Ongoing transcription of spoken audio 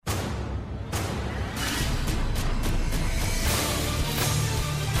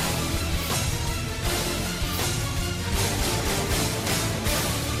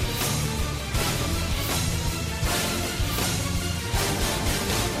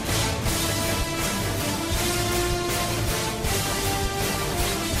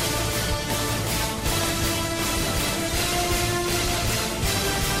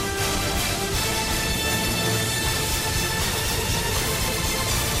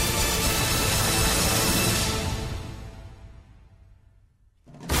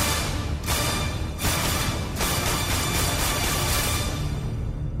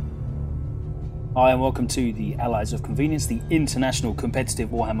Hi and welcome to the Allies of Convenience, the international competitive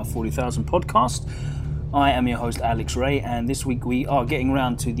Warhammer 40,000 podcast. I am your host Alex Ray, and this week we are getting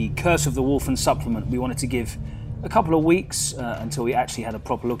around to the Curse of the Wolfen supplement. We wanted to give a couple of weeks until we actually had a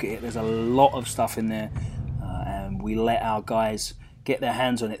proper look at it. There's a lot of stuff in there, and we let our guys get their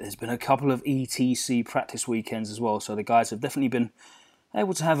hands on it. There's been a couple of ETC practice weekends as well, so the guys have definitely been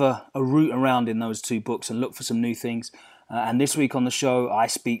able to have a root around in those two books and look for some new things. And this week on the show, I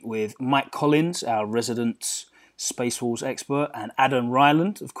speak with Mike Collins, our resident Space Wolves expert, and Adam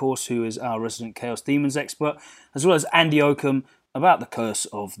Ryland, of course, who is our resident Chaos Demons expert, as well as Andy Oakham about the Curse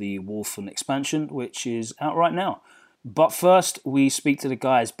of the Wolfen expansion, which is out right now. But first, we speak to the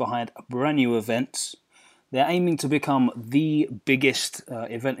guys behind a brand new event. They're aiming to become the biggest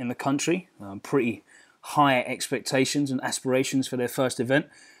event in the country. Pretty high expectations and aspirations for their first event.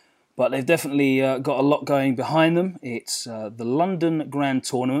 But they've definitely got a lot going behind them. It's the London Grand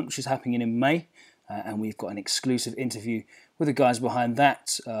Tournament, which is happening in May. And we've got an exclusive interview with the guys behind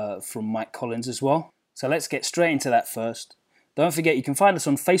that from Mike Collins as well. So let's get straight into that first. Don't forget, you can find us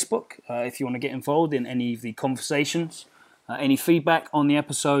on Facebook if you want to get involved in any of the conversations, any feedback on the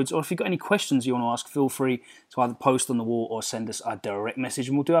episodes, or if you've got any questions you want to ask, feel free to either post on the wall or send us a direct message,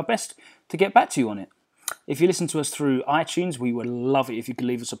 and we'll do our best to get back to you on it. If you listen to us through iTunes, we would love it if you could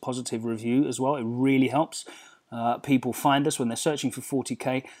leave us a positive review as well. It really helps people find us when they're searching for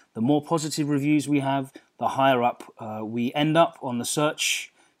 40k. The more positive reviews we have, the higher up we end up on the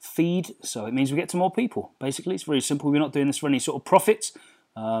search feed. So it means we get to more people. Basically, it's very simple. We're not doing this for any sort of profit.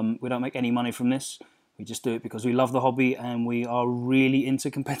 We don't make any money from this. We just do it because we love the hobby and we are really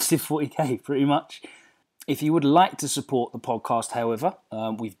into competitive 40k, pretty much. If you would like to support the podcast, however,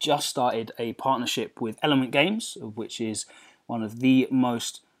 we've just started a partnership with Element Games, which is one of the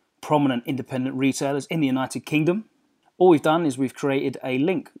most prominent independent retailers in the United Kingdom. All we've done is we've created a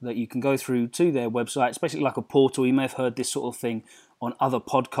link that you can go through to their website. It's basically like a portal. You may have heard this sort of thing on other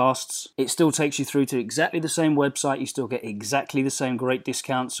podcasts. It still takes you through to exactly the same website. You still get exactly the same great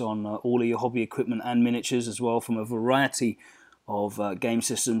discounts on all of your hobby equipment and miniatures as well from a variety of game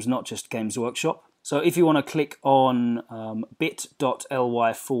systems, not just Games Workshop. So if you want to click on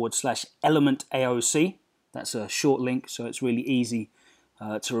bit.ly/elementAOC, that's a short link, so it's really easy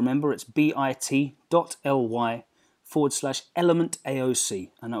to remember. It's bit.ly/elementAOC,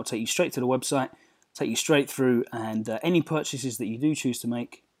 and that'll take you straight to the website, take you straight through, and any purchases that you do choose to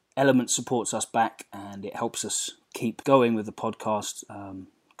make, Element supports us back, and it helps us keep going with the podcast,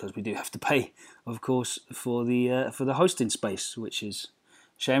 because we do have to pay, of course, for the hosting space, which is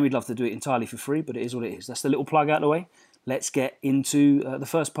shame. We'd love to do it entirely for free, but it is what it is. That's the little plug out of the way. Let's get into the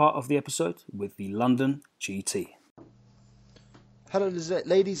first part of the episode with the London GT. Hello,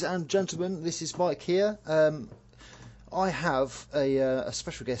 ladies and gentlemen. This is Mike here. I have a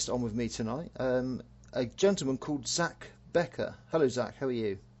special guest on with me tonight, a gentleman called Zach Becker. Hello, Zach. How are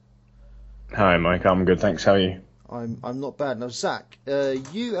you? Hi, Mike. I'm good, thanks. How are you? I'm not bad. Now, Zach,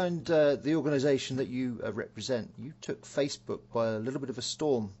 you and the organisation that you represent, you took Facebook by a little bit of a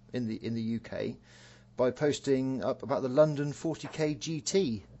storm in the UK by posting up about the London 40k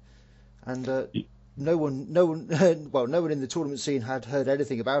GT, and no one, well, no one in the tournament scene had heard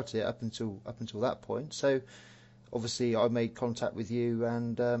anything about it up until that point. So, obviously, I made contact with you,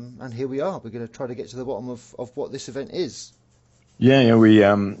 and here we are. We're going to try to get to the bottom of what this event is. Yeah, we've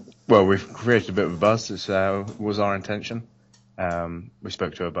created a bit of a buzz. It was our intention. We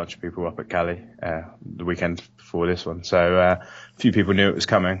spoke to a bunch of people up at Cali the weekend before this one, so a few people knew it was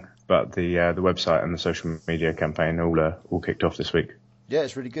coming. But the website and the social media campaign all kicked off this week. Yeah,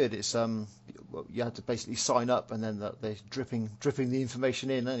 it's really good. It's you had to basically sign up, and then they're dripping the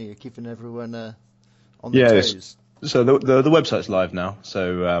information in, aren't you? Keeping everyone on their toes. So the website's live now.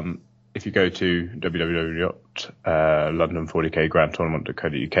 So if you go to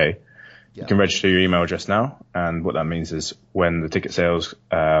www.london40kgrandtournament.co.uk, you can register your email address now. And what that means is when the ticket sales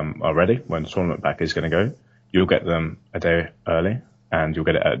are ready, when the tournament pack is going to go, you'll get them a day early and you'll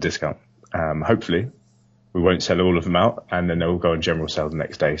get it at a discount. Hopefully, we won't sell all of them out, and then they'll go on general sale the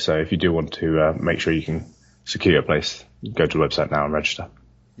next day. So if you do want to make sure you can secure your place, go to the website now and register.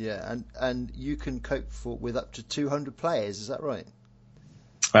 Yeah, and you can cope with up to 200 players, is that right?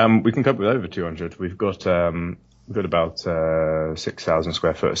 We can cope with over 200. We've got about 6,000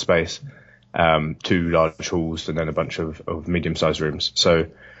 square foot of space, 2 large halls, and then a bunch of medium-sized rooms. So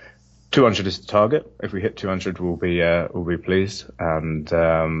 200 is the target. If we hit 200, we'll be pleased. And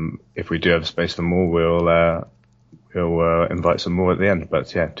if we do have space for more, we'll invite some more at the end.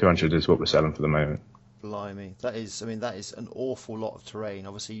 But yeah, 200 is what we're selling for the moment. Blimey, that is an awful lot of terrain.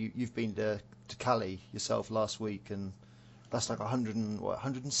 Obviously, you've been to Cali yourself last week, and that's like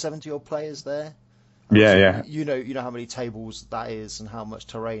 170 odd players there. Yeah. You know how many tables that is and how much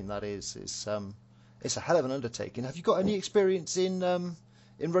terrain that is. It's a hell of an undertaking. Have you got any experience in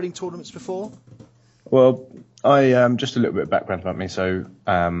running tournaments before? Well, I just a little bit of background about me. So,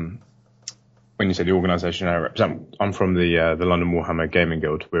 when you say the organisation I represent, I'm from the London Warhammer Gaming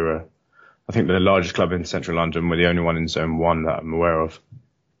Guild. We're I think the largest club in central London. We're the only one in Zone 1 that I'm aware of.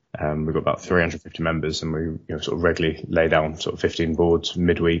 We've got about 350 members, and we sort of regularly lay down sort of 15 boards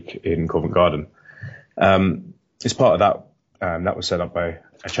midweek in Covent Garden. As part of that, that was set up by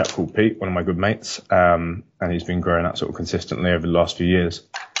a chap called Pete, one of my good mates, and he's been growing that sort of consistently over the last few years.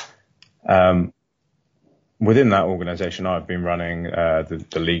 Within that organisation, I've been running the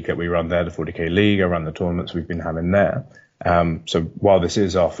league that we run there, the 40k league. I run the tournaments we've been having there. So while this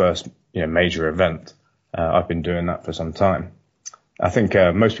is our first major event, I've been doing that for some time. I think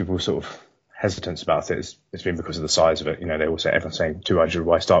most people sort of hesitant about it. It's been because of the size of it. They all say, everyone's saying 200.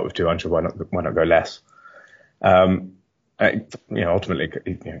 Why start with 200? Why not go less? Ultimately,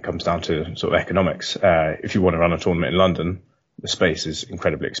 it comes down to sort of economics. If you want to run a tournament in London, the space is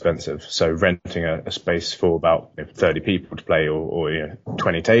incredibly expensive. So renting a space for about 30 people to play or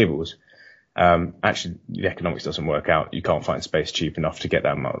 20 tables, actually the economics doesn't work out. You can't find space cheap enough to get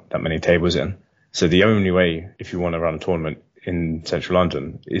that many tables in. So the only way, if you want to run a tournament in central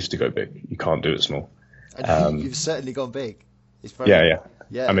London, is to go big. You can't do it small. And you've certainly gone big. It's very,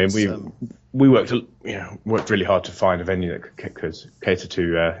 yeah. I mean, we worked really hard to find a venue that could cater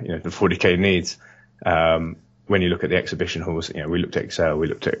to the 40k needs. When you look at the exhibition halls, we looked at Excel, we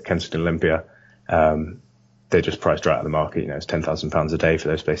looked at Kensington Olympia. They're just priced right out of the market. It's £10,000 a day for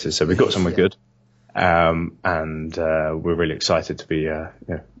those spaces. So we got somewhere good, and we're really excited to be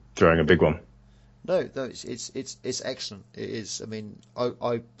throwing a big one. No, it's excellent. It is. I mean,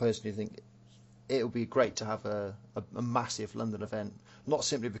 I personally think it'll be great to have a massive London event, not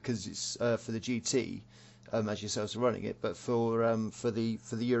simply because it's for the GT, as yourselves are running it, but for the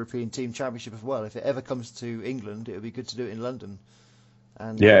European Team Championship as well. If it ever comes to England, it would be good to do it in London.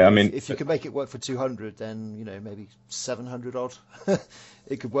 And if you could make it work for 200, then maybe 700 odd,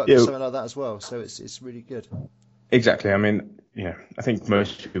 it could work for something like that as well. So it's really good. Exactly. I mean, I think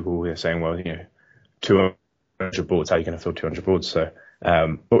most people are saying, well, 200 boards, how are you going to fill 200 boards? So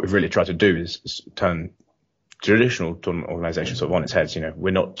what we've really tried to do is turn traditional tournament organisation sort of on its head. We're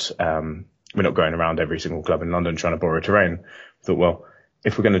not going around every single club in London trying to borrow terrain. We thought, well,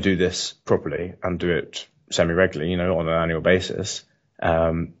 if we're going to do this properly and do it semi-regularly, on an annual basis,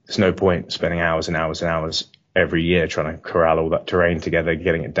 there's no point spending hours and hours and hours every year trying to corral all that terrain together,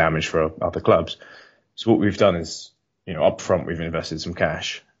 getting it damaged for other clubs. So what we've done is, up front, we've invested some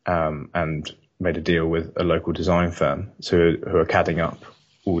cash and made a deal with a local design firm who are CADing up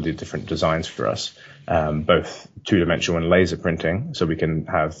all the different designs for us, both two-dimensional and laser printing, so we can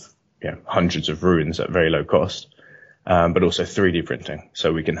have hundreds of ruins at very low cost, but also 3D printing,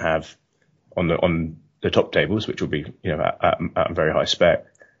 so we can have on the top tables, which will be at a very high spec,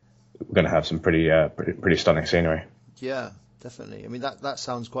 we're going to have some pretty stunning scenery. Yeah, definitely. I mean, that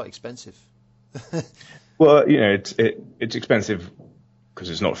sounds quite expensive. Well, it's expensive because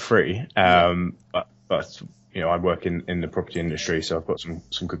it's not free. But I work in the property industry, so I've got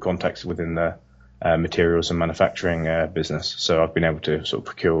some good contacts within the materials and manufacturing business. So I've been able to sort of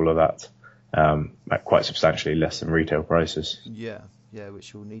procure all of that at quite substantially less than retail prices. Yeah,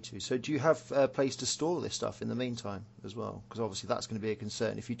 which you'll need to. So do you have a place to store this stuff in the meantime as well? Because obviously that's going to be a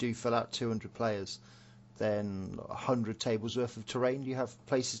concern. If you do fill out 200 players, then 100 tables worth of terrain, do you have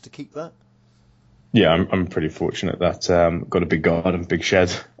places to keep that? Yeah, I'm pretty fortunate that got a big garden, big shed.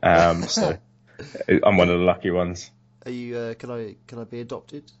 So I'm one of the lucky ones. Are you? Can I be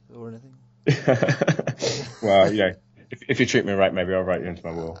adopted or anything? Well, if you treat me right, maybe I'll write you into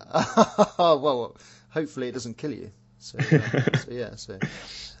my will. Well, hopefully it doesn't kill you. So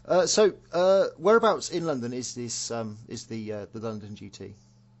whereabouts in London is this? Is the London GT?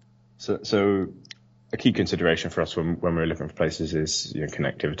 So a key consideration for us when we're looking for places is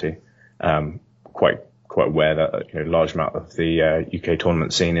connectivity. Quite aware that a large amount of the UK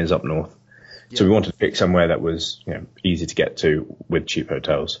tournament scene is up north. Yeah. So we wanted to pick somewhere that was easy to get to with cheap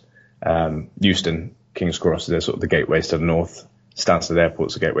hotels. Euston, King's Cross, they're sort of the gateways to the north. Stansted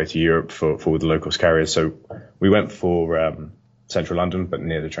Airport's the gateway to Europe for the locals carriers. So we went for central London, but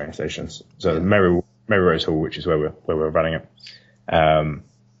near the train stations. So Merry Rose Hall, which is where we're running it,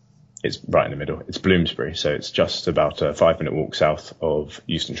 it's right in the middle. It's Bloomsbury, so it's just about a 5-minute walk south of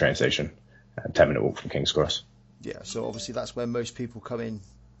Euston train station. 10-minute walk from King's Cross. Yeah, so obviously that's where most people come in.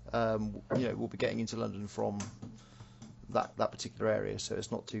 We'll be getting into London from that particular area, so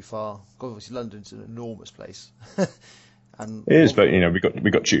it's not too far. Obviously, London's an enormous place, And It is, but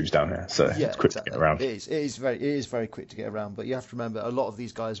we got tubes down here, so yeah, it's quick exactly. to get around. It is very quick to get around. But you have to remember, a lot of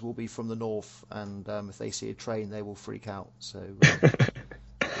these guys will be from the north, and if they see a train, they will freak out. So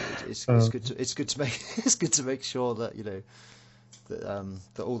it's good to make it's good to make sure that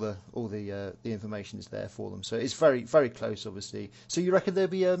that all the information is there for them. So it's very very close, obviously. So you reckon there'll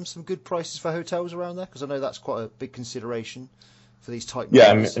be some good prices for hotels around there? Because I know that's quite a big consideration for these tight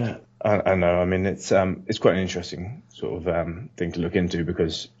Yeah, numbers. I know. I mean, it's quite an interesting sort of thing to look into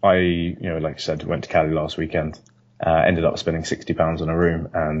because I, like I said, went to Cali last weekend. Ended up spending £60 on a room,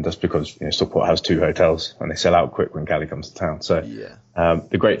 and that's because Stockport has 2 hotels and they sell out quick when Cali comes to town. So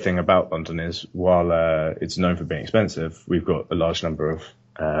the great thing about London is while it's known for being expensive, we've got a large number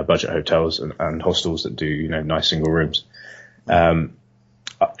of budget hotels and hostels that do nice single rooms.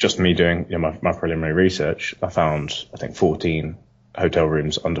 Just me doing my preliminary research, I found I think 14 hotel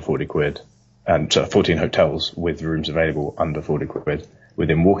rooms under 40 quid, and 14 hotels with rooms available under 40 quid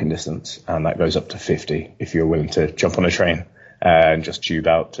within walking distance, and that goes up to 50 if you're willing to jump on a train and just tube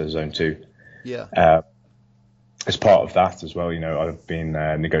out to zone 2. As part of that as well, I've been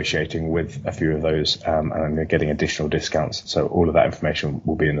negotiating with a few of those and I'm getting additional discounts, so all of that information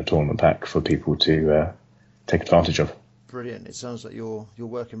will be in the tournament pack for people to take advantage of. Brilliant. It sounds like you're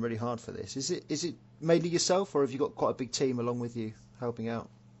working really hard for this. Is it mainly yourself, or have you got quite a big team along with you helping out?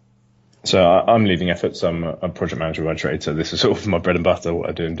 So I'm leading efforts. I'm a project manager by trade, so this is sort of my bread and butter, what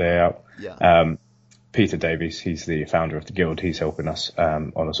I do day out. Peter Davies, he's the founder of the Guild. He's helping us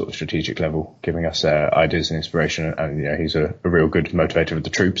on a sort of strategic level, giving us ideas and inspiration, and he's a real good motivator of the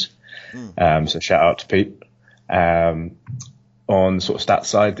troops. So shout out to Pete. On the sort of stats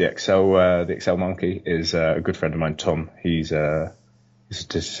side, the Excel monkey is a good friend of mine, Tom. He's a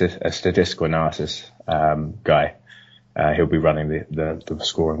statistical analysis guy. He'll be running the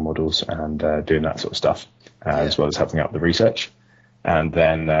scoring models and doing that sort of stuff, as well as helping out with the research. And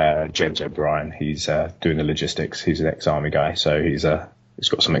then James O'Brien, he's doing the logistics. He's an ex-army guy, so he's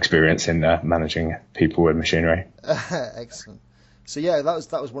got some experience in managing people and machinery. Excellent. So yeah,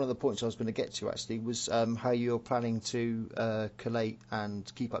 that was one of the points I was going to get to actually, was how you're planning to collate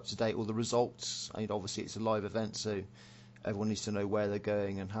and keep up to date all the results. I mean, obviously it's a live event, so everyone needs to know where they're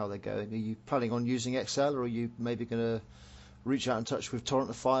going and how they're going. Are you planning on using Excel, or are you maybe going to reach out in touch with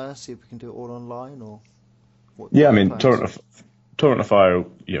Torrent of Fire, see if we can do it all online, or what? Yeah, I mean, Torrent of Fire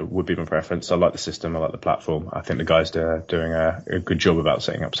would be my preference. I like the system, I like the platform. I think the guys are doing a good job about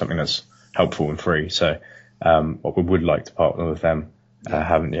setting up something that's helpful and free. So what we would like to partner with them.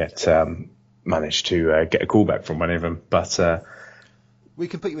 Haven't yet managed to get a call back from any of them, but we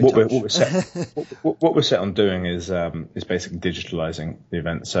can put you in touch. What we're set on doing is basically digitalizing the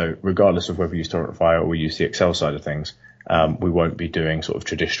event. So regardless of whether we use Torrent of Fire or we use the Excel side of things, we won't be doing sort of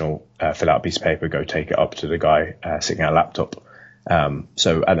traditional fill out a piece of paper, go take it up to the guy sitting at a laptop.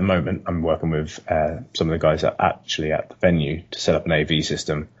 So at the moment, I'm working with some of the guys that are actually at the venue to set up an AV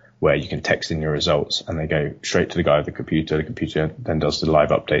system where you can text in your results and they go straight to the guy with the computer. The computer then does the live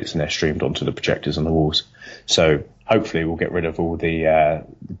updates and they're streamed onto the projectors on the walls. So hopefully we'll get rid of all the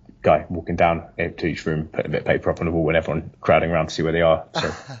guy walking down to each room, putting a bit of paper up on the wall and everyone crowding around to see where they are.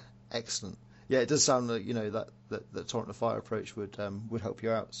 So. Excellent. Yeah, it does sound like that Torrent of Fire approach would help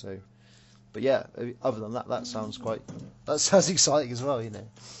you out. So, but yeah, other than that sounds exciting as well.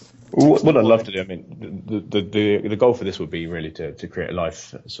 What I'd love to do, I mean, the goal for this would be really to create a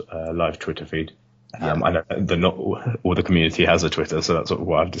live Twitter feed. I know that not all the community has a Twitter, so that's sort of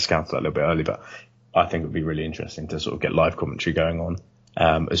why I've discounted that a little bit early. But I think it would be really interesting to sort of get live commentary going on,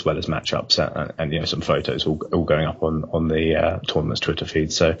 as well as matchups and some photos all going up on the tournament's Twitter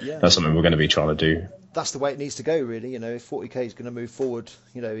feed. So that's something we're going to be trying to do. That's the way it needs to go, really. If 40k is going to move forward,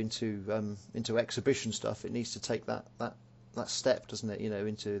 into exhibition stuff, it needs to take that step, doesn't it?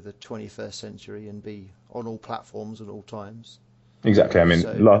 Into the 21st century and be on all platforms at all times. Exactly. I mean,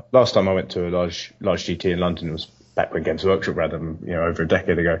 last time I went to a large GT in London was back when Games Workshop ran them, over a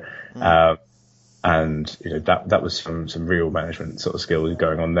decade ago. And that was some real management sort of skills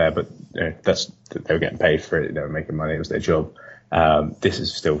going on there, but they were getting paid for it, they were making money, it was their job. This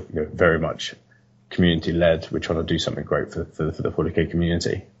is still very much community led. We're trying to do something great for the 40k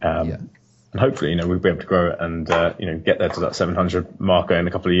community. And hopefully, we'll be able to grow it and get there to that 700 marker in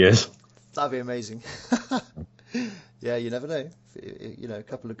a couple of years. That'd be amazing. Yeah, you never know. A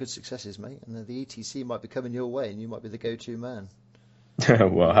couple of good successes, mate, and the ETC might be coming your way, and you might be the go-to man.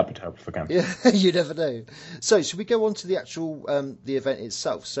 Well, happy to help if I can. Yeah, you never know. So, should we go on to the actual the event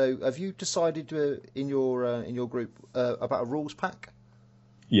itself? So, have you decided in your group about a rules pack?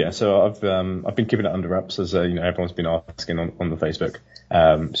 Yeah, so I've been keeping it under wraps as everyone's been asking on the Facebook.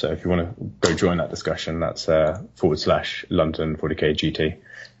 So if you want to go join that discussion, that's /London 40k GT.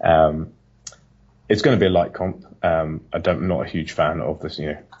 It's going to be a light comp. I'm not a huge fan of this,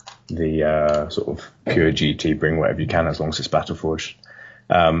 the sort of pure GT, bring whatever you can as long as it's Battleforged.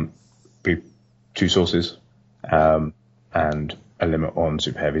 Be 2 sources, and a limit on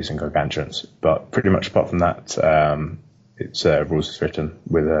super heavies and gargantuans. But pretty much apart from that, it's rules as written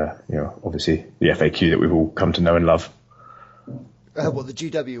with obviously the FAQ that we've all come to know and love. What, the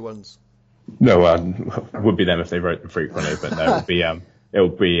GW ones? No, it would be them if they wrote them frequently, but no, it'll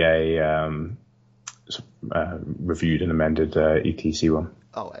be a reviewed and amended ETC one.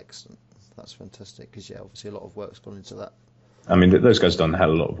 Oh, excellent! That's fantastic because obviously a lot of work's gone into that. I mean, those guys have done a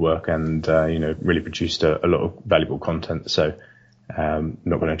hell of a lot of work and really produced a lot of valuable content. So,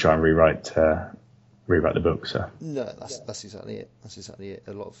 not going to try and rewrite the book. So no, that's exactly it. That's exactly it.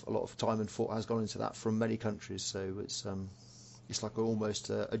 A lot of time and thought has gone into that from many countries. So it's like almost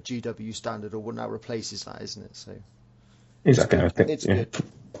a GW standard, or now replaces that, isn't it? So exactly, I think it's good.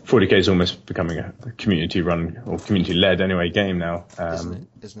 40k is almost becoming a community-run or community-led anyway game now. Isn't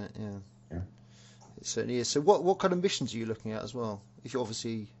it? Yeah. It certainly is. So what kind of missions are you looking at as well? If you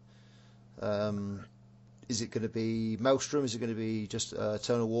obviously, is it going to be Maelstrom? Is it going to be just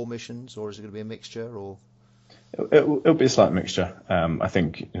Eternal War missions, or is it going to be a mixture? Or it'll be a slight mixture. I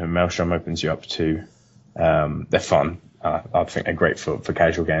think Maelstrom opens you up to. They're fun. I think they're great for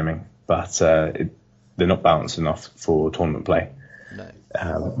casual gaming, but they're not balanced enough for tournament play. No.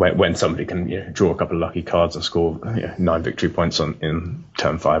 When somebody can draw a couple of lucky cards and score 9 victory points in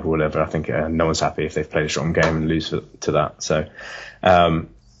turn 5 or whatever, I think no one's happy if they've played a strong game and lose to that. So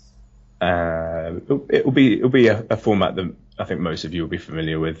it'll be a format that I think most of you will be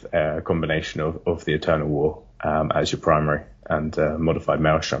familiar with, a combination of the Eternal War as your primary and modified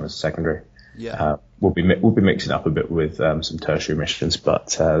Maelstrom as a secondary. Yeah. We'll be mixing up a bit with some tertiary missions,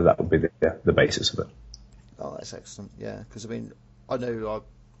 but that will be the basis of it. Oh, that's excellent. Yeah, because I mean, I know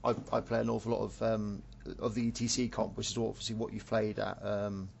I play an awful lot of the ETC comp, which is obviously what you've played at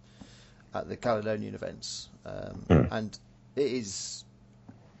the Caledonian events, and it is.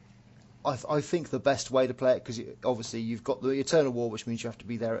 I think the best way to play it, because obviously you've got the Eternal War, which means you have to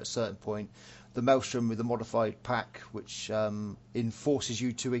be there at a certain point. The Maelstrom with the modified pack, which enforces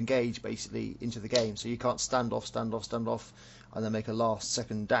you to engage basically into the game, so you can't stand off, and then make a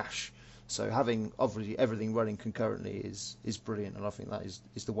last-second dash. So having obviously everything running concurrently is brilliant, and I think that is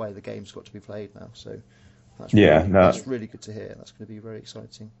the way the game's got to be played now. So that's that's really good to hear. That's going to be very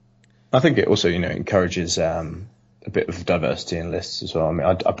exciting. I think it also encourages a bit of diversity in lists as well. I mean,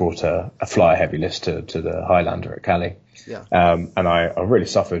 I brought a flyer heavy list to the Highlander at Cali, and I really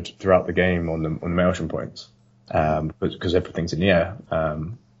suffered throughout the game on the Maelstrom points because everything's in the air.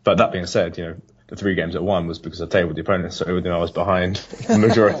 But that being said, the 3 games I won was because I tabled the opponent, so even though I was behind the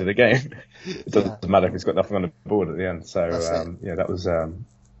majority of the game, it doesn't matter if it's got nothing on the board at the end. So that was.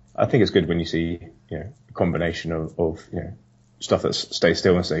 I think it's good when you see a combination of stuff that stays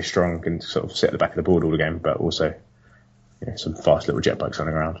still and stays strong, can sort of sit at the back of the board all the game, but also some fast little jetpacks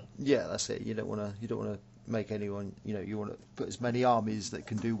running around. Yeah, that's it. You don't want to make anyone. You want to put as many armies that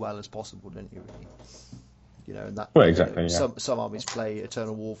can do well as possible, don't you? Really? And that. Well, exactly. Some armies play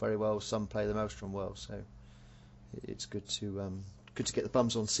Eternal War very well. Some play the Maelstrom well. So it's good to get the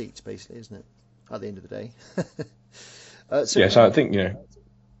bums on seats, basically, isn't it? At the end of the day. So I think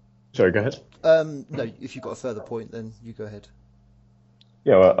Sorry, go ahead. No, if you've got a further point, then you go ahead.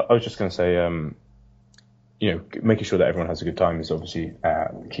 Yeah, well, I was just going to say, making sure that everyone has a good time is obviously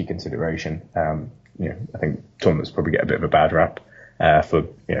key consideration. I think tournaments probably get a bit of a bad rap for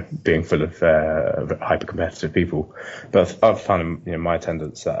being full of hyper competitive people, but I've found in my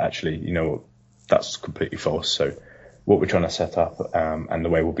attendance that actually that's completely false. So what we're trying to set up and the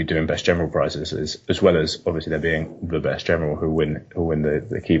way we'll be doing best general prizes is, as well as obviously there being the best general who win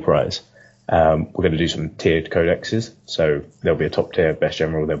the key prize. We're going to do some tiered codexes. So there'll be a top tier best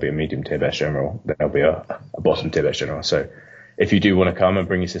general, there'll be a medium tier best general, there'll be a bottom tier best general. So if you do want to come and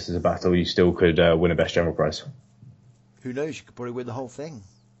bring your sisters to battle, you still could win a best general prize. Who knows? You could probably win the whole thing.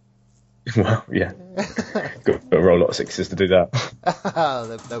 Well, yeah. got to roll a lot of 6s to do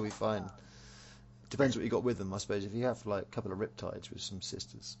that. They'll be fine. Depends what you got with them, I suppose. If you have like a couple of Riptides with some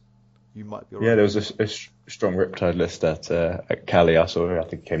sisters, you might be alright. Yeah, there was a strong Riptide list at Cali. I saw, I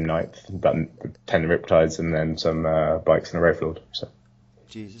think, came 9th, about 10 Riptides and then some bikes and a Wraithlord. So.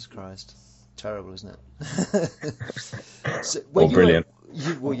 Jesus Christ. Terrible, isn't it? Or brilliant.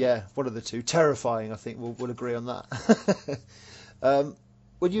 Well, yeah, one of the two. Terrifying, I think. We'll agree on that.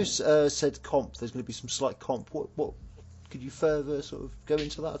 When you said comp, there's going to be some slight comp. What Could you further sort of go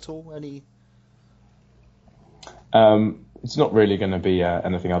into that at all? Any? It's not really going to be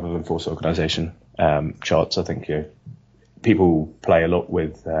anything other than force organisation charts. I think people play a lot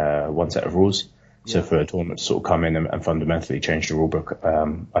with one set of rules. So for a tournament to sort of come in and fundamentally change the rule book,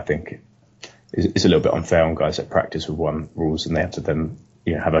 I think it's a little bit unfair on guys that practice with one rules and they have to then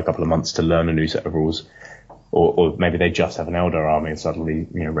have a couple of months to learn a new set of rules. Or maybe they just have an Eldar army and suddenly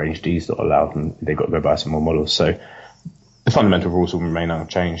range D is not allowed and they've got to go buy some more models. So the fundamental rules will remain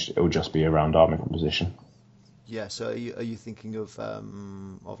unchanged. It will just be around army composition. Yeah. So are you thinking of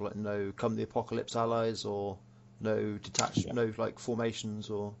like no Come the Apocalypse allies or no detached, no like formations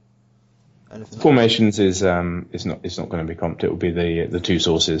or anything? Formations is not going to be comped. It will be the two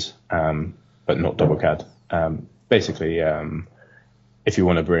sources, but not double CAD. Basically, if you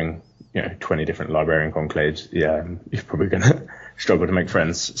want to bring 20 different librarian conclaves, you're probably going to struggle to make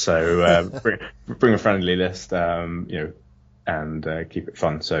friends. So bring a friendly list, and keep it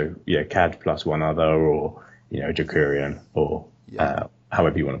fun. So CAD plus one other, or Decurion, or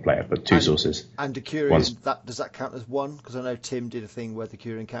however you want to play it, but two sources. And Decurion, does that count as one? Because I know Tim did a thing where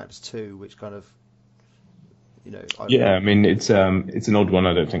Decurion counts as two, which kind of, I mean, it's an odd one.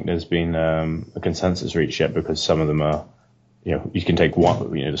 I don't think there's been a consensus reached yet, because some of them are, you can take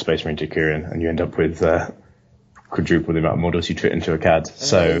one, the Space Marine Decurion, and you end up with quadruple the amount of models you fit into a CAD.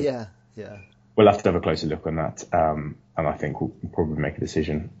 So we'll have to have a closer look on that. And I think we'll probably make a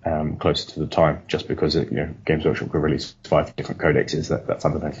decision closer to the time, just because Games Workshop could release 5 different codexes that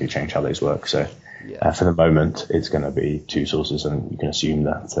fundamentally change how those work. So for the moment, it's going to be two sources, and you can assume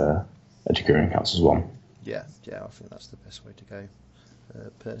that a Decurion counts as one. Yeah, I think that's the best way to go,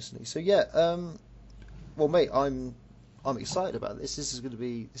 personally. So well, mate, I'm excited about this. This is going to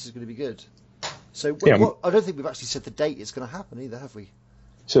be good. So I don't think we've actually said the date it's going to happen either, have we?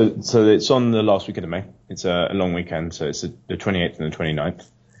 So it's on the last weekend of May. It's a long weekend, so it's the 28th and the 29th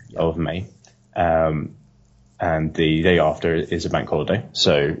of May. And the day after is a bank holiday,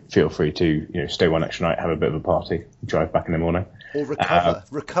 so feel free to stay one extra night, have a bit of a party, drive back in the morning. Or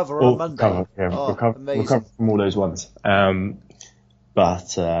recover on Monday. Recover from all those ones.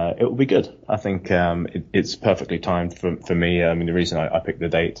 But it will be good. I think it's perfectly timed for me. I mean, the reason I picked the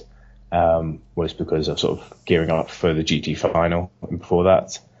date was because of sort of gearing up for the GT final before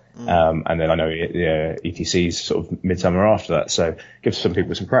that. And then I know the ETC's sort of midsummer after that, so give some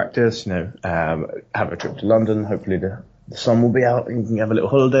people some practice, have a trip to London. Hopefully the sun will be out and you can have a little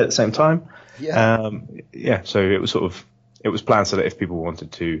holiday at the same time. So it was planned so that if people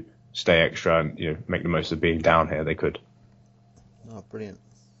wanted to stay extra and make the most of being down here, they could. Oh, brilliant.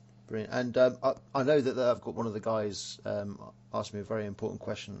 And I know that I've got one of the guys asked me a very important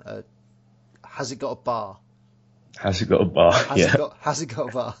question. Has it got a bar? Has it got a bar? Has it got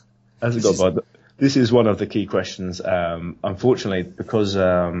a bar? Has it got a bar? This is one of the key questions. Unfortunately, because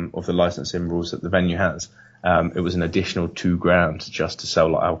of the licensing rules that the venue has, it was an additional $2,000 just to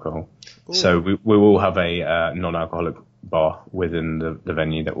sell alcohol. Ooh. So we will have a non-alcoholic bar within the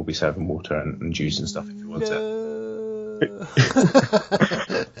venue that will be serving water and juice and stuff if you want it.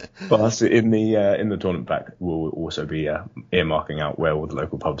 But in the tournament pack, we'll also be earmarking out where all the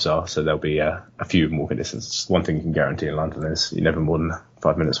local pubs are, so there'll be a few walking distance. One thing you can guarantee in London is you're never more than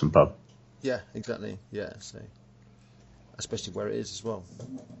 5 minutes from a pub. Yeah, exactly. Yeah, so especially where it is as well.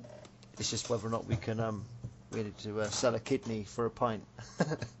 It's just whether or not we can we need to sell a kidney for a pint.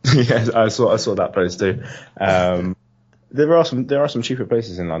 Yes, I saw that post too. There are some cheaper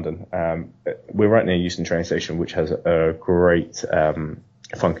places in London. We're right near Euston train station, which has a great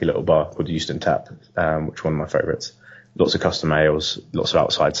funky little bar called the Euston Tap, which is one of my favourites. Lots of custom ales, lots of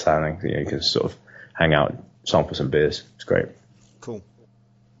outside standing. You can sort of hang out, sample some beers. It's great. Cool.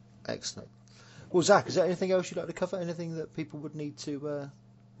 Excellent. Well, Zach, is there anything else you'd like to cover? Anything that people would need to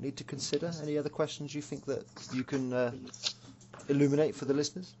consider? Any other questions you think that you can illuminate for the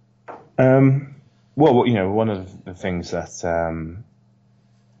listeners? Well, one of the things that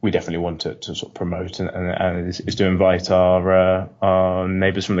we definitely want to sort of promote and is to invite our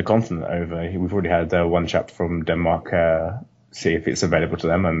neighbours from the continent over. We've already had one chap from Denmark see if it's available to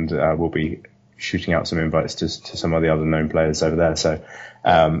them, and we'll be shooting out some invites to some of the other known players over there. So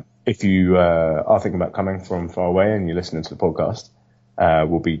if you are thinking about coming from far away and you're listening to the podcast,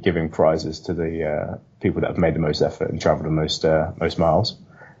 we'll be giving prizes to the people that have made the most effort and travelled the most miles.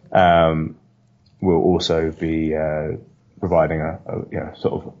 We'll also be providing a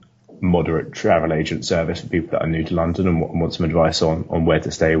sort of moderate travel agent service for people that are new to London and want some advice on where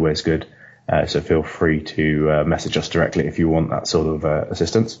to stay, where's good. So feel free to message us directly if you want that sort of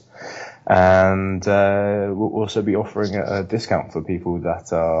assistance. And we'll also be offering a discount for people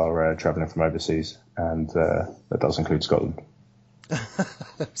that are travelling from overseas, and that does include Scotland.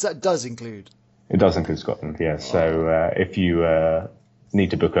 So that does include? It does include Scotland, yeah. So if you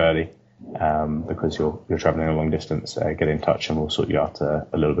need to book early because you're travelling a long distance, get in touch and we'll sort you out a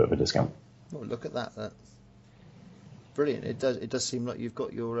little bit of a discount. Oh, look at that! Brilliant. It does seem like you've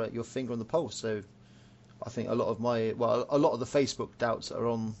got your finger on the pulse. So I think a lot of the Facebook doubts that are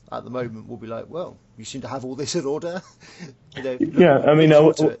on at the moment will be like, well, you seem to have all this in order. Yeah, I mean, I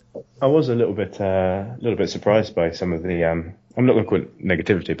was a little bit surprised by some of the. I'm not going to call it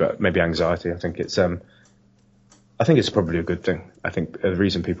negativity, but maybe anxiety. I think it's probably a good thing. I think the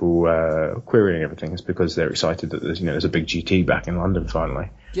reason people querying everything is because they're excited that there's a big GT back in London finally.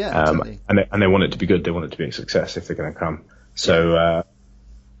 Yeah, totally. And they want it to be good. They want it to be a success if they're going to come. So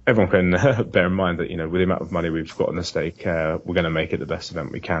everyone can bear in mind that with the amount of money we've got on the stake, we're going to make it the best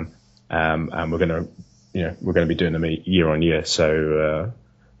event we can, and we're going to be doing them year on year. So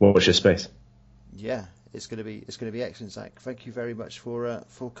watch your space. Yeah, it's going to be excellent, Zach. Thank you very much for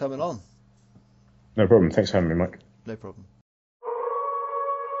coming on. No problem. Thanks for having me, Mike. No problem.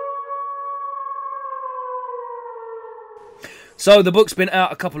 So the book's been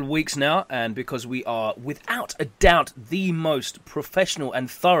out a couple of weeks now, and because we are, without a doubt, the most professional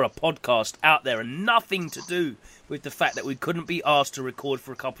and thorough podcast out there, and nothing to do with the fact that we couldn't be asked to record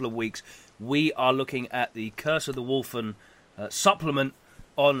for a couple of weeks, we are looking at the Curse of the Wolfen supplement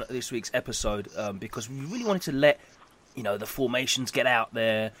on this week's episode, because we really wanted to let the formations get out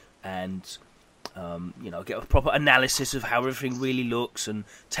there and get a proper analysis of how everything really looks and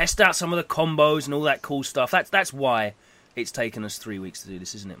test out some of the combos and all that cool stuff. That's why it's taken us 3 weeks to do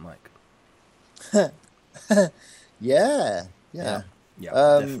this, isn't it, Mike? Yeah.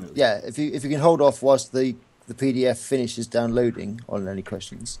 Definitely. Yeah. If you can hold off whilst the PDF finishes downloading on any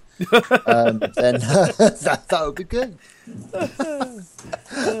questions, then that would be good.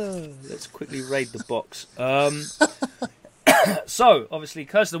 Let's quickly raid the box. So, obviously,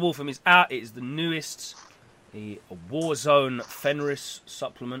 Curse of the Wolfen is out. It is the newest, the Warzone Fenris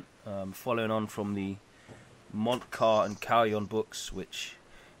supplement, following on from the Montcar and Carrion books, which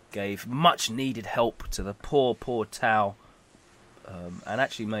gave much needed help to the poor Tau, and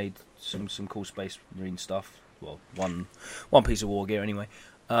actually made some cool Space Marine stuff. Well, one piece of war gear anyway.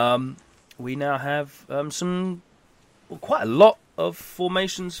 We now have quite a lot of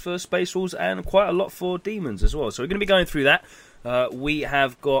formations for Space Wolves and quite a lot for Demons as well. So we're going to be going through that. We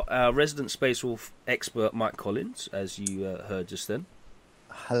have got our resident Space Wolf expert Mike Collins, as you heard just then.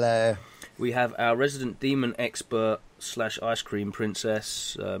 Hello. We have our resident Demon expert / ice cream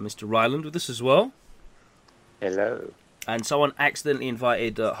princess, Mr. Ryland, with us as well. Hello. And someone accidentally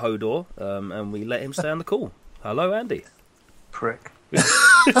invited Hodor, and we let him stay on the call. Hello, Andy. Prick.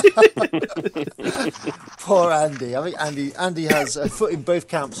 Poor Andy. I think Andy has a foot in both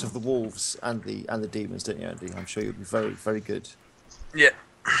camps of the wolves and the demons, don't you, Andy? I'm sure you'll be very, very good. Yeah.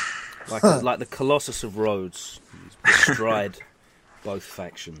 Like the Colossus of Rhodes, he's bestride both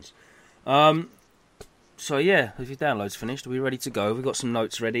factions. So yeah, if your download's finished, are we ready to go? We've got some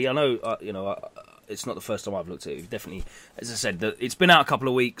notes ready. I know, it's not the first time I've looked at it. We've definitely, as I said, it's been out a couple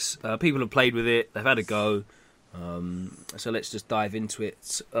of weeks. People have played with it. They've had a go. So let's just dive into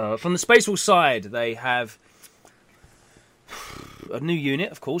it. From the Space Wolf side, they have a new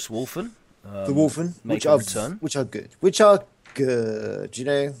unit, of course, Wolfen. The Wolfen, which are good.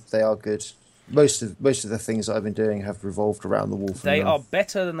 They are good. Most of the things that I've been doing have revolved around the Wolfen. They are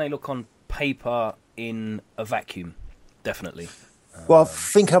better than they look on paper in a vacuum, definitely. Well,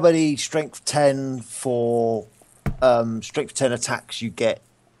 think how many strength 10 for strength 10 attacks you get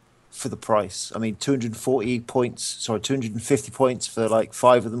for the price. I mean, 250 points for like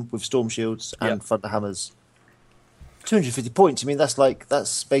 5 of them with storm shields and thunder hammers. 250 points. I mean,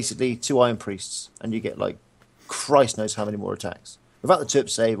 that's basically 2 Iron Priests, and you get like Christ knows how many more attacks. Without the Turp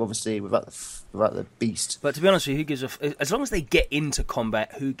save, obviously, without the beast. But to be honest with you, who gives as long as they get into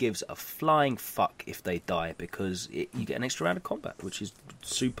combat, who gives a flying fuck if they die? Because you get an extra round of combat, which is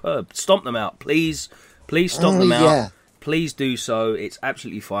superb. Stomp them out, please stomp them out. Please do so. It's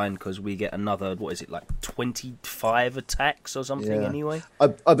absolutely fine because we get another, 25 attacks or something anyway?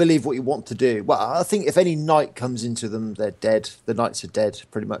 I believe what you want to do. Well, I think if any knight comes into them, they're dead. The knights are dead,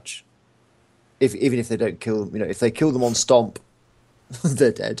 pretty much. Even if they don't kill them, if they kill them on stomp,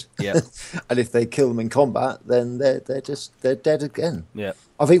 they're dead. Yeah. And if they kill them in combat, then they're dead again. Yeah.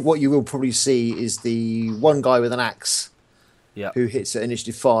 I think what you will probably see is the one guy with an axe who hits at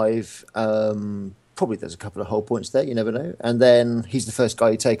initiative 5. Probably there's a couple of whole points there, you never know. And then he's the first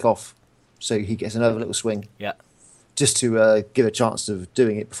guy you take off, so he gets another little swing. Yeah. just to give a chance of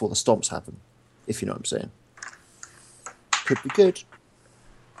doing it before the stomps happen, if you know what I'm saying. Could be good.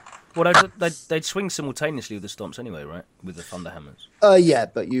 Well, they'd swing simultaneously with the stomps anyway, right? With the Thunderhammers. Yeah,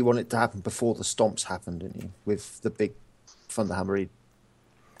 but you want it to happen before the stomps happen, didn't you? With the big Thunderhammery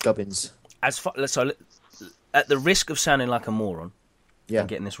gubbins. So, at the risk of sounding like a moron, Yeah. and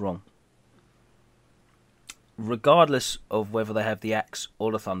getting this wrong, regardless of whether they have the axe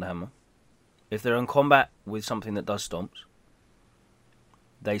or the Thunderhammer, if they're in combat with something that does stomps,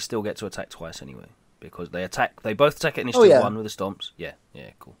 they still get to attack twice anyway, because they both attack at initiative 1 with the stomps. Yeah,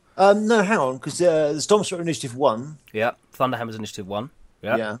 cool. No, hang on, because the stomps are at initiative 1. Yeah, Thunderhammer's initiative 1.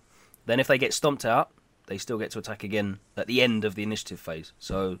 Yeah. Then if they get stomped out, they still get to attack again at the end of the initiative phase.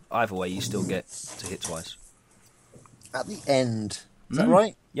 So either way, you still get to hit twice. At the end. Is that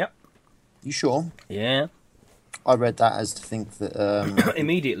right? Yep. You sure? Yeah. I read that as to think that...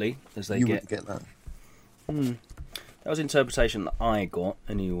 immediately, as they you get... wouldn't get that. That was the interpretation that I got,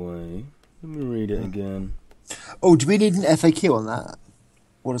 anyway. Let me read it again. Oh, do we need an FAQ on that?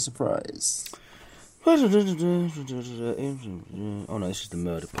 What a surprise. Oh no, this is the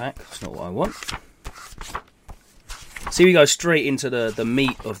murder pack. That's not what I want. See, we go straight into the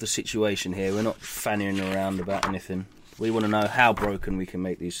meat of the situation here. We're not fanning around about anything. We want to know how broken we can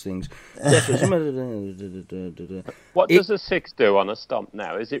make these things. What does a 6 do on a stomp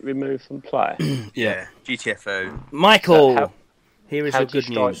now? Is it removed from play? Yeah, GTFO. Michael, here is How your do you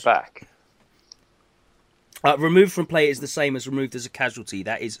good strike news. back? Removed from play is the same as removed as a casualty.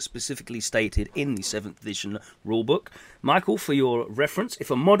 That is specifically stated in the 7th edition rulebook. Michael, for your reference,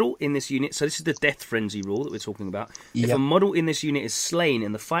 if a model in this unit, so this is the death frenzy rule that we're talking about, if a model in this unit is slain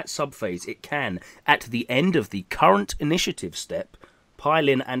in the fight subphase, it can, at the end of the current initiative step, pile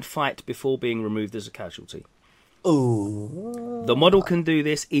in and fight before being removed as a casualty. Oh. The model can do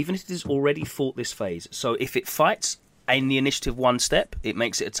this even if it has already fought this phase. So if it fights in the initiative 1 step, it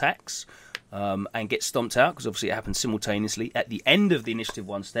makes it attacks. And get stomped out, because obviously it happens simultaneously. At the end of the initiative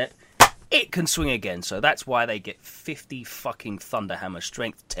 1 step, it can swing again. So that's why they get 50 fucking Thunderhammer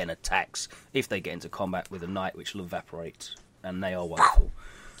strength 10 attacks if they get into combat with a knight, which will evaporate. And they are wonderful.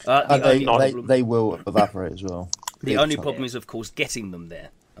 They will evaporate as well. The only problem is, of course, getting them there.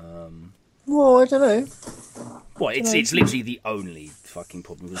 Well, I don't know. Well, it's literally the only fucking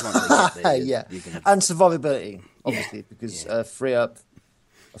problem. Because once they get there, you're gonna... And survivability, obviously, because free up.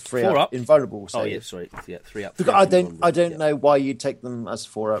 A 4 up invulnerable save. Oh yeah, sorry. Yeah, 3 up. I don't know why you'd take them as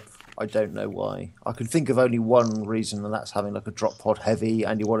 4 up. I don't know why. I can think of only one reason, and that's having like a drop pod heavy,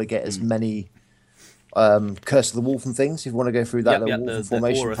 and you want to get as many Curse of the Wolf and things. If you want to go through that the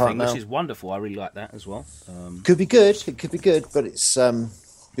formation aura part thing, now, which is wonderful. I really like that as well. Could be good. It could be good, but it's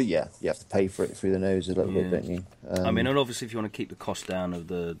but yeah, you have to pay for it through the nose a little bit, don't you? I mean, and obviously, if you want to keep the cost down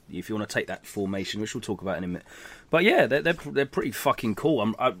of if you want to take that formation, which we'll talk about in a minute. But yeah, they're pretty fucking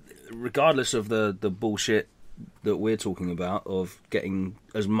cool. Regardless of the bullshit that we're talking about of getting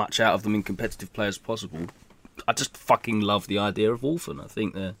as much out of them in competitive play as possible, I just fucking love the idea of Wolfen. I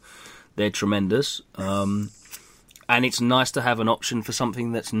think they're tremendous, and it's nice to have an option for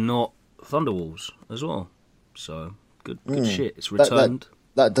something that's not Thunderwolves as well. So good shit. It's returned.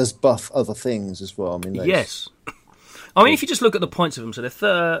 That does buff other things as well. I mean, yes. I mean, if you just look at the points of them, so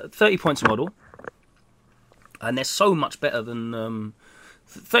they're 30 points a model, and they're so much better than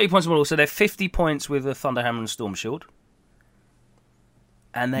 30 points a model. So they're 50 points with a Thunderhammer and Storm Shield,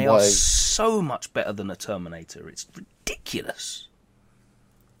 and they are so much better than a Terminator. It's ridiculous.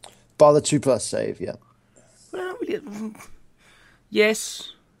 Bar the 2+ save, yeah. Well,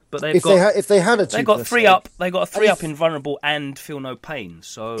 yes. But if they had a 2+, they got 3 up. They got a 3 up invulnerable and feel no pain.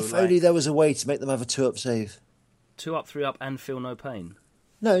 So if only there was a way to make them have a 2+ save. 2 up, 3 up, and feel no pain.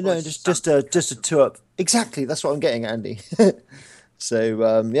 No, just a 2 up. Exactly, that's what I'm getting, Andy.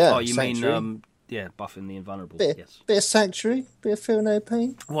 So yeah. Oh, you Sanctuary. mean buffing the invulnerable? Yes. Bit of Sanctuary, bit of feel no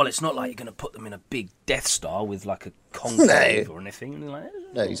pain. Well, it's not like you're going to put them in a big Death Star with like a concave or anything.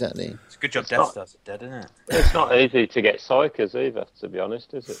 No, exactly. It's a good job Death Star's dead, isn't it? It's not easy to get Psychers either, to be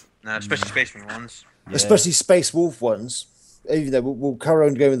honest, is it? No, especially Space Marine ones. Yeah. Especially Space Wolf ones. Even though we'll carry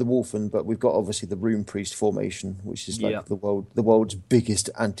on going with the Wolfen, but we've got obviously the Rune Priest formation, which is like the world's biggest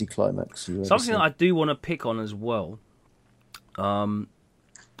anticlimax. Something that I do want to pick on as well,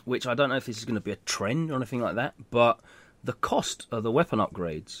 which I don't know if this is going to be a trend or anything like that, but the cost of the weapon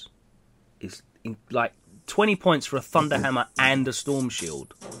upgrades is like 20 points for a Thunderhammer and a Storm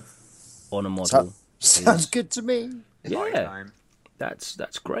Shield on a model. Sounds good to me. Yeah,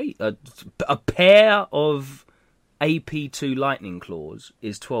 that's great. A pair of AP2 Lightning Claws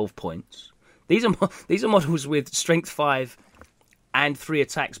is 12 points. These are models with Strength 5 and 3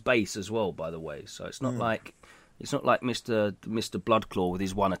 attacks base as well, by the way. So it's not like It's not like Mr. Bloodclaw with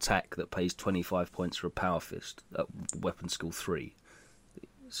his one attack that pays 25 points for a power fist at weapon skill 3.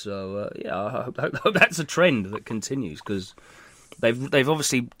 So I hope that's a trend that continues, because they've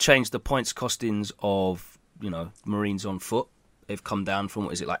obviously changed the points costings of Marines on foot. They've come down from,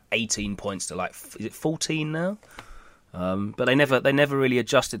 what is it, like 18 points to like, is it 14 now? But they never really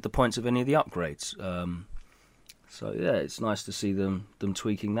adjusted the points of any of the upgrades. So yeah, it's nice to see them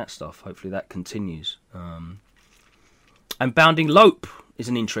tweaking that stuff. Hopefully that continues. And Bounding Lope is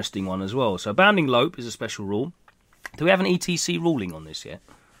an interesting one as well. So Bounding Lope is a special rule. Do we have an ETC ruling on this yet?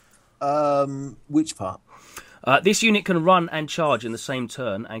 Which part? This unit can run and charge in the same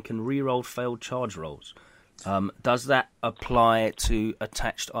turn and can re-roll failed charge rolls. Does that apply to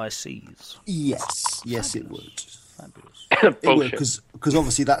attached ICs? Yes, it would. Fabulous. It would, because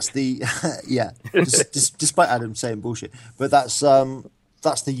obviously that's the despite Adam saying bullshit, but that's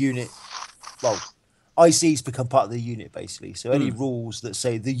the unit. Well, ICs become part of the unit basically. So any rules that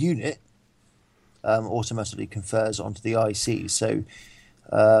say the unit automatically confers onto the ICs. So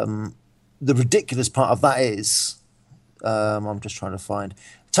the ridiculous part of that is, I'm just trying to find.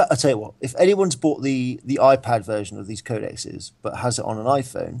 I'll tell you what, if anyone's bought the iPad version of these codexes but has it on an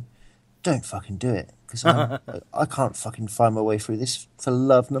iPhone, don't fucking do it, because I can't fucking find my way through this for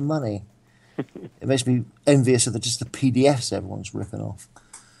love nor money. It makes me envious of the PDFs everyone's ripping off.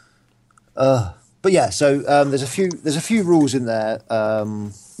 But yeah, so there's a few rules in there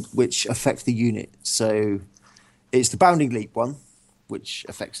which affect the unit. So it's the Bounding Leap one, which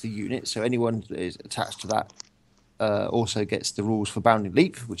affects the unit. So anyone that is attached to that also gets the rules for Bounding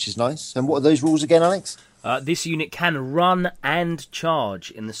Leap, which is nice. And what are those rules again, Alex? This unit can run and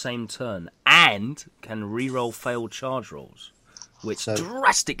charge in the same turn, and can re-roll failed charge rolls, which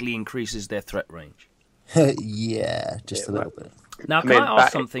drastically increases their threat range. Yeah, just a little bit. Now, can I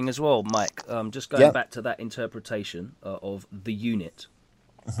ask something as well, Mike? Just going back to that interpretation of the unit.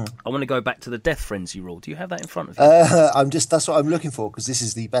 I want to go back to the Death Frenzy rule. Do you have that in front of you? That's what I'm looking for, because this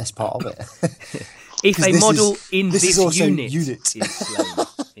is the best part of it. If a model in this unit is slain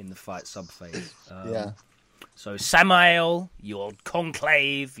in the fight subphase. So Samael, your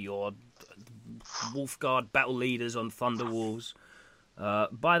Conclave, your Wolfguard battle leaders on Thunder Walls,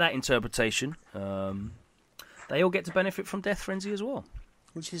 by that interpretation, they all get to benefit from Death Frenzy as well.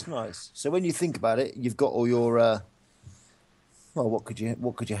 Which is nice. So when you think about it, you've got all your what could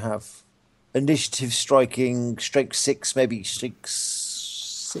you have? Initiative, striking, strength 6, maybe strength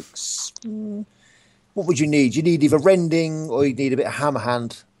 6. What would you need? You need either rending or you need a bit of hammer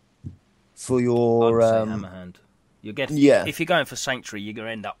hand for your hammer hand. You get if you're going for Sanctuary, you're going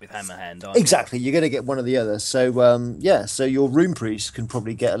to end up with hammer hand, aren't you? Exactly. You're going to get one or the other. So so your Rune Priest can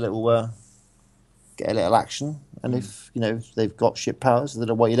probably get a little action, and if they've got shit powers, I don't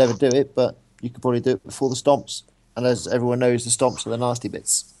know why you'd ever do it, but you could probably do it before the stomps. And as everyone knows, the stomps are the nasty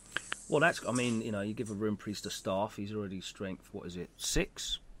bits. Well, you give a Rune Priest a staff, he's already strength,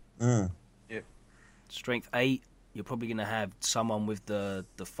 6? Yeah. Strength 8, you're probably going to have someone with the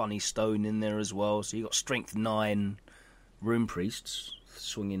funny stone in there as well. So you've got strength 9 Rune Priests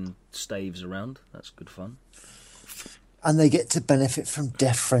swinging staves around. That's good fun. And they get to benefit from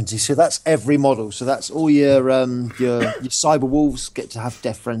Death Frenzy. So that's every model. So that's all your Cyber Wolves get to have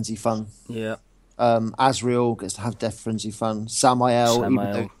Death Frenzy fun. Yeah. Azrael gets to have Death Frenzy fun. Samael.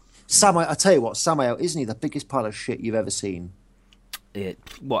 I tell you what, Samael, isn't he the biggest pile of shit you've ever seen?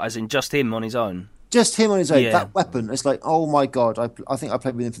 What, as in just him on his own? Just him on his own. Yeah. That weapon, it's like, oh my god, I think I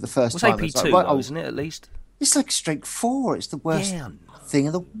played with him for the first time. It's AP2, like, isn't it, at least? It's like strength 4. It's the worst thing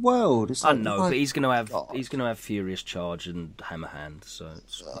in the world. It's like, I know, but he's going to have Furious Charge and Hammer Hand, so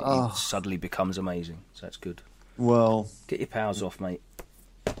he suddenly becomes amazing. So that's good. Well, get your powers off, mate.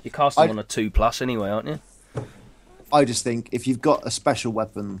 You're casting on a 2+ anyway, aren't you? I just think if you've got a special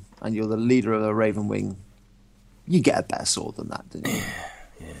weapon and you're the leader of a Raven Wing, you get a better sword than that, don't you?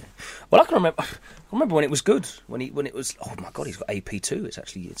 Yeah. Well, I remember when it was good. When it was, oh my god, he's got AP2. It's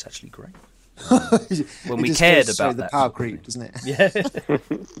actually great. When we cared about the power creep, doesn't it? Yeah.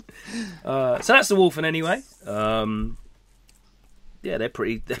 So that's the Wolfen anyway. Yeah, they're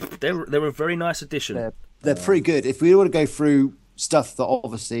pretty. They're a very nice addition. They're pretty good. If we were to go through stuff that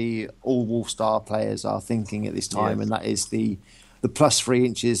obviously all Wolfstar players are thinking at this time, and that is the +3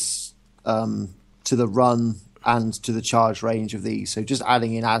 inches to the run and to the charge range of these. So just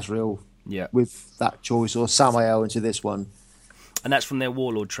adding in Azrael with that choice, or Samael into this one, and that's from their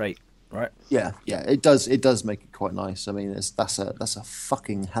Warlord trait, right? Yeah. It does make it quite nice. I mean, that's a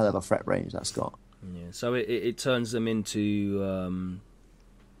fucking hell of a threat range that's got. Yeah. So it turns them into.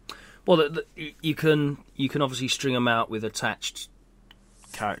 You can obviously string them out with attached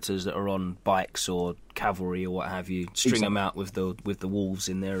characters that are on bikes or cavalry or what have you. String them out with the wolves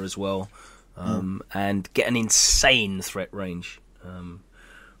in there as well, and get an insane threat range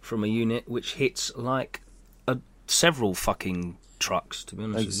from a unit which hits like several fucking trucks. To be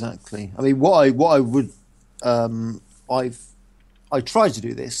honest, exactly. I mean, what I would, I tried to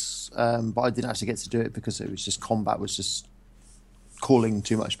do this, but I didn't actually get to do it because it was just combat was just calling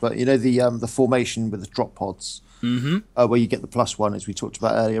too much. But you know the formation with the drop pods, where you get the +1, as we talked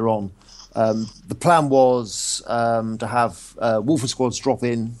about earlier on. The plan was to have Wolfen squads drop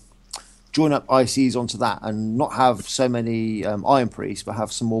in, join up ICs onto that, and not have so many Iron Priests, but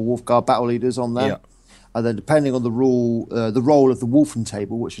have some more Wolfguard battle leaders on there. Yeah. And then, depending on the role of the Wolfen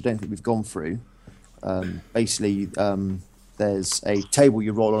table, which I don't think we've gone through, basically there's a table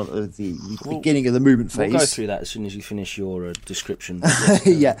you roll on at the beginning of the movement phase. We'll go through that as soon as you finish your description.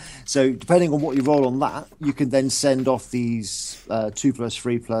 Yeah. So depending on what you roll on that, you can then send off these 2+,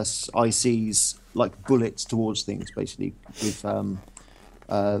 3+ ICs like bullets towards things, basically with some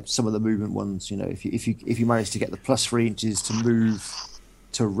of the movement ones. You know, if you manage to get the +3 inches to move,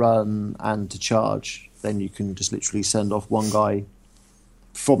 to run, and to charge, then you can just literally send off one guy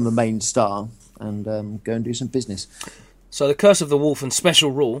from the main star and go and do some business. So the Curse of the Wolfen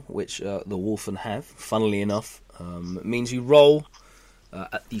special rule, which the Wolfen have, funnily enough, means you roll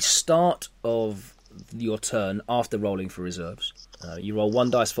at the start of your turn after rolling for reserves. You roll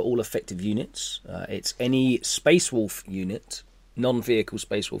 1 dice for all effective units. It's any Space Wolf unit, non-vehicle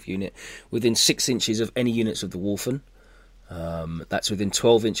Space Wolf unit, within 6 inches of any units of the Wolfen. That's within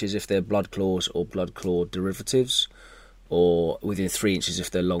 12 inches if they're Blood Claws or Blood Claw derivatives, or within 3 inches if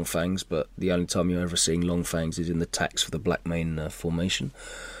they're Long Fangs, but the only time you're ever seeing Long Fangs is in the tax for the Black Mane formation.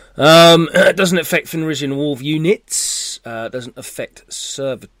 It doesn't affect Fenrisian Wolf units, doesn't affect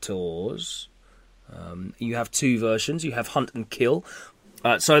Servitors. You have 2 versions, you have Hunt and Kill.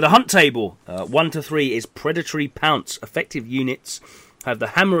 So the Hunt table, 1 to 3 is Predatory Pounce. Effective units have the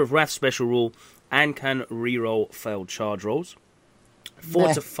Hammer of Wrath special rule and can reroll failed charge rolls.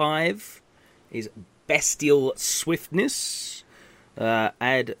 4 to 5 is Bestial Swiftness.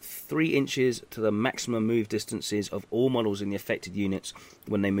 Add 3 inches to the maximum move distances of all models in the affected units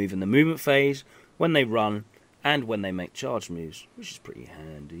when they move in the movement phase, when they run, and when they make charge moves, which is pretty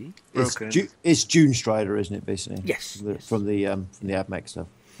handy. It's June Strider, isn't it, basically? Yes. From the AdMech stuff.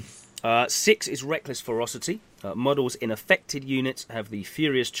 6 is Reckless Ferocity. Models in affected units have the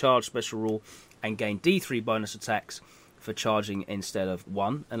Furious Charge special rule and gain D3 bonus attacks for charging instead of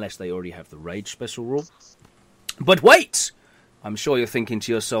 1, unless they already have the Rage special rule. But wait! I'm sure you're thinking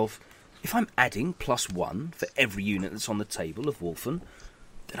to yourself, if I'm adding +1 for every unit that's on the table of Wolfen,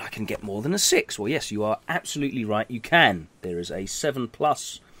 then I can get more than a 6. Well, yes, you are absolutely right, you can. There is a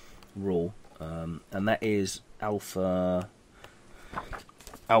 7+ rule, and that is Alpha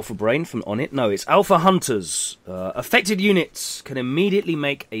Brain from On It. No, it's Alpha Hunters. Affected units can immediately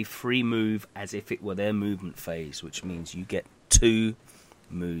make a free move as if it were their movement phase, which means you get 2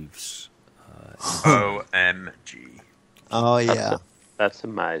 moves. OMG. Oh, yeah. That's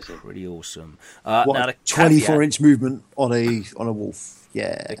amazing. Pretty awesome. Now the 24-inch movement on a wolf.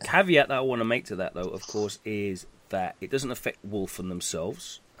 Yeah. The caveat that I want to make to that, though, of course, is that it doesn't affect Wolfen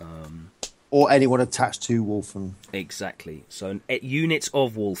themselves. Or anyone attached to Wolfen. Exactly. So units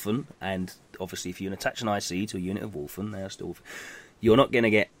of Wolfen, and obviously if you attach an IC to a unit of Wolfen, they are still... You're not going to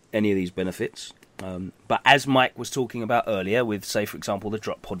get any of these benefits. But as Mike was talking about earlier, with, say, for example, the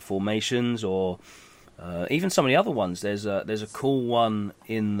drop pod formations, or even some of the other ones, there's a cool one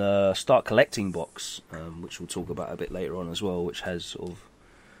in the Start Collecting box, which we'll talk about a bit later on as well, which has sort of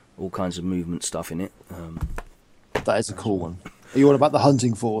all kinds of movement stuff in it. That is a cool one. Are you on about the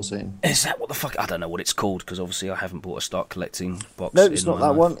Hunting Force? Is that what the fuck? I don't know what it's called, because obviously I haven't bought a Start Collecting box. No, it's not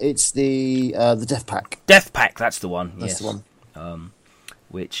that one. It's the Death Pack. Death Pack, that's the one. That's the one.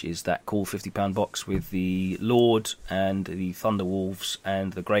 Which is that cool £50 box with the Lord and the Thunder Wolves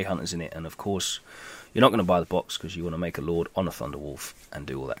and the Grey Hunters in it. And of course, you're not going to buy the box because you want to make a Lord on a Thunder Wolf and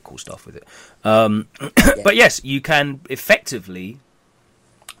do all that cool stuff with it. But yes, you can effectively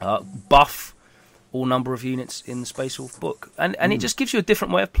buff all number of units in the Space Wolf book. And it just gives you a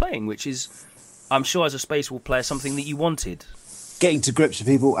different way of playing, which is, I'm sure as a Space Wolf player, something that you wanted. Getting to grips with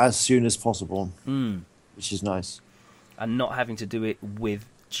people as soon as possible, which is nice. And not having to do it with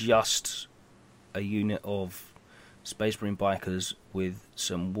just a unit of Space Marine bikers with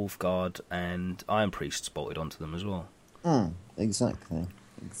some Wolfguard and Iron Priests bolted onto them as well. Exactly.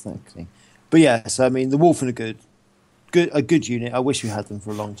 But yeah, so I mean, the Wolfen are a good unit. I wish we had them for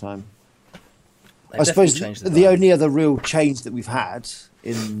a long time. I suppose the only other real change that we've had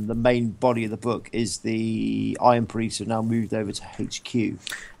in the main body of the book is the Iron Priests have now moved over to HQ.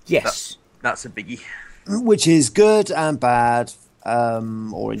 Yes. That's a biggie. which is good and bad,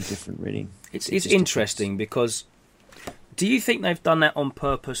 or indifferent, really. It's It just interesting because do you think they've done that on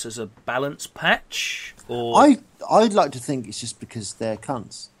purpose as a balance patch? Or I'd like to think it's just because they're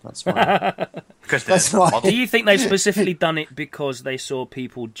cunts. That's why. Because That's why. do you think they've specifically done it because they saw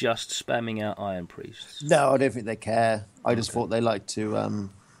people just spamming out Iron Priests? No, I don't think they care. I just thought they like to.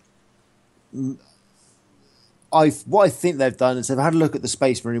 What I think they've done is they've had a look at the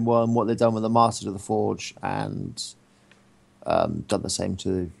Space Marine one, what they've done with the Masters of the Forge, and done the same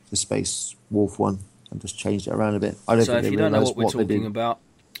to the Space Wolf one, and just changed it around a bit. I don't So think if they you don't know realised what we're they talking did.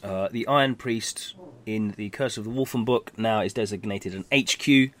 about, the Iron Priest in the Curse of the Wolfen book now is designated an HQ.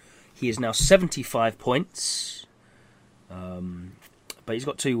 He is now 75 points, but he's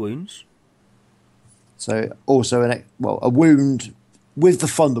got 2 wounds. So also a wound with the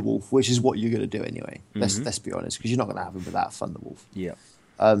Thunderwolf, which is what you're going to do anyway. Let's be honest, because you're not going to have him without Thunderwolf. Yeah.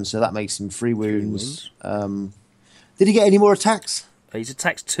 So that makes him 3 wounds. Did he get any more attacks? He's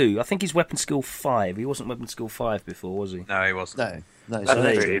attacked 2. I think he's weapon skill 5. He wasn't weapon skill 5 before, was he? No, he wasn't. No. That's So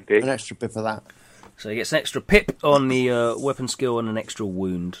pretty big. an extra bit for that. So he gets an extra pip on the weapon skill and an extra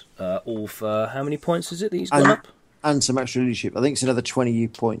wound. All for how many points is it that he's gone up? And some extra leadership. I think it's another 20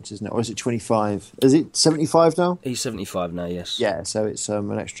 points, isn't it? Or is it 25? Is it 75 now? He's 75 now, yes. Yeah, so it's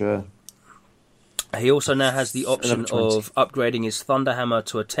an extra. He also now has the option Another 20. of upgrading his Thunder Hammer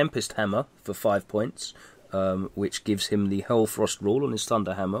to a Tempest Hammer for 5 points, which gives him the Hellfrost rule on his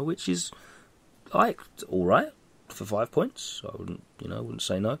Thunder Hammer, which is like all right for 5 points. I wouldn't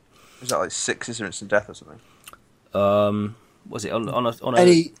say no. Was that like 6 instant death or something? Was it on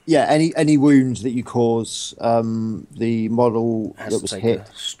a Any wound that you cause, the model has that to was take hit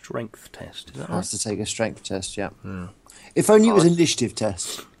a strength test? Is that has right? to take a strength test. Yeah. If only it was an initiative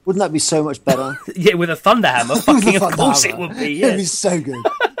test. Wouldn't that be so much better? Yeah, with a Thunder Hammer. Fucking, of course it would be. It'd be Yes. so good.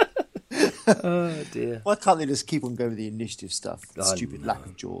 Oh dear. Why can't they just keep on going with the initiative stuff? The I stupid know. lack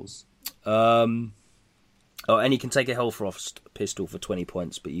of jaws. Oh, and you can take a Hellfrost pistol for 20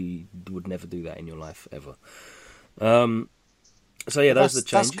 points, but you would never do that in your life ever. So yeah, those are the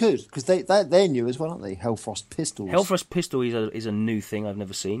changes. That's good because they're new as well, aren't they? Hellfrost pistols. Hellfrost pistol is a new thing I've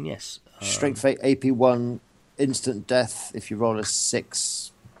never seen. Yes. Strength 8 AP1 instant death if you roll a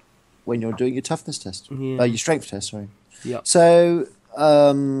 6 when you're doing your toughness test. Yeah. Your strength test, sorry. Yeah. So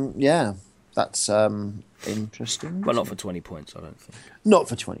yeah, that's interesting. But not for 20 points, I don't think. Not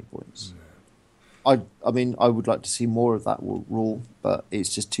for 20 points. I mean, I would like to see more of that rule, but it's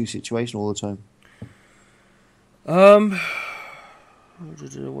just too situational all the time.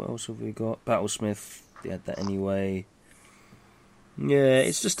 What else have we got? Battlesmith, they had that anyway. Yeah,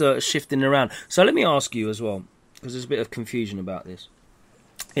 it's just a shifting around. So let me ask you as well, because there's a bit of confusion about this.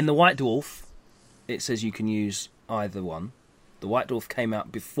 In the White Dwarf, it says you can use either one. The White Dwarf came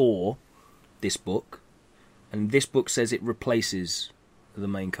out before this book, and this book says it replaces the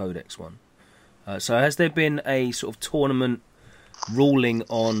main Codex one. So has there been a sort of tournament ruling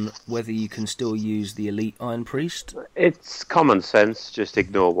on whether you can still use the Elite Iron Priest? It's common sense. Just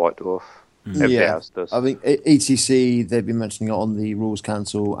ignore White Dwarf. Everybody else does. I think ETC, they've been mentioning it on the Rules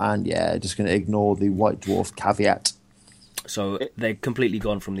Council, and yeah, just going to ignore the White Dwarf caveat. So they're completely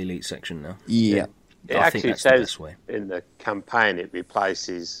gone from the Elite section now. Yeah. It I think actually that's the says best way. in the campaign it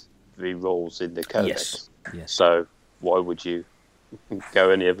replaces the rules in the Codex. Yes. So why would you go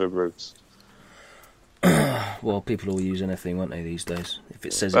any other routes? Well, people will use anything, won't they, these days? If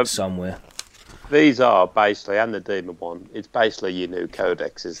it says it somewhere. These are basically, and the Demon one, it's basically your new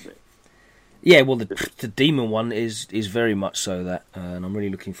Codex, isn't it? Yeah, well, the Demon one is very much so that, and I'm really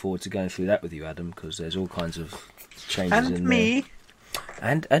looking forward to going through that with you, Adam, because there's all kinds of changes in there.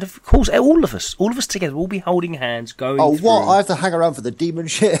 And of course, all of us together, we'll be holding hands, going Oh, through. what? I have to hang around for the demon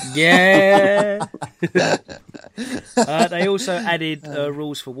shit? Yeah. They also added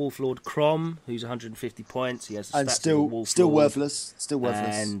rules for Wolflord Crom, who's 150 points. He has the And stats still of a Wolf Lord, worthless. Still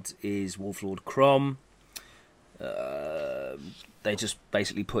worthless. and is Wolflord Crom. They just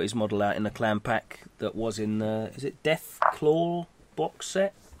basically put his model out in a clan pack that was in the, is it Death Claw box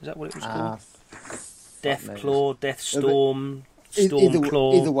set? Is that what it was called? Death knows. Claw, Death Storm, either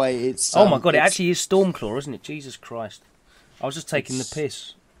Stormclaw. either way, it's... Oh my god, it it's- actually is Stormclaw, isn't it? Jesus Christ. I was just taking the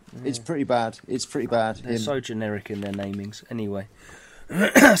piss. It's pretty bad. It's pretty bad. They're so generic in their namings. Anyway.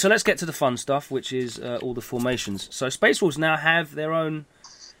 So let's get to the fun stuff, which is all the formations. So Space Wolves now have their own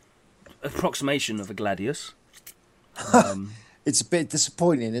approximation of a Gladius. It's a bit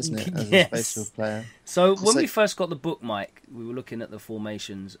disappointing, isn't it, as Yes. a Space Wolf player? So when we like- first got the book, Mike, we were looking at the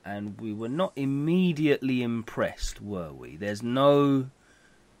formations and we were not immediately impressed, were we? There's no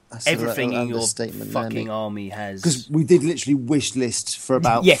everything in your understatement, fucking army has. Because we did literally wish list for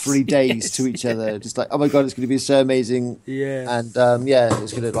about Yes, 3 days yes, to each other, just like, oh my god, it's going to be so amazing. Yeah. And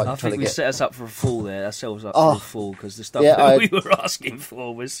it's going to like. I think we set us up for a fall there, ourselves up Oh. for a fall, because the stuff Yeah, that we were asking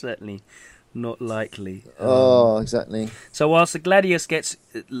for was certainly not likely. Oh, exactly. So whilst the Gladius gets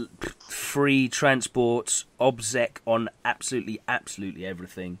free transports, obsec on absolutely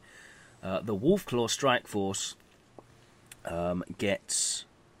everything, the Wolfclaw Strike Force gets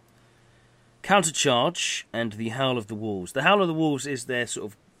Countercharge and the Howl of the Wolves. The Howl of the Wolves is their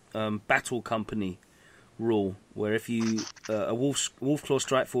sort of battle company rule, where if you a Wolfclaw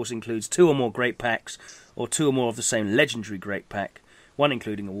Strike Force includes 2 or more Great Packs, or 2 or more of the same legendary Great Pack, one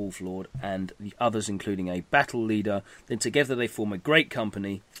including a Wolf Lord and the others including a battle leader, then together they form a Great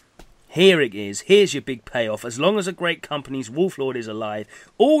Company. Here it is. Here's your big payoff. As long as a Great Company's Wolf Lord is alive,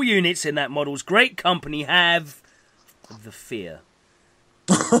 all units in that model's Great Company have the Fear.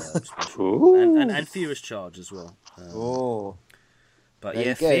 And Furious Charge as well. But There yeah,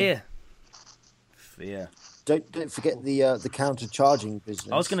 you go. Fear. Don't forget the counter charging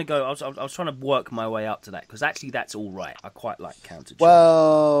business. I was going to go. I was trying to work my way up to that, because actually that's all right. I quite like counter charge.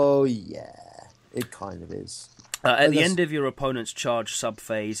 Well, yeah, it kind of is. At the end of your opponent's charge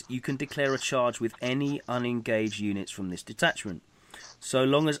sub-phase, you can declare a charge with any unengaged units from this detachment, so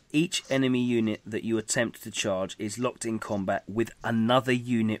long as each enemy unit that you attempt to charge is locked in combat with another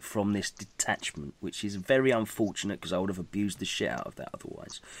unit from this detachment, which is very unfortunate, because I would have abused the shit out of that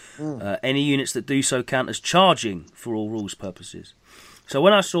otherwise. Any units that do so count as charging for all rules purposes. So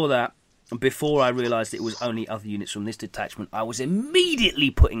when I saw that, before I realised it was only other units from this detachment, I was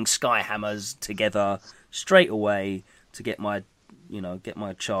immediately putting Skyhammers together straight away to get my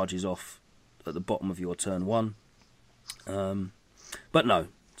charges off at the bottom of your turn 1. But no,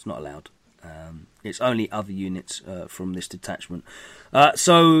 it's not allowed. It's only other units from this detachment.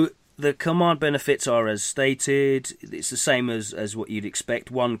 So the command benefits are as stated. It's the same as what you'd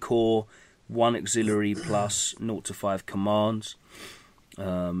expect. 1 core, 1 auxiliary plus 0 to 5 commands.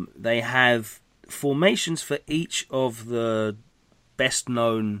 They have formations for each of the best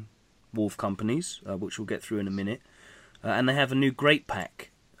known wolf companies, which we'll get through in a minute. And they have a new Great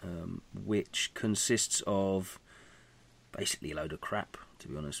Pack, which consists of basically a load of crap, to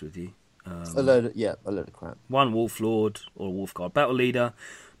be honest with you. A load of crap. 1 Wolf Lord or Wolf Guard Battle Leader,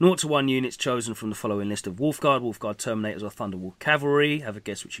 0 to 1 units chosen from the following list of Wolf Guard Terminators, or Thunderwolf Cavalry. Have a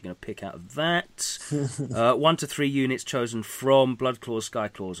guess which you're going to pick out of that. 1 to 3 units chosen from Bloodclaws,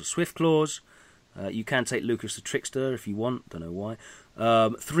 Skyclaws, or Swiftclaws. You can take Lucas the Trickster if you want, don't know why.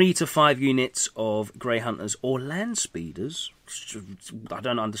 3 to 5 units of Grey Hunters or Land Speeders. I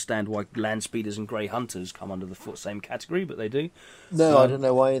don't understand why Land Speeders and Grey Hunters come under the same category, but they do. No, I don't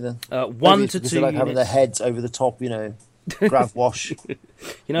know why either. 1 to 2 they like units. having their heads over the top, grav wash.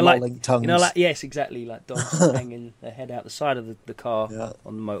 Lolling tongues. Yes, exactly, like dogs hanging their head out the side of the car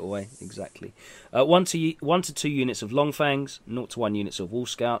on the motorway. Exactly. 1 to 2 units of Longfangs, 0 to 1 units of Wolf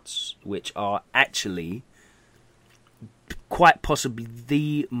Scouts, which are actually quite possibly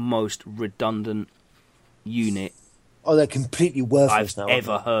the most redundant unit They're completely worthless I've now.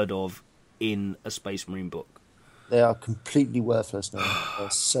 ever heard of in a Space Marine book. They are completely worthless now. They're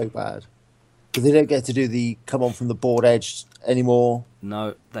so bad. But they don't get to do the come on from the board edge anymore.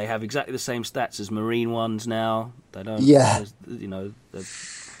 No, they have exactly the same stats as Marine ones now. They don't. Yeah.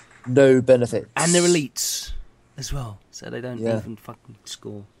 No benefits. And they're elites as well, so they don't Yeah. even fucking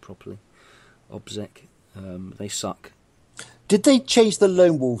score properly. Obsec, they suck. Did they change the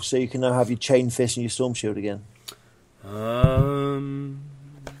Lone Wolf so you can now have your Chain Fist and your Storm Shield again? Do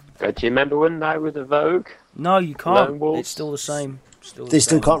you remember when they were the Vogue? No, you can't. Lone Wolves? It's still the same. They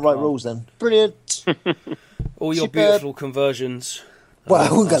still can't write rules then. Brilliant. All your Superb. beautiful conversions. Well,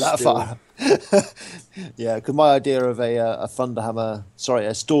 I wouldn't go are that still- far. Yeah, because my idea of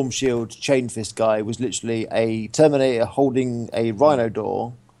a Storm Shield Chain Fist guy was literally a Terminator holding a Rhino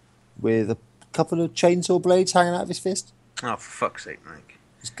door with a couple of chainsaw blades hanging out of his fist. Oh, for fuck's sake, Mike.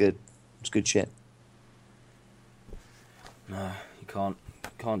 It's good. It's good shit. No, you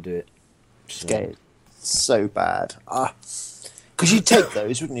can't do it. Scared. So bad. Because you'd take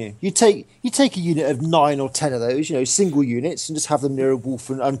those, wouldn't you? You take a unit of 9 or 10 of those, single units, and just have them near a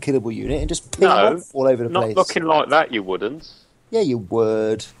wolf and unkillable unit, and just ping them off all over the Not place. looking like that, you wouldn't. Yeah, you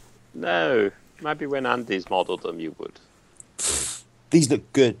would. No, maybe when Andy's modelled them, you would. These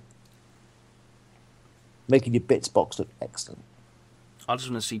look good. Making your bits box look excellent. I just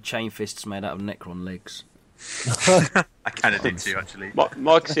want to see chain fists made out of Necron legs. I kind of did too, actually.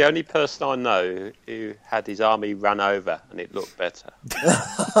 Mike's the only person I know who had his army run over and it looked better.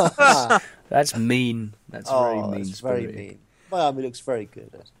 That's mean. That's very mean. That's very spirited. mean. My army looks very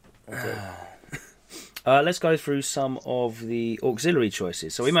good. Let's go through some of the auxiliary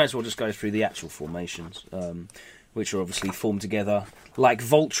choices. So we may as well just go through the actual formations, which are obviously formed together like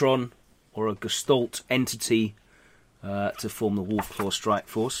Voltron or a Gestalt entity to form the Wolfclaw Strike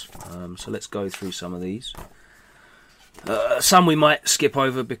Force. So let's go through some of these. Some we might skip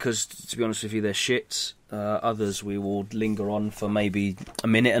over because, to be honest with you, they're shit. Others we will linger on for maybe a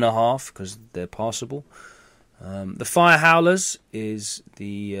minute and a half because they're passable. The Fire Howlers is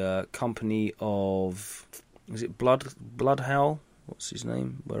the company of... Is it Bloodhowl? What's his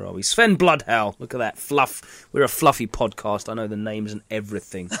name? Where are we? Sven Bloodhowl. Look at that fluff. We're a fluffy podcast. I know the names and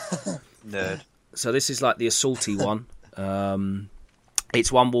everything. Nerd. So this is like the assaulty one.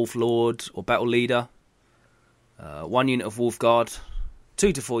 It's 1 Wolf Lord or Battle Leader. 1 unit of Wolf Guard.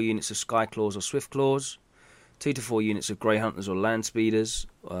 2 to 4 units of Skyclaws or Swiftclaws. 2 to 4 units of Grey Hunters or Land Speeders,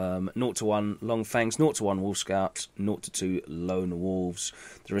 0 to 1 Long Fangs, 0 to 1 Wolf Scouts, 0 to 2 Lone Wolves.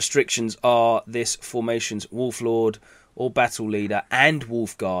 The restrictions are this formation's Wolf Lord or Battle Leader and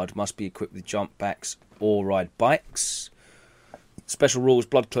Wolf Guard must be equipped with jump backs or ride bikes. Special rules,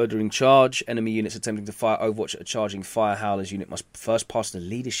 Bloodclaw during charge. Enemy units attempting to fire Overwatch at a charging Fire Howlers unit must first pass the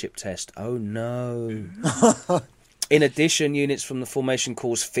leadership test. Oh no. In addition, units from the formation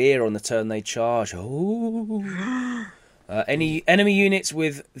cause fear on the turn they charge. Oh. Any enemy units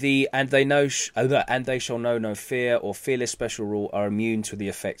with the and they shall know no fear or fearless special rule are immune to the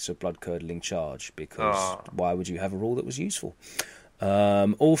effects of blood curdling charge. Because why would you have a rule that was useful?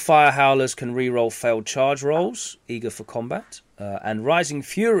 All Fire Howlers can re-roll failed charge rolls, eager for combat, and Rising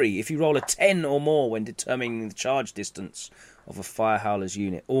Fury if you roll a 10 or more when determining the charge distance of a Fire Howler's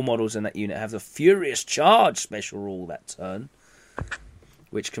unit. All models in that unit have the Furious Charge special rule that turn,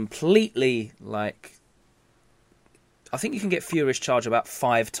 which completely, like... I think you can get Furious Charge about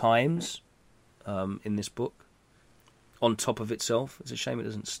 5 times in this book, on top of itself. It's a shame it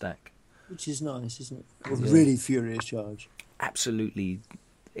doesn't stack. Which is nice, isn't it? A really Furious Charge. Absolutely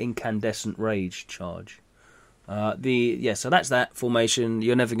incandescent rage charge. So that's that formation.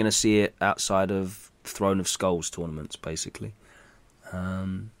 You're never going to see it outside of Throne of Skulls tournaments, basically.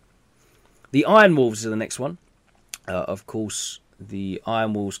 The Iron Wolves are the next one. Of course, the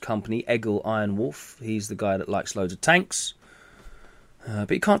Iron Wolves company, Egil Iron Wolf. He's the guy that likes loads of tanks.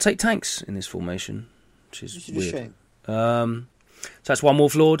 But you can't take tanks in this formation, which is weird. A shame. So that's 1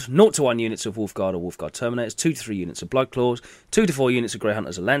 Wolf Lord, 0 to 1 units of Wolf Guard or Wolf Guard Terminators, 2 to 3 units of Bloodclaws, 2 to 4 units of Grey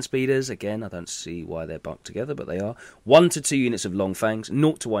Hunters or Land Speeders. Again, I don't see why they're bunked together, but they are. 1 to 2 units of Long Fangs,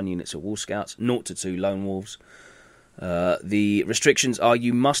 0 to 1 units of Wolf Scouts, 0 to 2 Lone Wolves. The restrictions are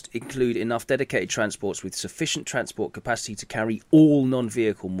you must include enough dedicated transports with sufficient transport capacity to carry all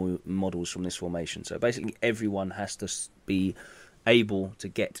non-vehicle models from this formation. So basically everyone has to be able to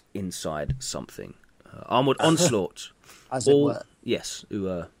get inside something. Armoured Onslaught. As it were. Yes,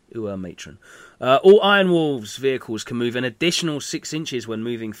 Ua Matron. All Iron Wolves vehicles can move an additional 6 inches when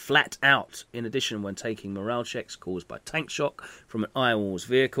moving flat out. In addition, when taking morale checks caused by tank shock from an Iron Wolves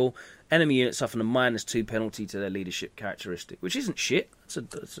vehicle, enemy units suffer a -2 penalty to their leadership characteristic, which isn't shit.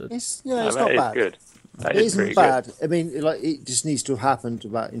 It's not bad. Good. It isn't bad. Good. I mean, it just needs to have happened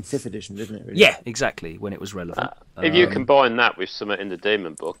in 5th edition, doesn't it? Really? Yeah, exactly, when it was relevant. If you combine that with something in the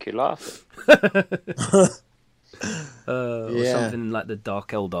Demon book, you laugh. Or something like the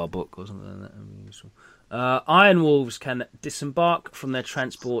Dark Eldar book or something like that. Iron Wolves can disembark from their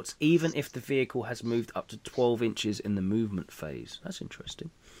transports even if the vehicle has moved up to 12 inches in the movement phase. That's interesting.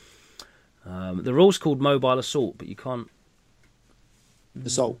 The rule's called Mobile Assault, but you can't...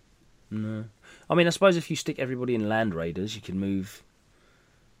 Assault? No. I mean, I suppose if you stick everybody in Land Raiders, you can move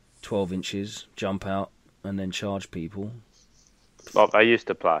 12 inches, jump out, and then charge people. Well, they used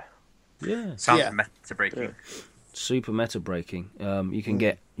to play. Yeah. Sounds meta breaking. Yeah. Super meta breaking.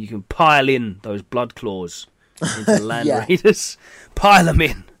 You can pile in those blood claws into Land Raiders. Pile them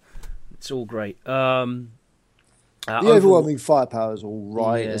in. It's all great. The overwhelming firepower is all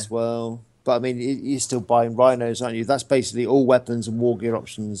right as well. But I mean, you're still buying rhinos, aren't you? That's basically all weapons and war gear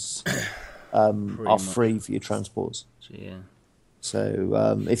options are free for your transports.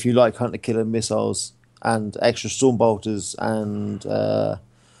 So if you like hunter killer missiles and extra storm bolters and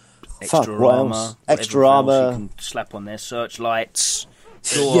extra armor, you can slap on their searchlights.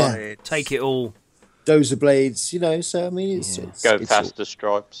 Take it all. Dozer blades, So I mean, it's faster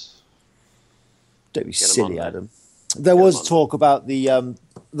stripes. Don't be silly, Adam. There was talk about the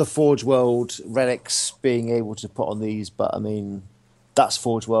Forge World relics being able to put on these, but I mean, that's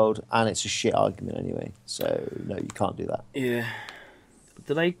Forge World, and it's a shit argument anyway. So no, you can't do that. Yeah.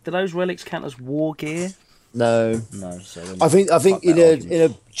 Do those relics count as war gear? No. So I think fuck in that argument.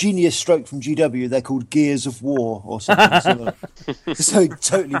 a genius stroke from GW, they're called Gears of War or something similar. So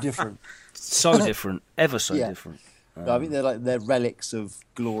totally different. So different, ever so Yeah. different. No, I think they're relics of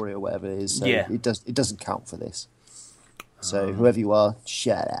glory or whatever it is. So Yeah. it doesn't count for this. So whoever you are,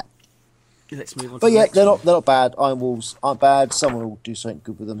 shut up. Let's move on. But to the yeah, next they're one. not bad. Iron Wolves aren't bad. Someone will do something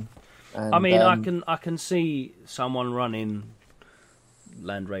good with them. And, I mean, I can see someone running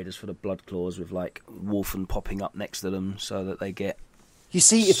Land Raiders for the Blood Claws with like Wolfen popping up next to them so that they get You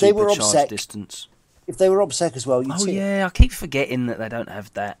see, if they were supercharged OBSEC, distance. if they were OBSEC as well, you'd Oh see it. yeah, I keep forgetting that they don't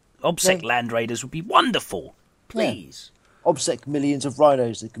have that. OBSEC No. Land Raiders would be wonderful. Please. OBSEC millions of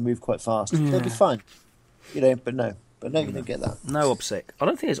rhinos that can move quite fast. They'll be fine. But no, you don't get that. No OBSEC. I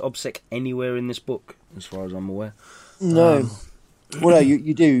don't think there's OBSEC anywhere in this book, as far as I'm aware. No. Well, no,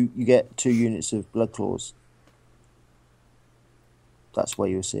 you do. You get 2 units of Blood Claws. That's where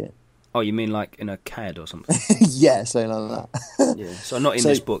you'll see it. Oh, you mean like in a CAD or something? Yeah, something like that. Yeah. So not in So,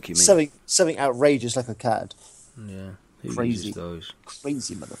 this book, you mean? Something outrageous like a CAD. Yeah. Who Crazy. uses those?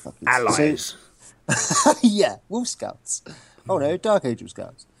 Crazy motherfuckers. Allies. So, yeah, Wolf Scouts. Oh no, Dark Angel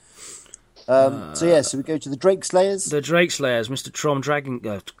Scouts. So we go to the Drake Slayers. The Drake Slayers, Mr. Trom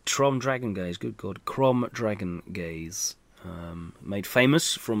Dragon Gaze, good God, Crom Dragon Gaze, made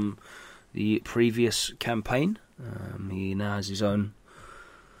famous from the previous campaign. He now has his own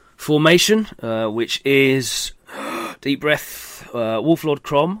formation, which is Deep Breath, Wolflord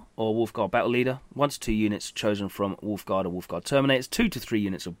Crom, or Wolfguard Battle Leader, 1 to 2 units chosen from Wolfguard or Wolfguard Terminators, 2 to 3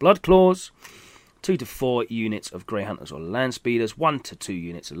 units of Blood Claws, 2 to 4 units of Grey Hunters or Land Speeders, 1 to 2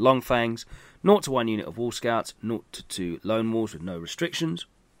 units of Long Fangs, 0 to 1 unit of Wolf Scouts, 0 to 2 Lone Wolves with no restrictions.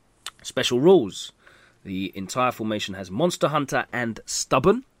 Special rules. The entire formation has Monster Hunter and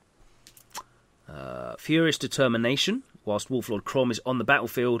Stubborn. Furious Determination. Whilst Wolflord Crom is on the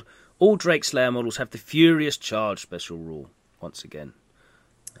battlefield, all Drake Slayer models have the Furious Charge special rule. Once again.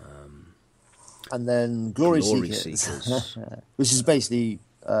 And then Glory Glory Seekers. Seekers. Which is basically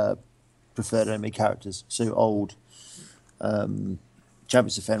preferred enemy characters. So old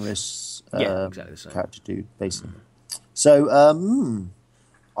Champions of Fenris Yeah, exactly the same. character dude, basically. So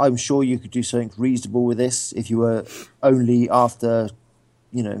I'm sure you could do something reasonable with this if you were only after,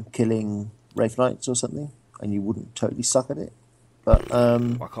 killing Wraith Knights or something, and you wouldn't totally suck at it. But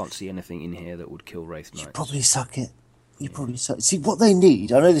I can't see anything in here that would kill Wraith Knights. probably suck it. You probably suck. See, what they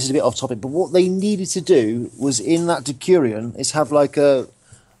need, I know this is a bit off topic, but what they needed to do was in that Decurion is have like a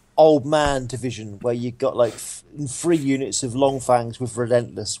old man division where you got like 3 units of Long Fangs with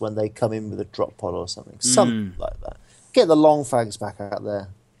Relentless when they come in with a drop pod or something. Something like that. Get the Long Fangs back out there.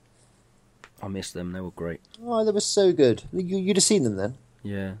 I miss them, they were great. Oh, they were so good. You'd have seen them then.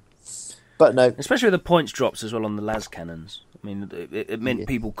 Yeah. But no. Especially with the points drops as well on the las cannons. I mean, it meant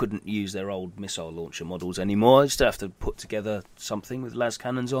people couldn't use their old missile launcher models anymore. You still have to put together something with las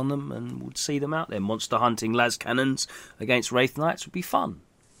cannons on them and would see them out there. Monster hunting las cannons against Wraith Knights would be fun.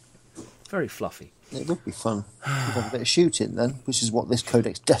 Very fluffy. It would be fun. We'd have a bit of shooting then, which is what this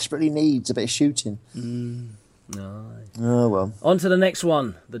codex desperately needs, a bit of shooting. Nice. Oh, well. On to the next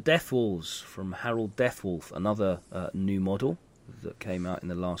one. The Death Wolves from Harold Deathwolf, another new model that came out in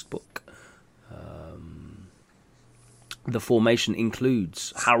the last book. The formation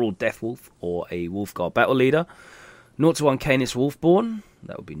includes Harold Deathwolf, or a Wolfguard Battle Leader, 0 to 1 Canis Wolfborn.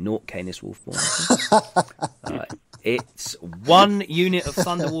 That would be 0 Canis Wolfborn. It's 1 unit of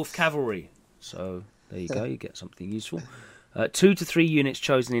Thunderwolf Cavalry. So there you go, you get something useful. 2 to 3 units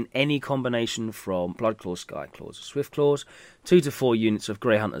chosen in any combination from Bloodclaws, Skyclaws, or Swiftclaws. 2 to 4 units of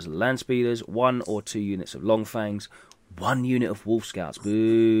Grey Hunters and Land Speeders. 1 or 2 units of Long Fangs. 1 unit of Wolf Scouts.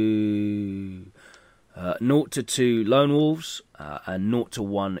 Boo! 0 to 2 Lone Wolves. And 0 to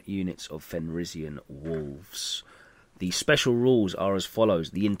 1 units of Fenrisian Wolves. The special rules are as follows.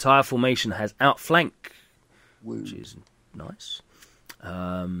 The entire formation has Outflank, which is nice.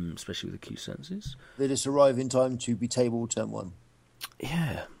 Especially with the Q senses. They just arrive in time to be tabled turn 1.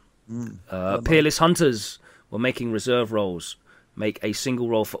 Yeah. Peerless Hunters were making reserve rolls. Make a single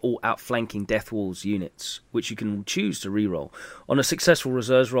roll for all outflanking Death Wolves units, which you can choose to reroll. On a successful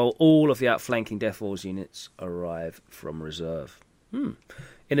reserves roll, all of the outflanking Death Wolves units arrive from reserve. In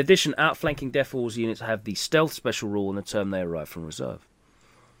addition, outflanking Death Wolves units have the stealth special rule on the turn they arrive from reserve.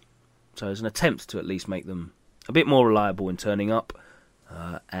 So there's an attempt to at least make them a bit more reliable in turning up,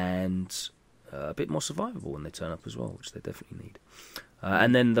 and a bit more survivable when they turn up as well, which they definitely need.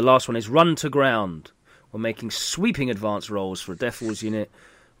 And then the last one is Run to Ground. We're making sweeping advance rolls for a Death Wolves unit.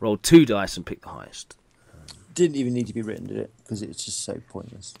 Roll 2 dice and pick the highest. Didn't even need to be written, did it? Because it's just so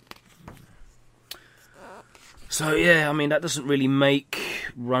pointless. So yeah, I mean that doesn't really make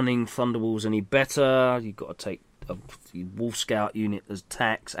running Thunderwolves any better. You've got to take a Wolf Scout unit as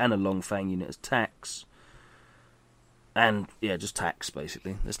tax and a Long Fang unit as tax. And, yeah, just tax,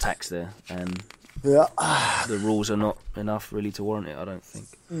 basically. There's tax there. And the rules are not enough, really, to warrant it, I don't think.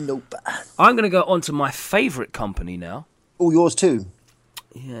 Nope. I'm going to go on to my favourite company now. Oh, yours too?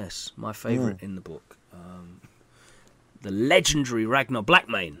 Yes, my favourite in the book. The legendary Ragnar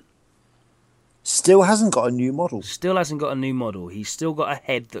Blackmane. Still hasn't got a new model. Still hasn't got a new model. He's still got a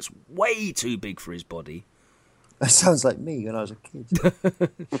head that's way too big for his body. That sounds like me when I was a kid.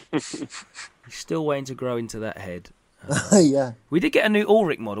 He's still waiting to grow into that head. Yeah. We did get a new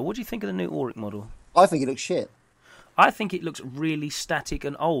Ulrich model. What do you think of the new Ulrich model? I think it looks shit. I think it looks really static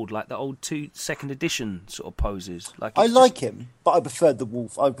and old, like the old second edition sort of poses. I like him, but I preferred the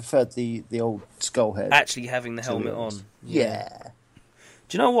wolf. I preferred the old skull head. Actually having the helmet on. Yeah.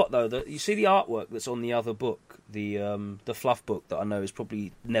 Do you know what though? You see the artwork that's on the other book, the fluff book that I know has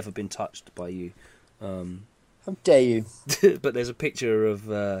probably never been touched by you. How dare you? But there's a picture of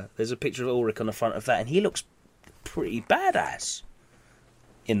Ulrich on the front of that, and he looks pretty badass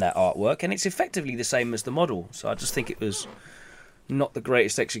in that artwork, and it's effectively the same as the model. So I just think it was not the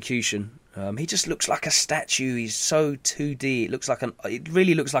greatest execution. He just looks like a statue. He's so 2D. It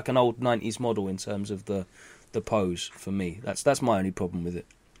really looks like an old 90s model in terms of the pose for me. That's my only problem with it.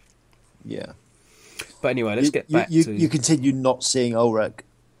 Yeah. But anyway, let's get back to... You continue not seeing Ulrich.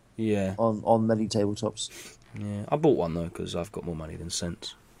 Yeah. On many tabletops. Yeah. I bought one though because I've got more money than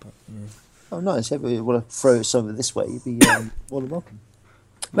sense. But, yeah. Oh, nice. If you want to throw some of it this way, you'd be more than welcome.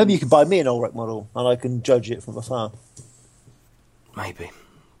 Maybe you can buy me an Ulrich model and I can judge it from afar. Maybe.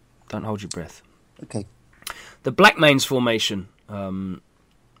 Don't hold your breath. Okay. The Blackmane's formation. So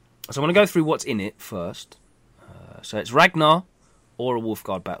I want to go through what's in it first. So it's Ragnar or a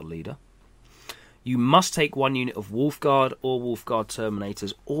Wolfguard battle leader. You must take one unit of Wolfguard or Wolfguard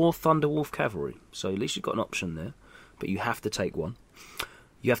Terminators or Thunderwolf Cavalry. So at least you've got an option there. But you have to take one.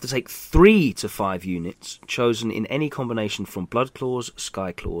 You have to take 3 to 5 units chosen in any combination from Bloodclaws,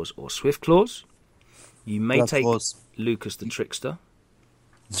 Skyclaws, or Swiftclaws. You may take Lucas the Trickster.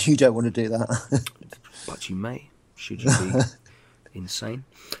 You don't want to do that. But you may, should you be insane.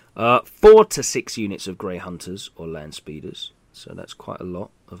 4 to 6 units of Grey Hunters or Land Speeders. So that's quite a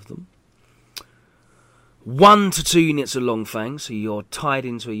lot of them. 1 to 2 units of Long Fangs. So you're tied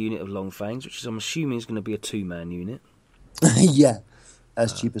into a unit of Long Fangs, which is, I'm assuming, is going to be a 2-man unit. Yeah.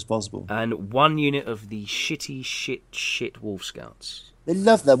 As cheap as possible. And 1 unit of the shit Wolf Scouts. They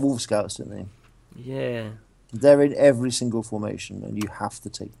love their Wolf Scouts, don't they? Yeah. They're in every single formation, and you have to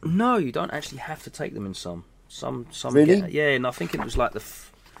take them. No, you don't actually have to take them in some. Some really? Yeah, and I think it was like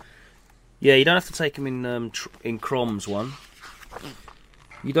yeah, you don't have to take them in Crom's one.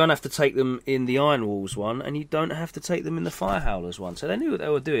 You don't have to take them in the Iron Walls one, and you don't have to take them in the Fire Howlers one. So they knew what they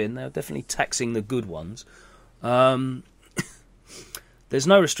were doing. They were definitely taxing the good ones. There's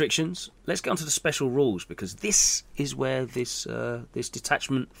no restrictions. Let's get on to the special rules, because this is where this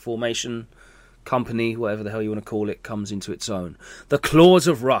detachment formation company, whatever the hell you want to call it, comes into its own. The Claws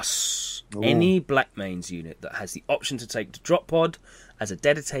of Russ. Ooh. Any Blackmane's unit that has the option to take the drop pod as a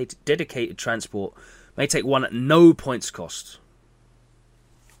dedicated transport may take one at no points cost.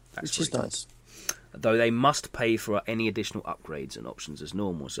 Which is nice. Though they must pay for any additional upgrades and options as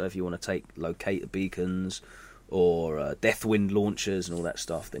normal. So if you want to take locator beacons or Deathwind launchers and all that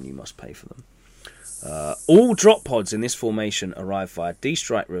stuff, then you must pay for them. All drop pods in this formation arrive via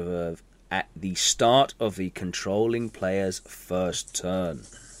D-Strike Reserve at the start of the controlling player's first turn.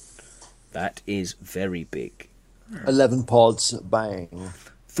 That is very big. 11 pods, bang.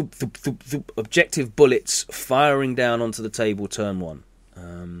 Thoop, thoop, thoop, thoop. Objective bullets firing down onto the table turn 1.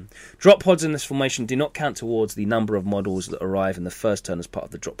 Drop pods in this formation do not count towards the number of models that arrive in the first turn as part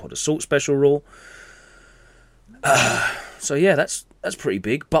of the drop pod assault special rule. So yeah, that's pretty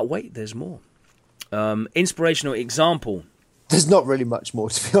big. But wait, there's more. Inspirational example. There's not really much more,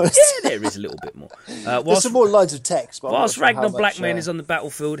 to be honest. Yeah, there is a little bit more. There's some more lines of text. But whilst Ragnar Blackmane is on the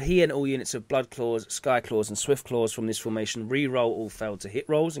battlefield, he and all units of Bloodclaws, Skyclaws, and Swiftclaws from this formation re-roll all failed to hit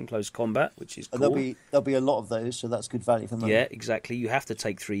rolls in close combat, which is cool. And there'll be a lot of those, so that's good value for money. Yeah, exactly. You have to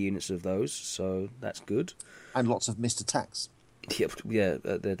take 3 units of those, so that's good. And lots of missed attacks. Yeah,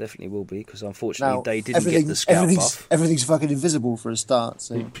 there definitely will be, because unfortunately they didn't get the scout buff. Everything's fucking invisible for a start.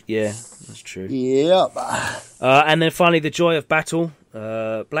 So. Yeah, that's true. Yep. And then finally, the Joy of Battle.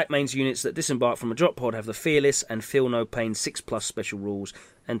 Blackmane's units that disembark from a drop pod have the Fearless and Feel No Pain 6+ special rules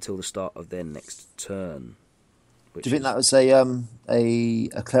until the start of their next turn. Do you think that was a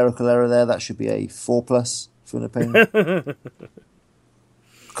clerical error there? That should be a 4+ Feel No Pain.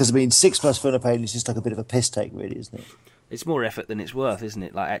 Because 6+ Feel No Pain is just like a bit of a piss take, really, isn't it? It's more effort than it's worth, isn't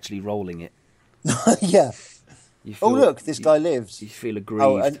it? Like actually rolling it. Yeah. You feel, Oh look, this guy lives. You feel aggrieved.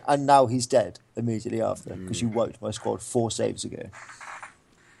 Oh, and now he's dead immediately after because you wiped my squad 4 saves ago.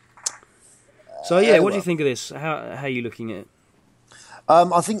 So yeah, what do you think of this? How are you looking at it?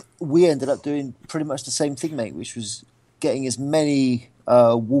 I think we ended up doing pretty much the same thing, mate, which was getting as many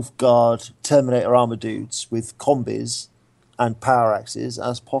Wolfguard Terminator armor dudes with combis and power axes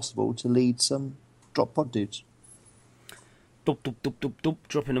as possible to lead some drop pod dudes.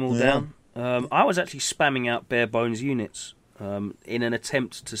 Dropping them all down. I was actually spamming out bare bones units in an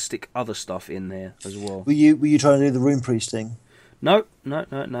attempt to stick other stuff in there as well. Were you trying to do the Rune Priest thing? No. I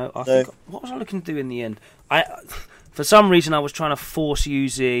think, what was I looking to do in the end? For some reason, I was trying to force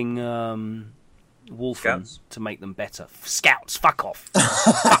using Wolfen to make them better. Scouts, fuck off.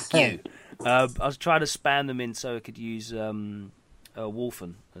 Fuck you. I was trying to spam them in so I could use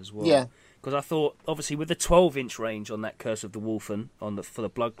Wolfen as well. Yeah. Because I thought, obviously, with the 12-inch range on that Curse of the Wolfen for the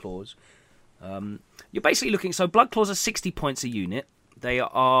Blood Claws, you're basically looking... So Blood Claws are 60 points a unit. They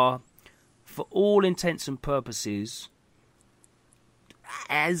are, for all intents and purposes,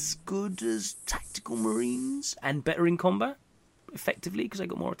 as good as Tactical Marines and better in combat, effectively, because they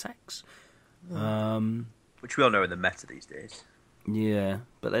got more attacks. Which we all know in the meta these days. Yeah,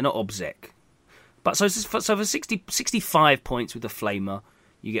 but they're not obsec. But so for 65 points with the Flamer,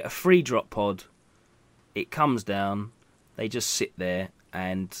 you get a free drop pod. It comes down. They just sit there,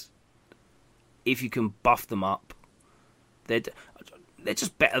 and if you can buff them up, they're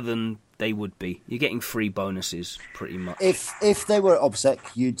just better than they would be. You're getting free bonuses, pretty much. If they were obsec,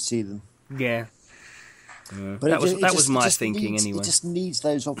 you'd see them. Yeah. But that was my thinking anyway. It just needs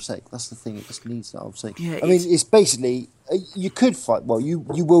those obsec. That's the thing. It just needs that obsec. Yeah, I mean, it's basically you could fight. Well, you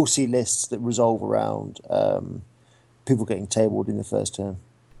will see lists that resolve around people getting tabled in the first turn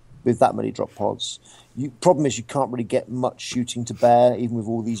with that many drop pods. Problem is you can't really get much shooting to bear, even with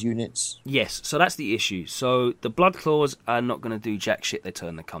all these units. Yes, so that's the issue. So the Blood Claws are not going to do jack shit their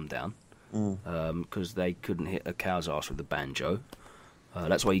turn to come down, because they couldn't hit a cow's ass with a banjo.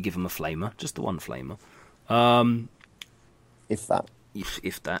 That's why you give them a Flamer, just the one Flamer. If that.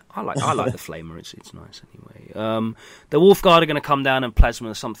 If that. I like the Flamer, it's nice anyway. The Wolfguard are going to come down and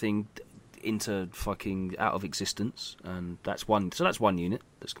plasma something into fucking out of existence, and that's one unit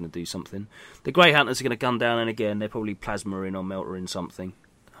that's going to do something. The Grey Hunters are going to gun down, and again they're probably plasma in or melter in something.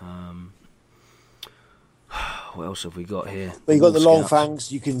 What else have we got here? Well, you got the Long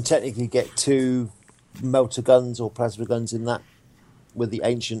Fangs. You can technically get 2 melter guns or plasma guns in that with the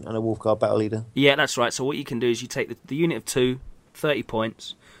Ancient and a Wolfguard Battle Leader. Yeah, that's right. So what you can do is you take the unit of 2, 30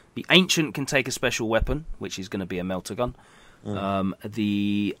 points. The Ancient can take a special weapon, which is going to be a melter gun.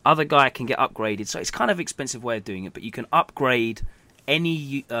 The other guy can get upgraded, so it's kind of an expensive way of doing it, but you can upgrade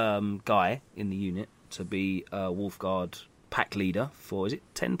any guy in the unit to be a Wolfguard pack leader for, is it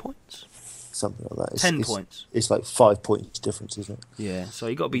 10 points? Something like that. 10 points. It's like 5 points difference, isn't it? Yeah, so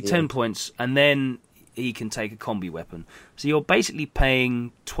you got to be 10 points, and then he can take a combi weapon. So you're basically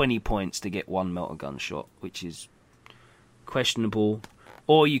paying 20 points to get 1 melter gun shot, which is questionable.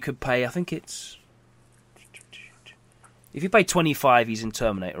 Or you could pay, I think it's... If you pay 25, he's in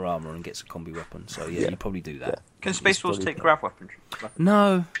Terminator armor and gets a combi weapon. So yeah, you probably do that. Yeah. Can Space Wolves take grab weaponry?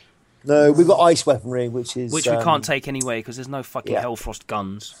 No, we've got ice weaponry, which we can't take anyway because there's no fucking Hellfrost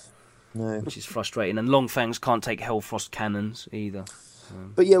guns. No, which is frustrating. And Long Fangs can't take Hellfrost cannons either.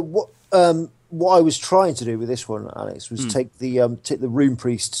 But yeah, what I was trying to do with this one, Alex, was take the Rune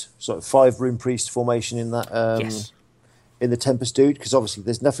Priest, sort of 5 Rune Priest formation in that in the Tempest dude, because obviously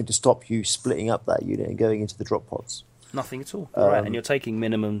there's nothing to stop you splitting up that unit and going into the drop pods. Nothing at all. Right, and you're taking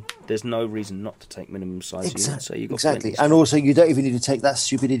minimum. There's no reason not to take minimum size units. So you got exactly, and also you don't even need to take that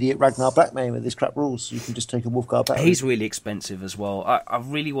stupid idiot Ragnar Blackmane with his crap rules. You can just take a Wolfguard battle. He's really expensive as well. I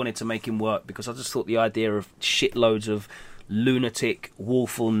really wanted to make him work because I just thought the idea of shitloads of lunatic,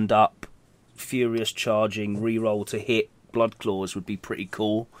 wolfened up, furious charging, reroll to hit Blood Claws would be pretty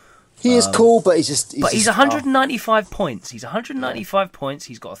cool. He is cool, but he's 195 points. He's 195 points.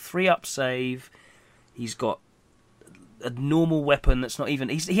 He's got a 3-up save. He's got a normal weapon that's not even...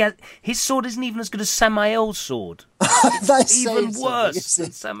 his sword isn't even as good as Samael's sword. That's even worse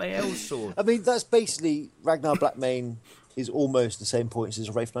than Samael's sword. I mean, that's basically... Ragnar Blackmane is almost the same points as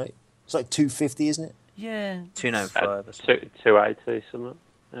a Wraith Knight. It's like 250, isn't it? Yeah. 295. 280, something.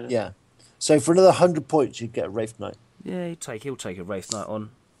 Yeah. So for another 100 points, you'd get a Wraith Knight. Yeah, he'll take a Wraith Knight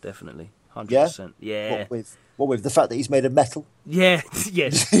on, definitely. 100%. Yeah. What with the fact that he's made of metal? Yeah,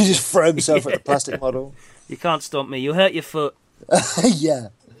 yes. He just throw himself at the plastic model. You can't stop me. You'll hurt your foot. Yeah.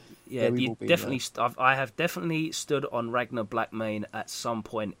 Yeah, you definitely. I have definitely stood on Ragnar Blackmane at some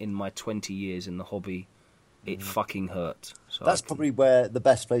point in my 20 years in the hobby. it fucking hurt. So That's probably where the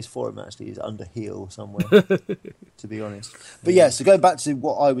best place for him actually is under heel somewhere, to be honest. But yeah, so going back to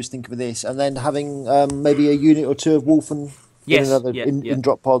what I was thinking of this, and then having maybe a unit or two of Wolfen in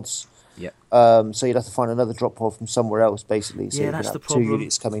drop pods. Yeah. So you'd have to find another drop pod from somewhere else, basically. So you that's can the have problem. 2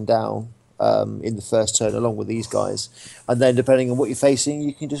 units coming down in the first turn along with these guys, and then depending on what you're facing,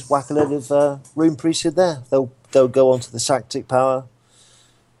 you can just whack a load of Rune Priesthood there. They'll go onto the Sactic power,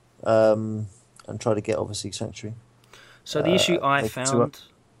 and try to get obviously Sanctuary. So the issue I found,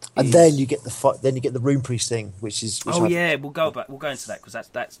 and then you get the Rune Priest thing, which we'll go into that because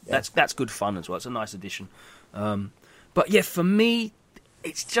that's good fun as well. It's a nice addition. But yeah, for me,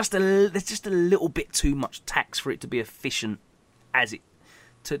 there's just a little bit too much tax for it to be efficient as it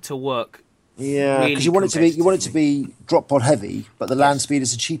to work. Yeah, because really you want it to be drop pod heavy, but the land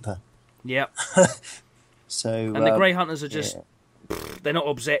speeders are cheaper. Yeah. So and the Grey Hunters are just they're not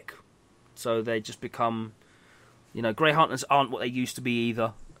obsec, so they just become, Grey Hunters aren't what they used to be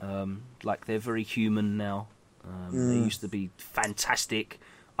either. Like they're very human now. They used to be fantastic.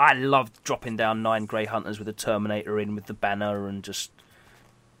 I loved dropping down 9 Grey Hunters with a Terminator in with the banner and just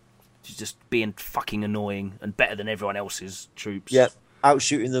being fucking annoying and better than everyone else's troops. Yeah, out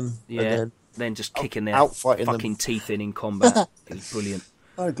shooting them. Yeah, and then just kicking their fucking teeth in combat. It was brilliant.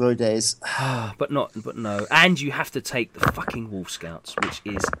 Oh, glory days. But no. And you have to take the fucking Wolf Scouts, which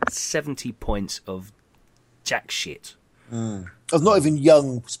is 70 points of jack shit. Of not even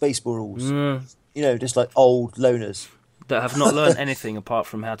young Space Marines. Just like old loners. That have not learned anything apart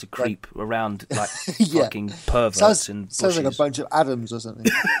from how to creep around like fucking perverts in bushes. Sounds like a bunch of Adams or something.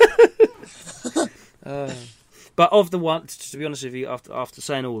 But of the one, to be honest with you, after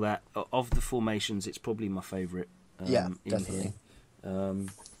saying all that, of the formations, it's probably my favourite. Definitely.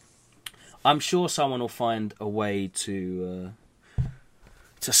 I'm sure someone will find a way to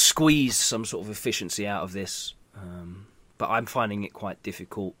squeeze some sort of efficiency out of this, but I'm finding it quite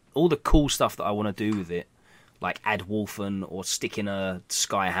difficult. All the cool stuff that I want to do with it, like add Wolfen or stick in a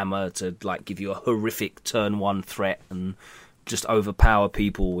Skyhammer to like give you a horrific turn 1 threat and just overpower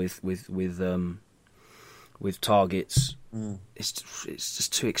people with targets. It's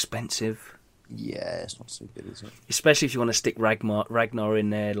just too expensive. Yeah, it's not so good, is it? Especially if you want to stick Ragnar in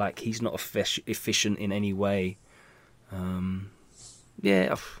there, like he's not efficient in any way. I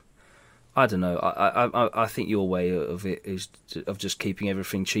don't know. I think your way of it is of just keeping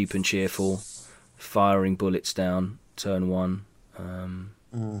everything cheap and cheerful, firing bullets down turn 1.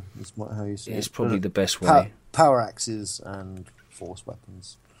 That's how you see it. It's probably the best way. Power axes and force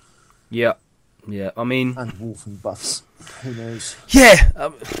weapons. Yeah. I mean, and wolf and buffs. Who knows? Yeah,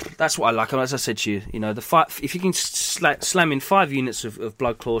 that's what I like. As I said to you, if you can slam in 5 units of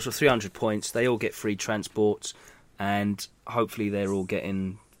blood claws for 300 points, they all get free transports, and hopefully they're all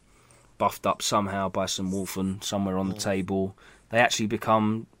getting buffed up somehow by some Wolfen somewhere on the table. They actually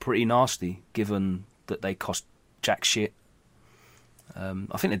become pretty nasty, given that they cost jack shit.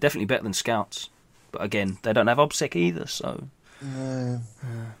 I think they're definitely better than scouts, but again, they don't have obsec either. So,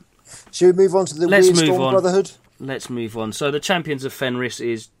 should we move on to the Weird Storm Brotherhood? Let's move on. So, the Champions of Fenris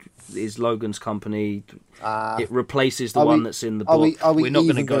is Logan's company. It replaces the one that's in the book. We're not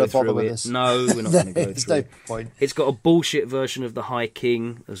going to go through it. This? No, we're not going to go through no point. It's got a bullshit version of the High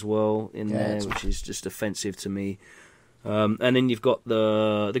King as well in there, which is just offensive to me. And then you've got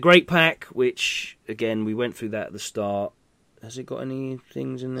the Great Pack, which, again, we went through that at the start. Has it got any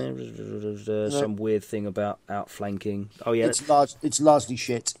things in there? No. Some weird thing about outflanking. Oh yeah, it's largely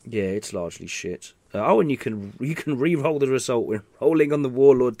shit. Yeah, it's largely shit. And you can re-roll the result when rolling on the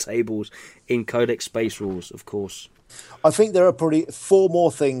Warlord tables in Codex Space Rules, of course. I think there are probably 4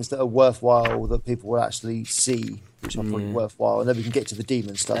 more things that are worthwhile that people will actually see, which are probably worthwhile, and then we can get to the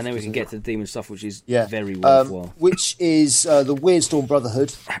demon stuff. And then we can get to the demon stuff, which is very worthwhile. Which is the Weird Storm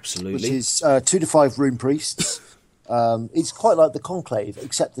Brotherhood. Absolutely. Which is 2 to 5 rune priests. It's quite like the Conclave,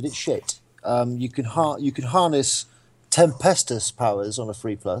 except that it's shit. You can harness Tempestus powers on a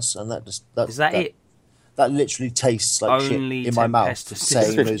 3+, and is that it? That literally tastes like Only shit in my mouth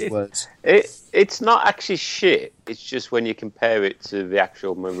saying those words. It's not actually shit. It's just when you compare it to the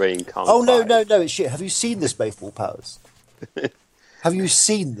actual Marine Conclave. Oh no, it's shit. Have you seen the Spaceball powers? Have you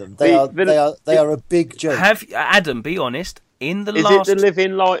seen them? They are a big joke. Adam, be honest. Is it the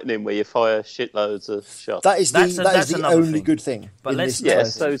living lightning where you fire shitloads of shots? That is the only good thing. But let's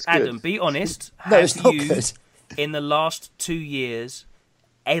so it's Adam, good. be honest. No, it's not good. In the last 2 years,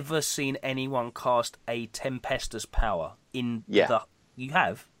 ever seen anyone cast a Tempestus power in the? You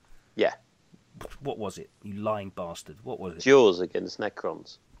have? Yeah. What was it? You lying bastard! What was it? Jaws against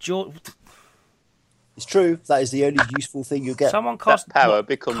Necrons. It's true. That is the only useful thing you get. Someone cast That power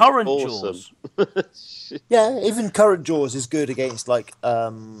becomes current awesome. Jaws. Yeah, even current Jaws is good against like I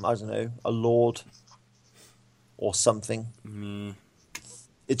don't know, a Lord or something.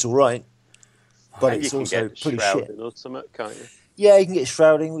 It's all right, but And it's you can also get pretty shrouding shit. or something, can't you? Yeah, you can get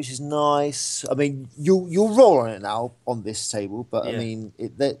shrouding, which is nice. I mean, you'll roll on it now on this table, but I Yeah. mean,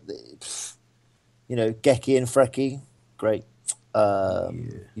 you know, Geki and Freki, great.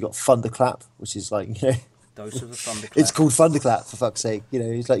 You got Thunderclap, which is like, you know, Dose of the thunderclap. it's called Thunderclap for fuck's sake. You know,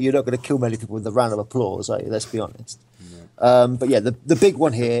 it's like you're not going to kill many people with a round of applause, are you? Let's be honest. But yeah, the big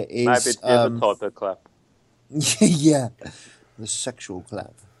one here is Maybe it's the other type of clap. yeah, the sexual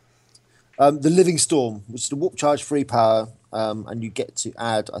clap. The Living Storm, which is the warp charge free power, and you get to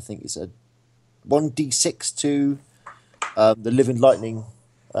add, I think it's a 1d6 to the Living Lightning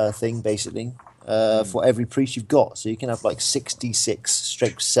thing, basically, for every priest you've got. So you can have like 6d6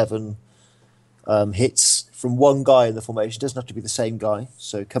 strength 7 hits from one guy in the formation. It doesn't have to be the same guy.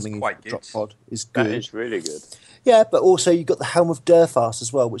 So coming in quite drop good. pod is good. That is really good. Yeah, but also you've got the Helm of Durfast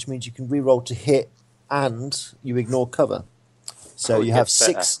as well, which means you can re-roll to hit and you ignore cover. So Oh, you it have gets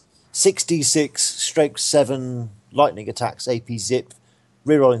better. 6d6 strength 7 lightning attacks, AP zip,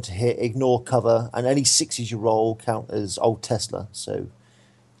 re-rolling to hit, ignore cover, and any 6s you roll count as old Tesla. So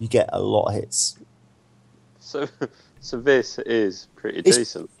you get a lot of hits. So this is pretty It's-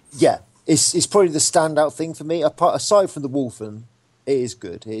 decent. Yeah, it's probably the standout thing for me. Aside from the Wolfen, it is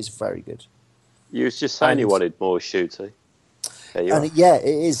good. It is very good. You was just saying you And- wanted more shooty. There you are. And yeah, it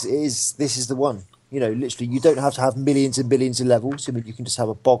is. This is the one. You know, literally, you don't have to have millions and billions of levels. I mean, you can just have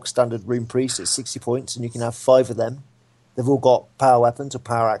a bog standard Rune Priest at 60 points, and you can have 5 of them. They've all got power weapons or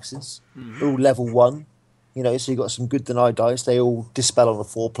power axes. They're all level 1. You know, so you've got some good denied dice. They all dispel on a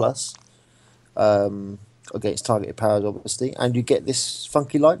 4+, against targeted powers, obviously. And you get this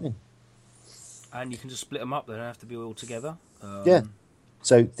funky lightning. And you can just split them up. They don't have to be all together. Yeah.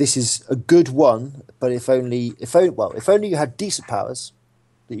 So this is a good one, but if only you had decent powers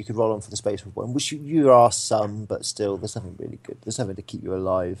that you could roll on for the space with one, which you are some, but still, there's nothing really good. There's nothing to keep you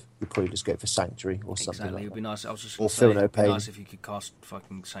alive. You'd probably just go for Sanctuary or something Exactly. like It'd be that. nice. I was just Or going to Feel say, No it'd be Pain. nice if you could cast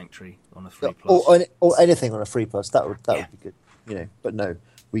fucking Sanctuary on a 3+. Or anything on a 3+. That would be good. You know, but no,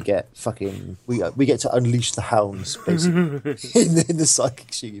 we get to unleash the hounds basically in the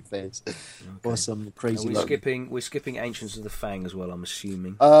psychic shooting phase, or some crazy. We're skipping Ancients of the Fang as well. I'm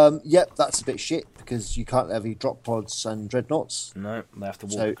assuming. Yep, that's a bit shit because you can't have any drop pods and dreadnoughts. No, they have to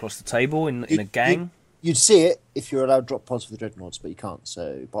walk So- across the table in a gang. You'd see it if you're allowed drop pods for the dreadnoughts, but you can't.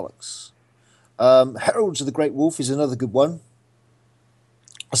 So bollocks. Heralds of the Great Wolf is another good one.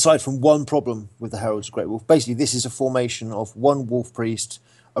 Aside from one problem with the Heralds of the Great Wolf, basically this is a formation of one Wolf Priest,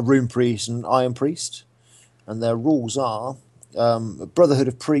 a Rune Priest, and an Iron Priest, and their rules are Brotherhood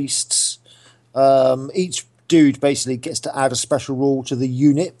of Priests. Each dude basically gets to add a special rule to the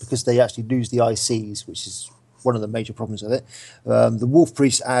unit because they actually lose the ICs, which is one of the major problems of it. The Wolf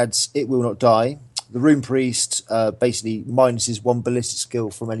Priest adds It Will Not Die. The Rune Priest basically minuses 1 ballistic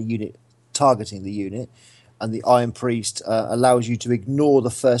skill from any unit targeting the unit. And the Iron Priest allows you to ignore the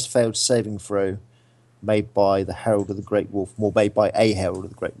first failed saving throw made by the Herald of the Great Wolf, or made by a Herald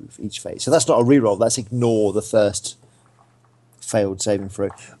of the Great Wolf each phase. So that's not a reroll, that's ignore the first failed saving throw.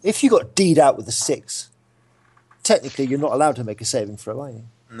 If you got D'd out with a 6, technically you're not allowed to make a saving throw, are you?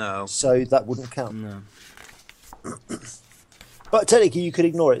 No. So that wouldn't count. No. But technically you could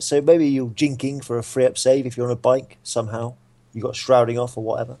ignore it. So maybe you're jinking for a free up save if you're on a bike somehow. You got shrouding off or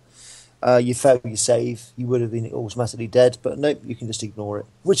whatever. You failed your save, you would have been automatically dead, but nope, you can just ignore it,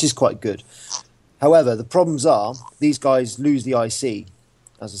 which is quite good. However, the problems are these guys lose the IC,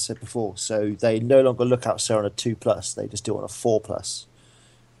 as I said before, so they no longer look out on a 2+, they just do it on a 4+,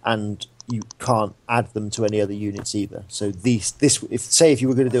 and you can't add them to any other units either. So if you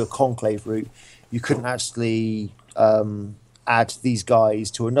were going to do a conclave route, you couldn't actually add these guys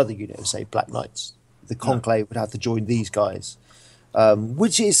to another unit, say Black Knights. The conclave would have to join these guys.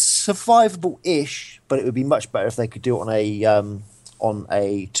 Which is survivable-ish, but it would be much better if they could do it on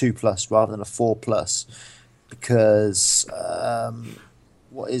a 2+ rather than a 4+, because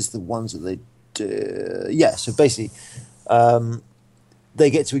what is the ones that they do? Yeah, so basically, they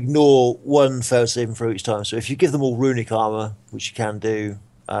get to ignore 1 failed saving throw each time. So if you give them all runic armor, which you can do,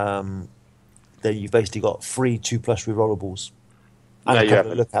 then you've basically got 3 2+ rerollables and Yeah, a you couple have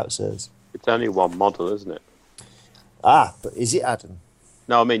of it. lookout sirs. It's only one model, isn't it? Ah, but is it, Adam?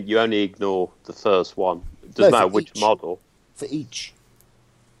 No, I mean you only ignore the first one. It No, doesn't for matter which each. model. For each.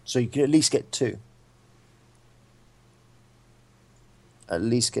 So you can at least get 2. At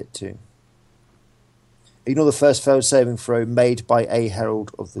least get 2. Ignore the first failed saving throw made by a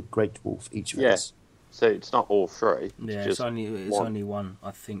Herald of the Great Wolf, each of Yeah. us. So it's not all three. Yeah, It's it's just only one,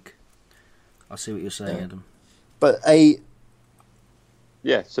 I think. I see what you're saying, Yeah. Adam. But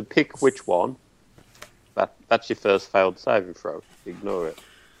Yeah, so pick which one. That's your first failed saving throw. Ignore it.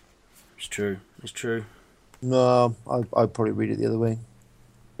 It's true. It's true. no, I'd probably read it the other way.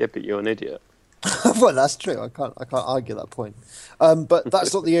 Yeah, but you're an idiot. Well, that's true. I can't argue that point. But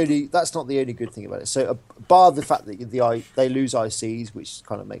that's not the only good thing about it. So, bar the fact that they lose ICs, which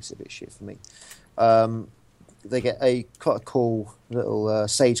kind of makes it a bit shit for me. They get quite a cool little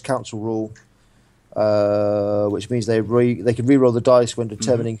Sage Council rule, which means they can re-roll the dice when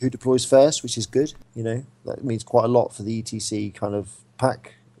determining who deploys first, which is good. You know, that means quite a lot for the ETC kind of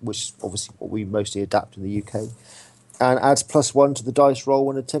pack, which is obviously what we mostly adapt in the UK. And adds +1 to the dice roll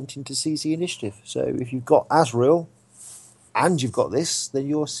when attempting to seize the initiative. So if you've got Azrael and you've got this, then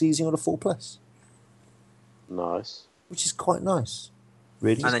you're seizing on a 4+, Nice. which is quite nice,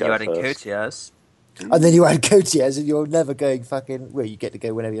 really. And then go you add in first. Cotias. And then you add Cotias, and you're never going fucking. Well, you get to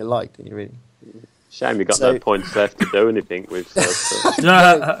go whenever you like, don't you? Really? Shame you got So- no points left to do anything with. So.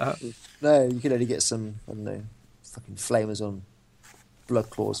 No, you can only get some. I don't know, fucking flamers on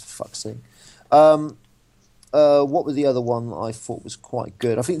blood claws for fuck's sake. What was the other one that I thought was quite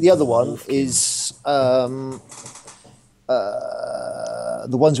good? I think the other one is the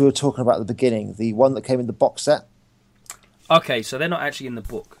ones we were talking about at the beginning. The one that came in the box set. Okay, so they're not actually in the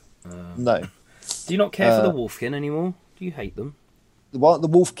book. No, Do you not care for the Wolfkin anymore? Do you hate them? the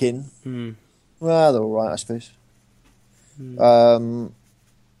Wolfkin. Well, they're all right, I suppose. The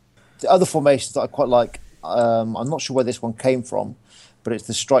other formations that I quite like. I'm not sure where this one came from, but it's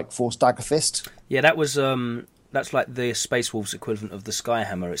the Strike Force Daggerfist. Yeah, that was that's like the Space Wolves equivalent of the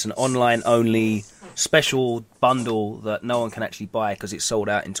Skyhammer. It's an online-only special bundle that no one can actually buy because it's sold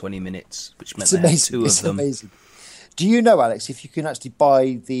out in 20 minutes, which meant It's they had amazing. two It's of them. amazing. Do you know, Alex, if you can actually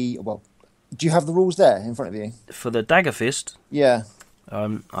buy the... Well, do you have the rules there in front of you? For the Daggerfist, Yeah.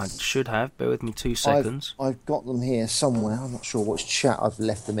 I should have. Bear with me 2 seconds. I've got them here somewhere. I'm not sure which chat I've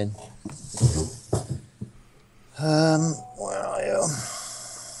left them in. Where are you?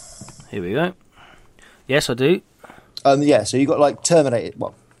 Here we go. Yes, I do. Yeah, so you got like Terminated.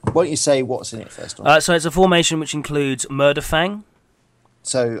 Well, why don't you say what's in it first? So it's a formation which includes Murderfang.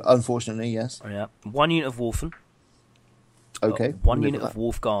 So, unfortunately, yes. Yeah. 1 unit of Wolfen. Okay. 1 we'll unit live of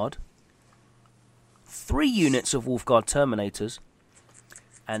with Wolfguard. 3 units of Wolfguard Terminators.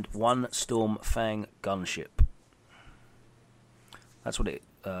 And 1 Stormfang gunship. That's what it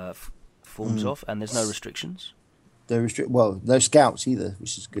forms of, and there's no restrictions. no scouts either,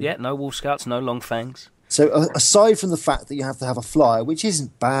 which is good. Yeah, no Wolf Scouts, no Long Fangs. So aside from the fact that you have to have a flyer, which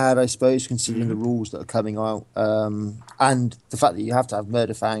isn't bad, I suppose, considering the rules that are coming out, and the fact that you have to have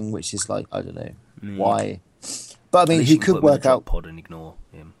Murderfang, which is like, I don't know why. But I mean, he could work out. Pod and ignore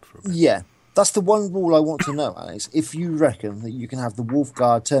him for a bit. Yeah, that's the one rule I want to know, Alex. If you reckon that you can have the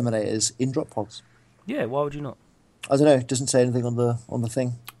Wolfguard Terminators in drop pods, Yeah, why would you not? I don't know. It doesn't say anything on the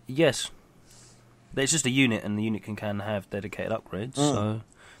thing. Yes. It's just a unit, and the unit can have dedicated upgrades, so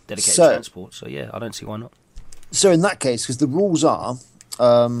dedicated So- transport. So yeah, I don't see why not. So in that case, because the rules are,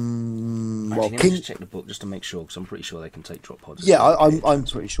 well, Actually, let me King. just check the book just to make sure, because I'm pretty sure they can take drop pods. Yeah, I'm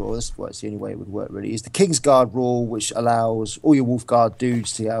pretty sure that's the only way it would work. Really, is the King's Guard rule, which allows all your Wolfguard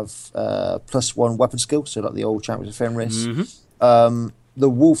dudes to have +1 weapon skill, so like the old Champions of Fenris. The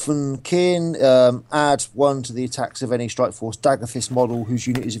Wolfenkin add 1 to the attacks of any Strike Force Daggerfist model whose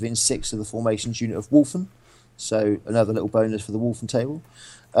unit is within 6 of the formation's unit of Wolfen. So another little bonus for the Wolfen table.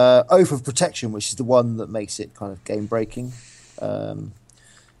 Oath of Protection, which is the one that makes it kind of game breaking.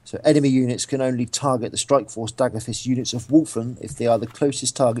 So enemy units can only target the Strike Force Daggerfist units of Wolfen if they are the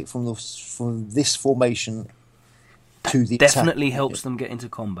closest target from this formation to the Definitely attack. helps them get into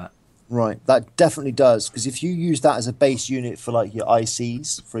combat. Right, that definitely does, because if you use that as a base unit for like your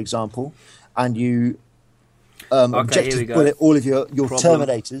ICs, for example, and you here we objective go. bullet all of your Problem.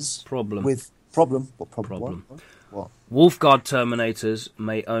 Terminators Problem. with problem. What problem? Problem. What? Wolfguard Terminators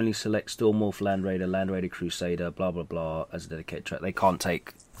may only select Stormwolf, Land Raider Crusader, blah blah blah, as a dedicated track. They can't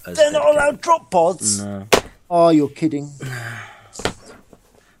take. As They're not dedicated. allowed drop pods. No. Oh, you're kidding. I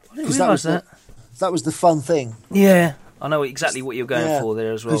didn't 'Cause realise that. That was the fun thing. Yeah, I know exactly what you're going for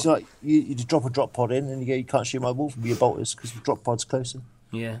there as well. Because like you just drop a drop pod in, and you can't shoot my wolf with your bolters because the drop pod's closer.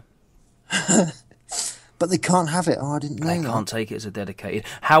 Yeah. But they can't have it. Oh, I didn't know They that. can't take it as a dedicated.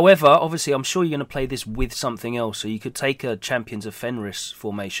 However, obviously, I'm sure you're going to play this with something else. So you could take a Champions of Fenris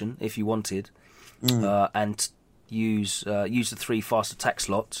formation if you wanted, and use the 3 fast attack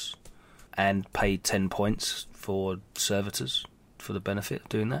slots, and pay 10 points for servitors for the benefit of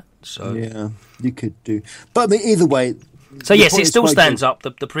doing that. So Yeah, you could do. But I mean, either way, So your yes, point it is still quite stands good, up.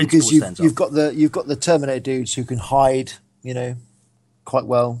 The principle because stands up. you've got the Terminator dudes who can hide, quite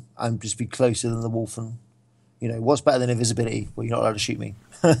well and just be closer than the Wolfen. What's better than invisibility? Well, you're not allowed to shoot me.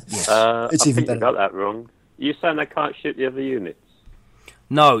 It's I even think better. you got that wrong. You saying they can't shoot the other units?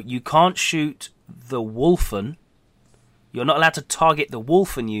 No, you can't shoot the Wolfen. You're not allowed to target the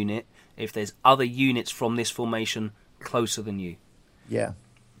Wolfen unit if there's other units from this formation closer than you. Yeah.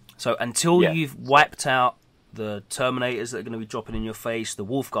 So until you've wiped out the Terminators that are going to be dropping in your face, the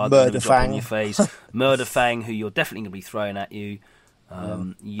Wolf Guard that are going to be dropping in your face, Murder Fang, who you're definitely going to be throwing at you,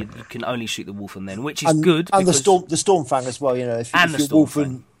 you can only shoot the Wolfen then, which is good. And the Stormfang as well. If you're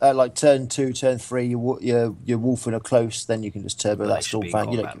Wolfen like turn 2, turn 3, your Wolfen are close, then you can just turbo that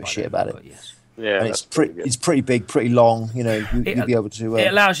Stormfang. You don't give a shit about it. Yes. Yeah, and it's pretty big, pretty long. You'll be able to. It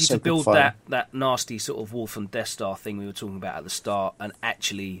allows you to build that nasty sort of Wolfen Death Star thing we were talking about at the start, and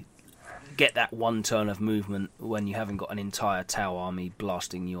actually get that one turn of movement when you haven't got an entire Tau army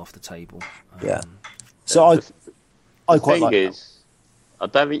blasting you off the table. So I quite like that. I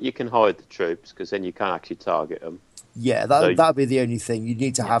don't think you can hide the troops because then you can't actually target them. Yeah, that'd be the only thing. You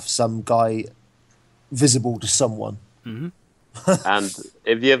need to have some guy visible to someone. Mm-hmm. And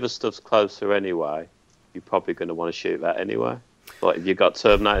if the other stuff's closer anyway, you're probably going to want to shoot that anyway. Like if you've got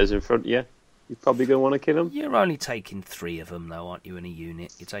Terminators in front of you, you're probably going to want to kill them. You're only taking 3 of them, though, aren't you, in a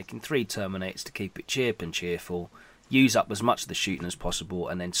unit? You're taking 3 Terminators to keep it cheap and cheerful, use up as much of the shooting as possible,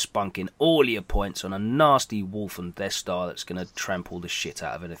 and then spunk in all your points on a nasty Wolfen Death Star that's going to trample the shit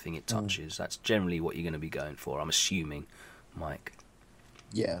out of anything it touches. That's generally what you're going to be going for, I'm assuming, Mike.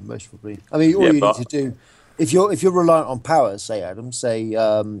 Yeah, most probably. I mean, all you need to do... If you're reliant on power, say Adam,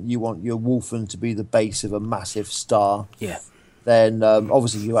 you want your Wolfen to be the base of a massive star, then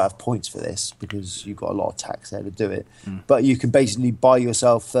obviously you have points for this because you've got a lot of tax there to do it. But you can basically buy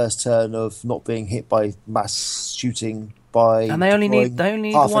yourself first turn of not being hit by mass shooting by and they only need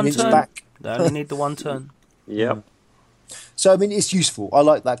the one turn. Back. They only need the one turn. Yep. So I mean, it's useful. I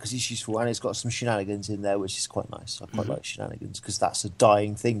like that because it's useful, and it's got some shenanigans in there, which is quite nice. I quite like shenanigans because that's a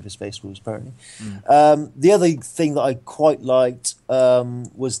dying thing for Space Wolves, apparently. The other thing that I quite liked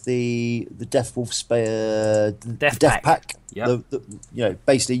was the Death Wolf Death Pack. Yep.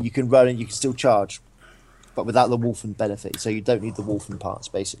 Basically you can run and you can still charge, but without the Wolfen benefit. So you don't need the Wolfen parts,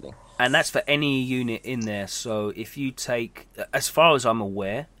 basically. And that's for any unit in there. So if you take, as far as I'm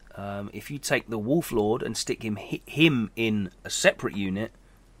aware, if you take the Wolf Lord and stick him in a separate unit,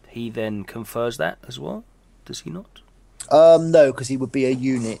 he then confers that as well. Does he not? No, because he would be a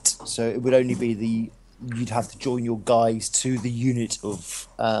unit, so it would only be you'd have to join your guys to the unit of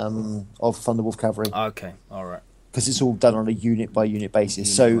Thunderwolf Cavalry. Okay, all right. Because it's all done on a unit by unit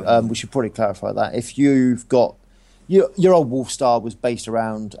basis. So we should probably clarify that. If you've got your old Wolf Star was based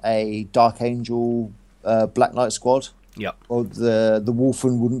around a Dark Angel Black Knight squad. Yep. Well, the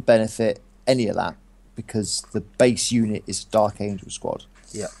Wolfen wouldn't benefit any of that because the base unit is Dark Angel squad.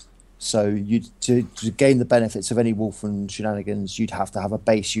 Yeah. So to gain the benefits of any Wolfen shenanigans, you'd have to have a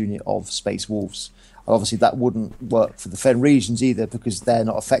base unit of Space Wolves. Obviously, that wouldn't work for the Fen regions either because they're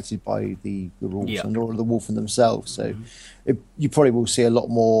not affected by the rules, and nor are the Wolfen themselves. So you probably will see a lot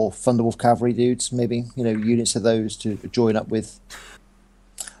more Thunderwolf Cavalry dudes, maybe units of those to join up with.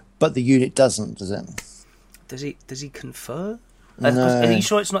 But the unit doesn't, does it? Does he confer? No. Are you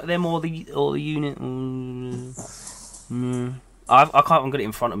sure it's not them or the unit? I can't. I've got it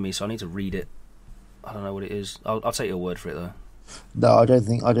in front of me, so I need to read it. I don't know what it is. I'll take your word for it though. No, I don't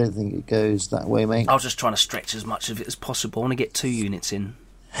think it goes that way, mate. I was just trying to stretch as much of it as possible. I want to get 2 units in.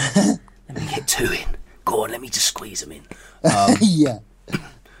 Let me get 2 in. Go on, let me just squeeze them in. Yeah.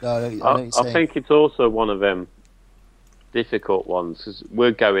 No, I think it's also one of them difficult ones because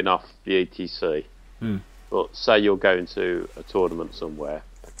we're going off the ETC. But say you're going to a tournament somewhere,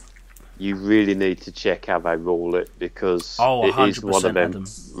 you really need to check how they rule it because it is one of them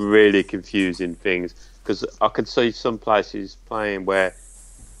really confusing things. Because I can see some places playing where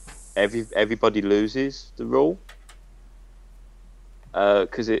everybody loses the rule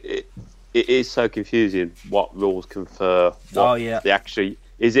because it is so confusing what rules confer.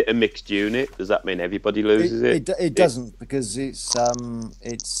 Is it a mixed unit? Does that mean everybody loses it? It doesn't because it's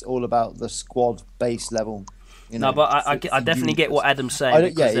all about the squad base level. No, but I definitely get what Adam's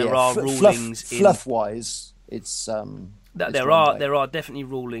saying because there are rulings. Fluff wise, it's there are definitely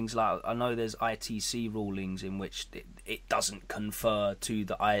rulings. Like I know there's ITC rulings in which it doesn't confer to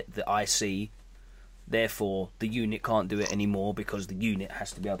the IC. Therefore, the unit can't do it anymore because the unit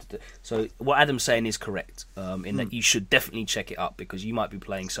has to be able to do it. So what Adam's saying is correct in that you should definitely check it up because you might be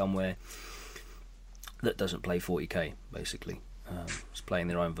playing somewhere that doesn't play 40k, basically. is playing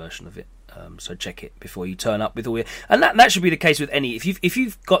their own version of it. So check it before you turn up with all your... And that should be the case with any... If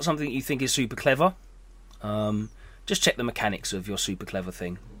you've got something that you think is super clever, just check the mechanics of your super clever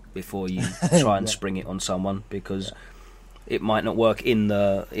thing before you try and spring it on someone, because it might not work in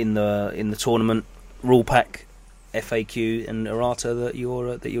the tournament rule pack, FAQ and errata that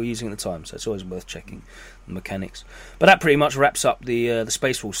you're using at the time. So it's always worth checking the mechanics. But that pretty much wraps up the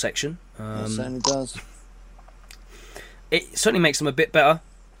Space Wolves section. It certainly does. It certainly makes them a bit better,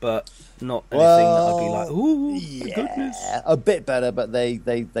 but not anything that I'd be like, ooh, goodness. A bit better, but they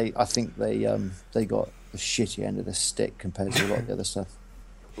I think they got the shitty end of the stick compared to a lot of the other stuff.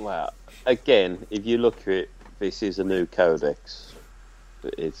 Well, again, if you look at it, this is a new codex,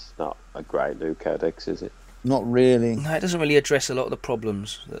 but it's not a great new codex, is it? Not really. No, it doesn't really address a lot of the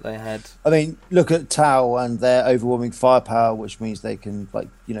problems that they had. I mean, look at Tau and their overwhelming firepower, which means they can,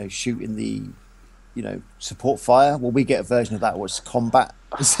 shoot in the, support fire. Well, we get a version of that, which is combat.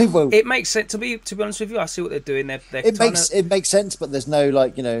 It makes sense. To be honest with you, I see what they're doing. It makes sense, but there's no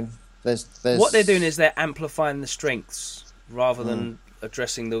there's what they're doing is they're amplifying the strengths rather than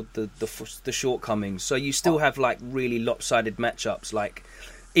addressing the shortcomings. So you still have really lopsided matchups. Like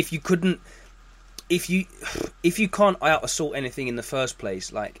if you can't out assault anything in the first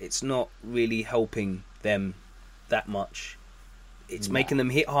place, it's not really helping them that much. It's making them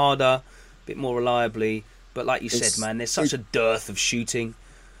hit harder, a bit more reliably. But like you said, man, there's such a dearth of shooting.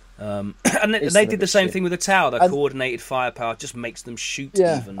 And they did the same thing with the Tau. The coordinated firepower just makes them shoot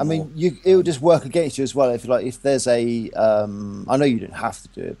even more. I mean, it will just work against you as well. If there's a... I know you don't have to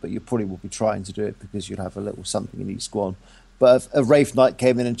do it, but you probably will be trying to do it because you'll have a little something in each squad. But if a Wraith Knight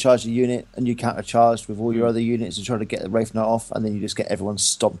came in and charged a unit and you counter-charged with all your other units and try to get the Wraith Knight off, and then you just get everyone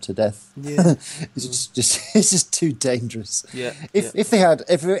stomped to death. Yeah. It's just too dangerous. Yeah. If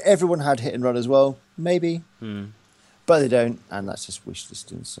everyone had hit and run as well, maybe. But they don't, and that's just wish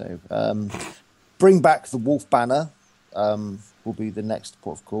listing. So bring back the Wolf Banner will be the next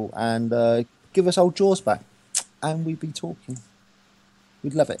port of call, and give us old Jaws back, and we'd be talking.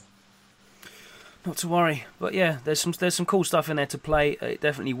 We'd love it. Not to worry, but yeah, there's some cool stuff in there to play. It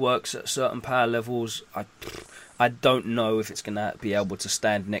definitely works at certain power levels. I don't know if it's going to be able to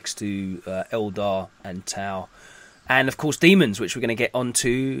stand next to Eldar and Tau, and of course Demons, which we're going to get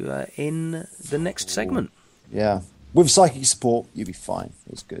onto in the next segment. Yeah, with psychic support, you'll be fine.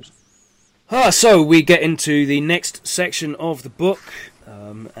 It's good. So we get into the next section of the book,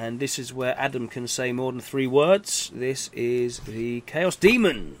 and this is where Adam can say more than 3 words. This is the Chaos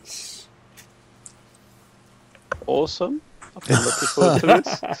Demons. Awesome. I've been looking forward to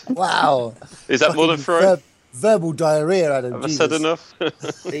this. Wow. Is that more than 3? Verbal diarrhea, Adam. Have I said enough?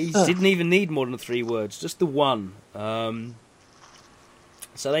 He didn't even need more than 3 words, just the one.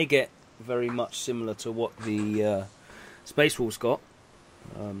 So they get very much similar to what the Space Wolves got,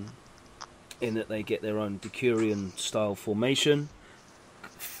 in that they get their own Decurion style formation,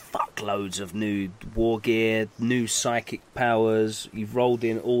 fuckloads of new war gear, new psychic powers. You've rolled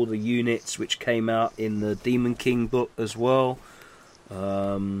in all the units which came out in the Demon King book as well.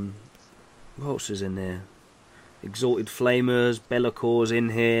 What else is in there? Exalted Flamers, Be'lakors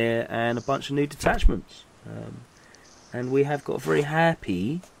in here, and a bunch of new detachments. And we have got a very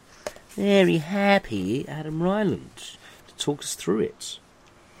happy Adam Ryland to talk us through it.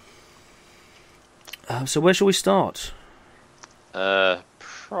 So where shall we start?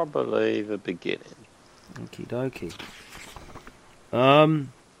 Probably the beginning. Okie dokie.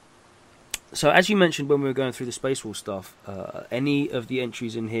 So as you mentioned when we were going through the Space Wolf stuff, any of the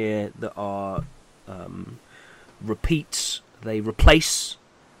entries in here that are repeats, they replace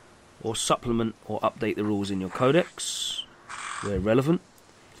or supplement or update the rules in your codex where relevant.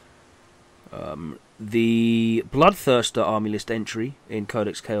 The Bloodthirster army list entry in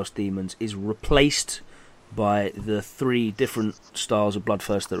Codex Chaos Demons is replaced by the 3 different styles of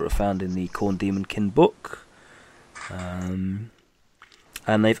Bloodthirster that are found in the Khorne Demon Kin book. And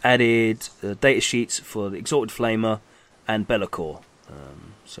they've added data sheets for the Exalted Flamer and Be'lakor.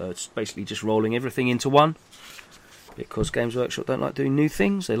 So it's basically just rolling everything into one, because Games Workshop don't like doing new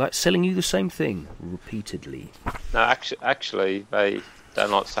things. They like selling you the same thing repeatedly. No, actually, they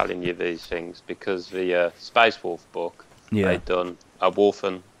don't like selling you these things, because the Space Wolf book, they've done a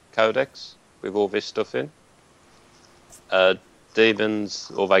Wolfen Codex with all this stuff in.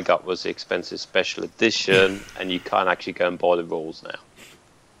 Demons, all they got was the expensive special edition, and you can't actually go and buy the rules now.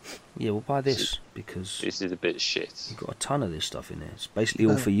 Yeah, we'll buy this because this is a bit shit. You've got a ton of this stuff in there. It's basically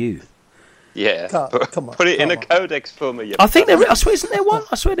all for you. Yeah, put it in a codex for me. I think I swear, isn't there one?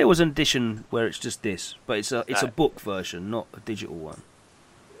 I swear there was an edition where it's just this, but it's a book version, not a digital one.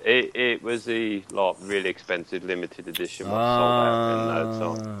 It was the really expensive limited edition what sold out in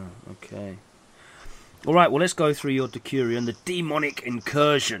no time. Okay. All right, well, let's go through your Decurion, the Demonic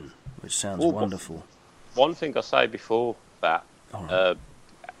Incursion, which sounds wonderful. One thing I say before that, All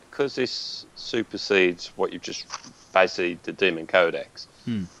because this supersedes what you've just basically the Demon Codex,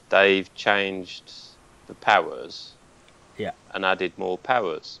 right. they've changed the powers Yeah. and added more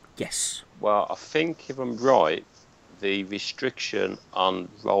powers. Yes. Well, I think if I'm right, the restriction on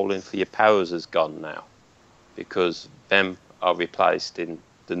rolling for your powers has gone now, because them are replaced in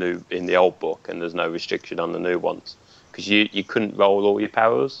the old book, and there's no restriction on the new ones. Because you couldn't roll all your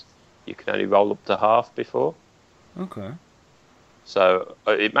powers, you could only roll up to half before. Okay. So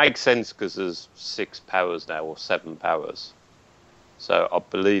it makes sense because there's 6 powers now, or 7 powers. So I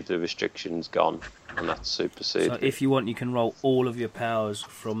believe the restriction's gone, and that's superseded. So if you want, you can roll all of your powers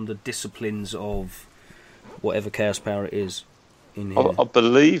from the disciplines of whatever chaos power it is in here. I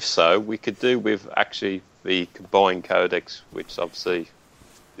believe so. We could do with actually the combined codex, which obviously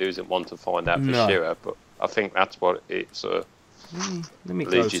there isn't one to find out for sure, but I think that's what it's Let me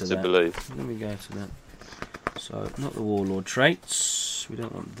go leads to you to that. believe. Let me go to that. So, not the Warlord traits. We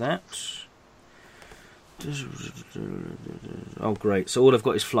don't want that. Oh, great. So all I've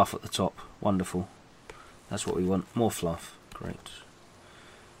got is fluff at the top. Wonderful. That's what we want. More fluff. Great.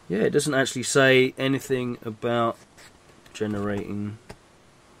 Yeah, it doesn't actually say anything about generating.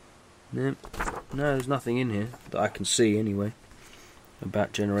 No, there's nothing in here that I can see anyway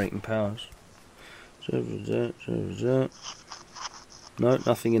about generating powers. No,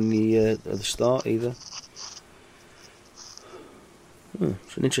 nothing in the at the start either.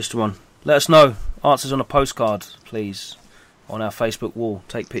 It's an interesting one. Let us know. Answers on a postcard, please, on our Facebook wall.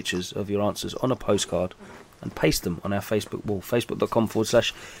 Take pictures of your answers on a postcard and paste them on our Facebook wall,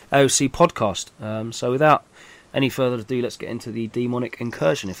 facebook.com/AOC podcast. So without any further ado, let's get into the Demonic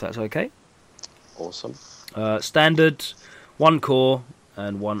Incursion, if that's okay. Awesome. Standard, 1 core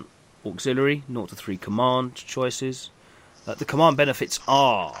and 1 auxiliary, 0 to 3 command choices. The command benefits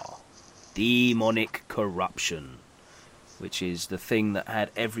are Demonic Corruption, which is the thing that had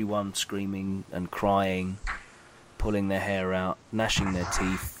everyone screaming and crying, pulling their hair out, gnashing their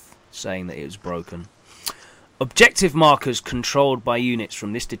teeth, saying that it was broken. Objective markers controlled by units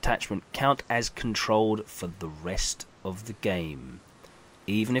from this detachment count as controlled for the rest of the game,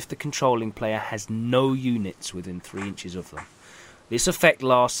 even if the controlling player has no units within 3 inches of them. This effect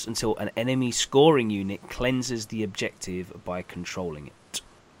lasts until an enemy scoring unit cleanses the objective by controlling it.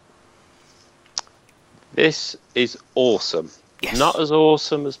 This is awesome. Yes. Not as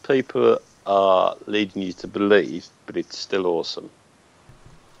awesome as people are leading you to believe, but it's still awesome.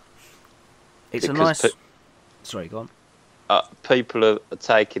 It's Because a nice... Sorry, go on. People are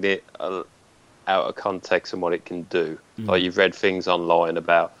taking it out of context and what it can do. Like you've read things online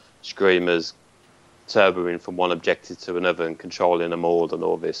about Screamers turboing from one objective to another and controlling them all and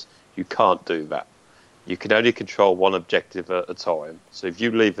all this. You can't do that. You can only control one objective at a time. So if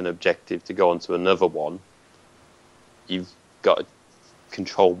you leave an objective to go on to another one, you've got to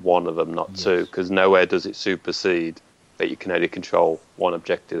control one of them, not two, because nowhere does it supersede that you can only control one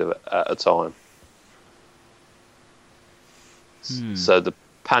objective at a time. So the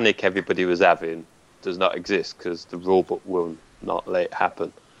panic everybody was having does not exist because the rulebook will not let it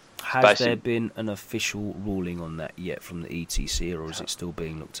happen. Has there been an official ruling on that yet from the ETC, or is it still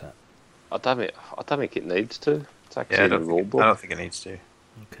being looked at? I don't think it needs to. It's actually Yeah, I in the don't rulebook. think it needs to.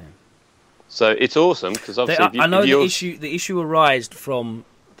 Okay. So it's awesome because obviously I know the issue arose from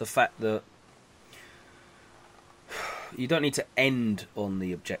the fact that you don't need to end on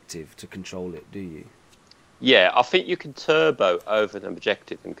the objective to control it, do you? Yeah, I think you can turbo over an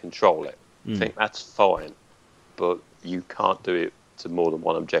objective and control it. I think that's fine, but you can't do it to more than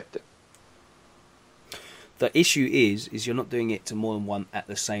one objective. The issue is you're not doing it to more than one at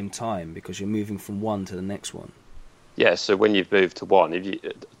the same time because you're moving from one to the next one. Yeah, so when you've moved to one,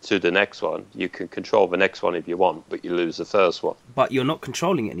 to the next one, you can control the next one if you want, but you lose the first one. But you're not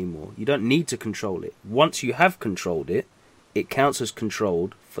controlling it anymore. You don't need to control it. Once you have controlled it, it counts as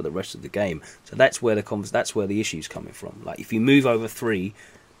controlled for the rest of the game. So that's where the issue's coming from. Like if you move over 3,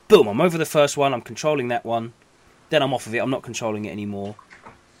 boom, I'm over the first one, I'm controlling that one, then I'm off of it, I'm not controlling it anymore.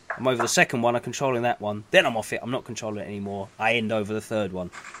 I'm over the second one, I'm controlling that one, then I'm off it, I'm not controlling it anymore. I end over the third one.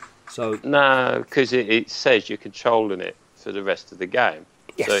 So no, because it says you're controlling it for the rest of the game.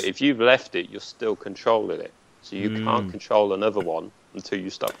 Yes. So if you've left it, you're still controlling it. So you can't control another one until you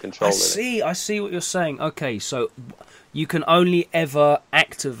stop controlling it. I see what you're saying. Okay, so you can only ever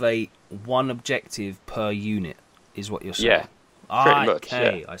activate one objective per unit, is what you're saying. Yeah, pretty much.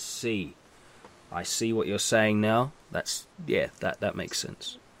 Okay, Yeah. I see what you're saying now. That makes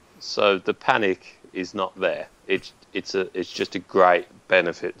sense. So the panic is not there. It's just a great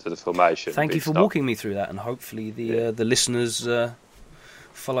benefit to the formation. Thank you for walking me through that, and hopefully the listeners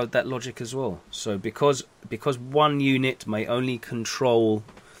followed that logic as well. So because one unit may only control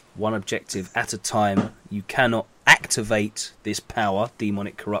one objective at a time, you cannot activate this power,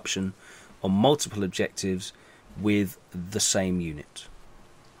 demonic corruption, on multiple objectives with the same unit.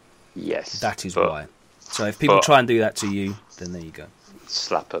 Yes. That is why. So if people try and do that to you, then there you go.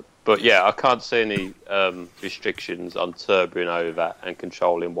 Slap it. But yeah, I can't see any restrictions on turboing over and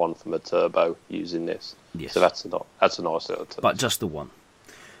controlling one from a turbo using this. Yes. So that's a nice little touch. But just the one.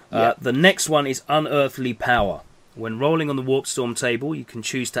 The next one is Unearthly Power. When rolling on the Warp Storm table, you can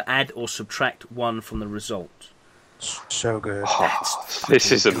choose to add or subtract one from the result. So good.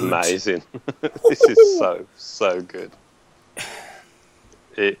 This is amazing. This is so good.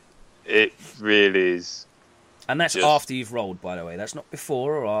 It really is. And that's after you've rolled, by the way. That's not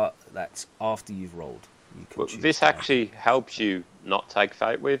before, or that's after you've rolled. This actually helps you not take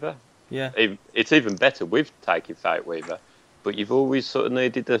Fate Weaver. Yeah. It's even better with taking Fate Weaver, but you've always sort of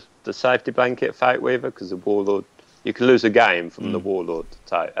needed the safety blanket of Fate Weaver because the Warlord. You can lose a game from the Warlord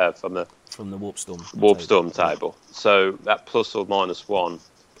from the Warp Storm table. So that plus or minus one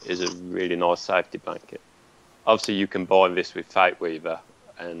is a really nice safety blanket. Obviously, you combine this with Fate Weaver,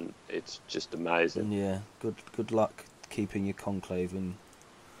 and it's just amazing. Yeah, good luck keeping your conclave in.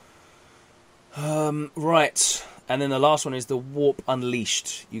 Right, and then the last one is the Warp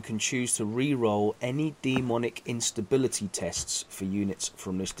Unleashed. You can choose to re-roll any demonic instability tests for units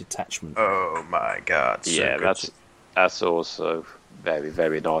from this detachment. Oh my god! Yeah, that's also very,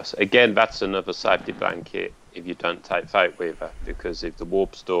 very nice. Again, that's another safety blanket if you don't take Fate Weaver, because if the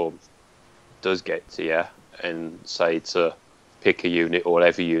Warp Storm does get to you and say to pick a unit or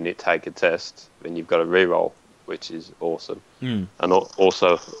every unit take a test, then you've got a reroll, which is awesome. And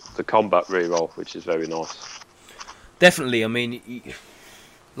also the combat reroll, which is very nice. Definitely. I mean,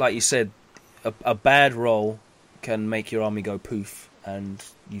 like you said, a bad roll can make your army go poof, and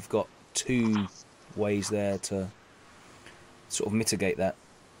you've got two ways there to sort of mitigate that.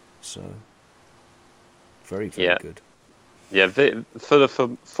 So very good. Yeah, for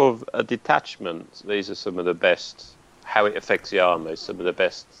a detachment, these are some of the best. How it affects the army, some of the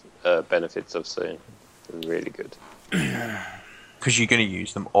best benefits I've seen. They're really good. Because you're going to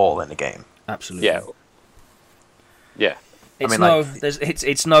use them all in the game. Absolutely. Yeah. It's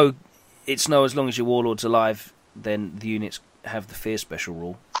it's no. As long as your Warlord's alive, then the units have the fear special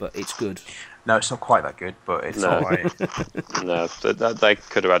rule. But it's good. No, it's not quite that good, but it's alright. No, they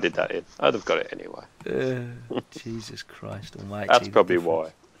could have added that in. I'd have got it anyway. Jesus Christ Almighty! That's probably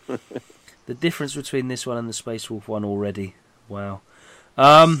why. The difference between this one and the Space Wolf one already. Wow.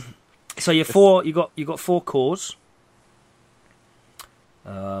 So you got 4 cores.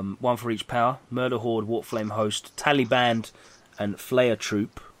 One for each power. Murder Horde, Warpflame Host, Taliban, and Flayer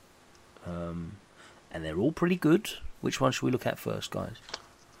Troop. And they're all pretty good. Which one should we look at first, guys?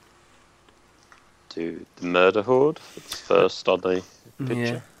 Do the Murder Horde. It's first on the picture.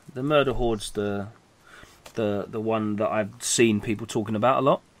 Yeah, the Murder Horde's the one that I've seen people talking about a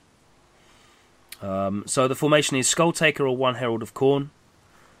lot. So the formation is Skull Taker or 1 Herald of Khorne.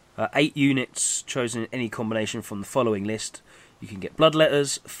 8 units chosen in any combination from the following list. You can get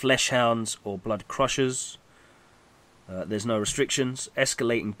Bloodletters, Fleshhounds, or Blood Crushers. There's no restrictions.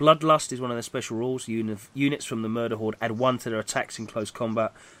 Escalating Bloodlust is one of their special rules. Units from the Murder Horde add 1 to their attacks in close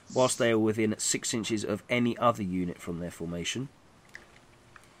combat, whilst they are within 6 inches of any other unit from their formation.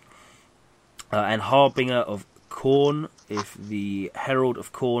 And Harbinger of Khorne, if the Herald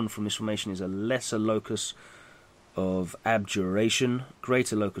of Khorne from this formation is a lesser locus of abjuration,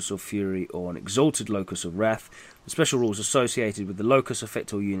 greater locus of fury, or an exalted locus of wrath, the special rules associated with the locus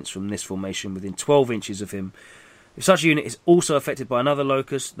affect all units from this formation within 12 inches of him. If such a unit is also affected by another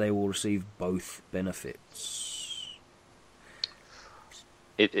locus, they will receive both benefits.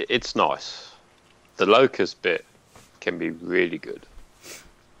 It's nice. The locus bit can be really good.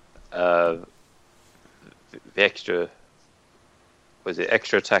 The extra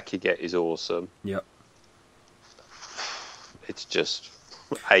attack you get is awesome. Yep. It's just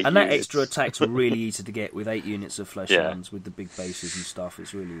 8 and that units. extra attack's really easy to get with 8 units of flesh hounds with the big bases and stuff.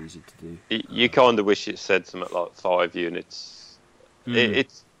 It's really easy to do. You kind of wish it said something like 5 units.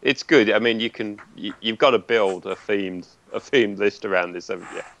 It's good. I mean, you've got to build a themed list around this, haven't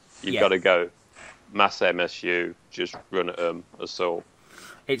you? You've got to go mass MSU, just run at them, assault.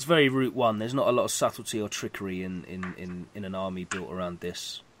 It's very Route 1. There's not a lot of subtlety or trickery in an army built around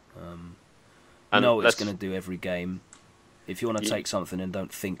this. You know what it's going to do every game. If you want to take something and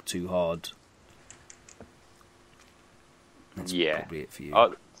don't think too hard, that's probably it for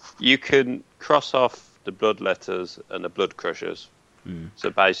you. you can cross off the bloodletters and the blood crushers. So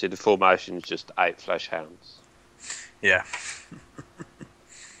basically, the formation is just 8 flesh hounds. Yeah.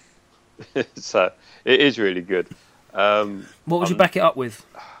 So it is really good. What would you back it up with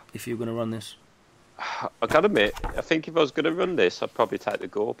if you were going to run this? I gotta admit, I think if I was going to run this, I'd probably take the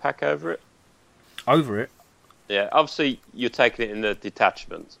Gore pack over it. Over it? Yeah, obviously you're taking it in the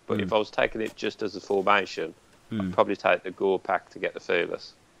detachment, but if I was taking it just as a formation, I'd probably take the Gore pack to get the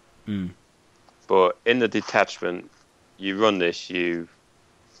feelers. But in the detachment, you run this, you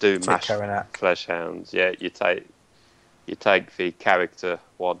do mash flesh hounds. Yeah, you take the character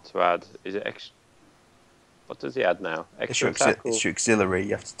one to add. Is it extra? What does he add now? It's your auxiliary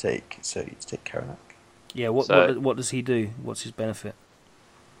you have to take, so you take Karanak. Yeah, what does he do? What's his benefit?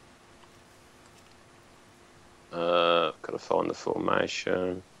 Gotta find the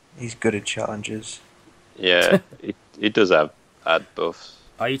formation. He's good at challenges. Yeah, he does add buffs.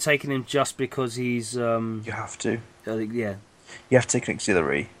 Are you taking him just because he's... You have to. Yeah. You have to take an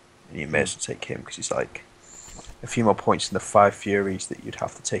auxiliary, and you may as well take him, because he's like a few more points than the 5 Furies that you'd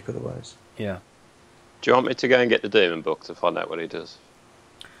have to take otherwise. Yeah. Do you want me to go and get the Demon Book to find out what he does?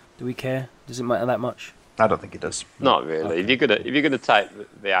 Do we care? Does it matter that much? I don't think it does. Not really. Okay. If you're gonna take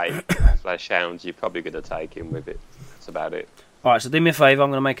the 8 flesh hounds, you're probably gonna take him with it. That's about it. All right. So do me a favour. I'm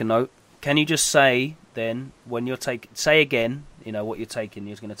going to make a note. Can you just say then when you're say again? You know what you're taking.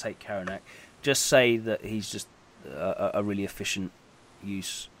 You're going to take Karanak. Just say that he's just a really efficient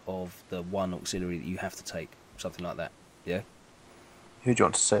use of the one auxiliary that you have to take. Something like that. Yeah. Who do you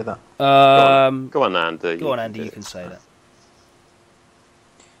want to say that? Go on, Andy. Go on, Andy. You can say that.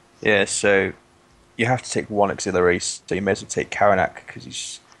 Yeah. So you have to take one auxiliary. So you may as well take Karanak because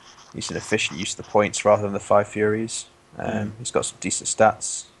he's an efficient use of the points rather than the 5 Furies. He's got some decent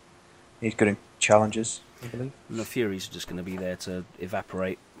stats. He's good in challenges, I believe. And the Furies are just going to be there to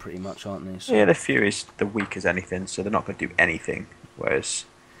evaporate, pretty much, aren't they? So... Yeah, the Furies, they're weak as anything, so they're not going to do anything. Whereas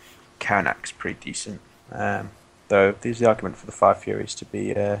Karanak's pretty decent. Though there's the argument for the 5 Furies to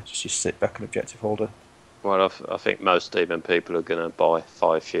be just your sit back and objective holder. Well, I think most Demon people are going to buy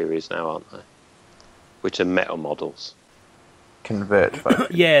 5 Furies now, aren't they? Which are metal models. Convert 5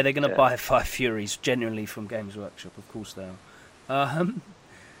 Furies. Yeah, they're going to buy 5 Furies, genuinely from Games Workshop, of course they are.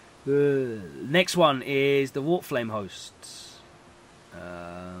 The next one is the Warpflame Hosts,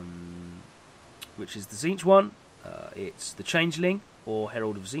 which is the Tzeentch one. It's the Changeling, or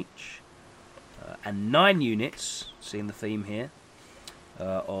Herald of Tzeentch, and 9 units, seeing the theme here,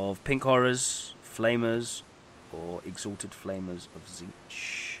 of Pink Horrors, Flamers, or Exalted Flamers of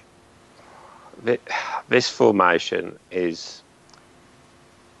Tzeentch. This formation is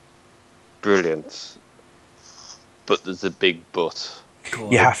brilliant, but there's a big but.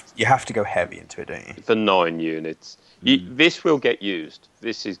 You have to go heavy into it, don't you? For 9 units. This will get used.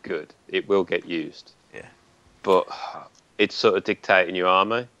 This is good. It will get used. Yeah. But it's sort of dictating your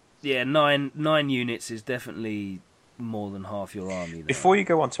army. Yeah, 9 units is definitely more than half your army. There. Before you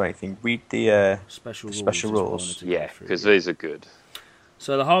go on to anything, read the special rules. Yeah, because these are good.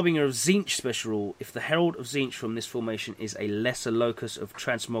 So the Harbinger of Tzeentch special rule: if the Herald of Tzeentch from this formation is a lesser locus of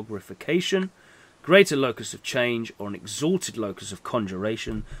transmogrification, greater locus of change, or an exalted locus of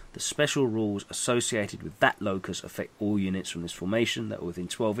conjuration, the special rules associated with that locus affect all units from this formation that are within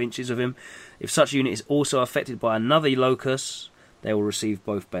 12 inches of him. If such unit is also affected by another locus, they will receive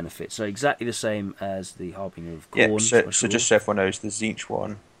both benefits. So exactly the same as the Harbinger of Khorne. Yeah, so just so everyone knows, the Tzeentch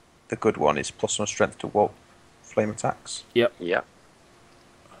one, the good one, is +1 strength to warp flame attacks. Yep. Yeah.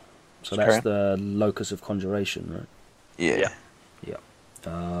 So that's the locus of conjuration, right? Yeah.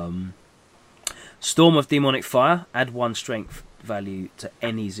 Storm of Demonic Fire, add 1 strength value to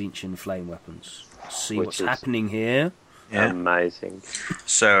any Tzeentchian flame weapons. See what's happening here. Yeah. Amazing.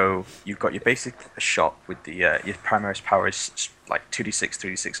 So you've got your basic shot with the your Primaris power is like 2d6,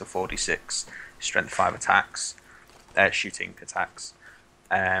 3d6, or 4d6, strength 5 attacks, shooting attacks,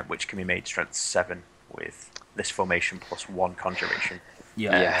 which can be made strength 7 with this formation +1 conjuration.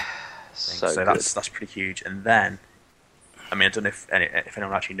 Yeah. So that's pretty huge. And then, I mean, I don't know if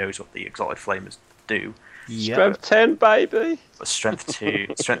anyone actually knows what the Exalted Flamers do. Yep. Strength 10, baby. But strength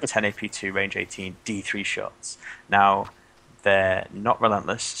 10 AP 2, range 18, D3 shots. Now, they're not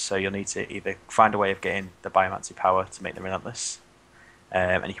relentless, so you'll need to either find a way of getting the Biomancy power to make them relentless,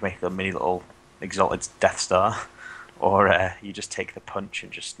 and you can make a mini little Exalted Death Star, or you just take the punch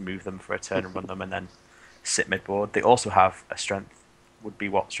and just move them for a turn and run them and then sit mid-board. They also have a strength,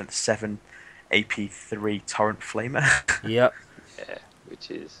 strength 7, AP 3 Torrent Flamer. Yep. Yeah,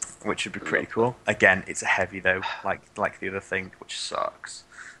 which would be pretty cool. Again, it's a heavy though, like the other thing, which sucks.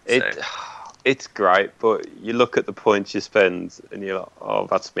 it's great, but you look at the points you spend, and you're like, oh,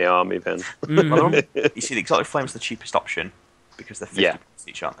 that's my army then. Well, you see, the exotic flame's the cheapest option because they're 50 points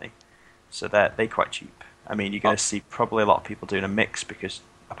each, aren't they? So they're quite cheap. I mean, you're going to see probably a lot of people doing a mix because,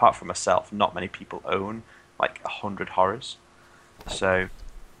 apart from myself, not many people own like 100 horrors. So,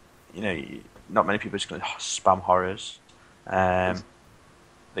 not many people are just going to spam horrors. The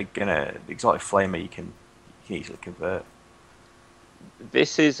exotic flamer you can easily convert.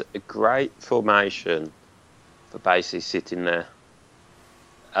 This is a great formation for basically sitting there.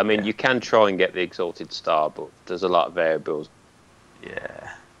 I mean, you can try and get the exalted star, but there's a lot of variables.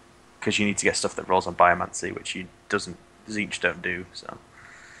 Yeah, because you need to get stuff that rolls on biomancy, which Tzeentch don't do. So.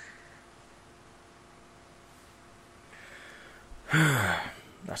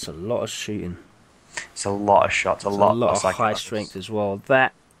 That's a lot of shooting. It's a lot of shots, a lot of high strength as well.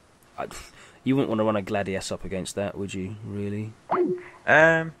 You wouldn't want to run a Gladius up against that, would you? Really?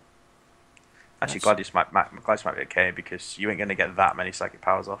 Actually, Gladius might be okay because you ain't going to get that many psychic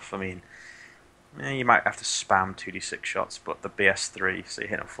powers off. I mean, you might have to spam 2d6 shots, but the BS3, so you're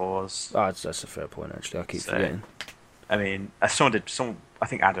hitting 4s. Oh, that's a fair point. Actually, I keep forgetting. I mean, I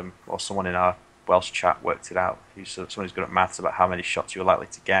think Adam or someone in our Welsh chat worked it out. Someone who's good at maths about how many shots you were likely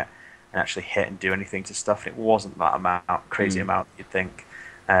to get and actually hit and do anything to stuff. And it wasn't that crazy amount you'd think.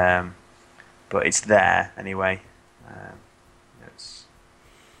 But it's there anyway.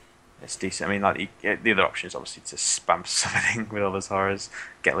 It's decent. I mean, like the other option is obviously to spam summoning with all those horrors,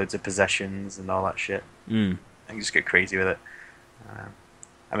 get loads of possessions and all that shit, and just get crazy with it.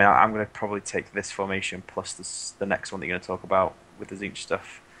 I mean, I'm going to probably take this formation plus the next one that you're going to talk about with the Tzeentch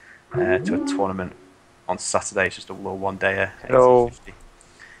stuff to a tournament on Saturday. It's just a little one-dayer. Hello.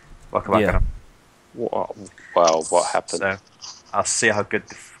 Welcome back, Adam. Wow, what happened? So, I'll see how good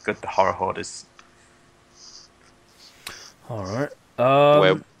the horror horde is. All right.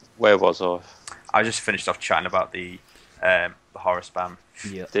 Where was I? I just finished off chatting about the horror spam.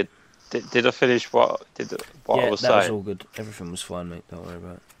 Yeah. Did I finish what I was saying? Yeah, that was all good. Everything was fine, mate. Don't worry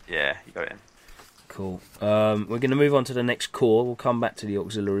about it. Yeah, you got it in. Cool. We're going to move on to the next core. We'll come back to the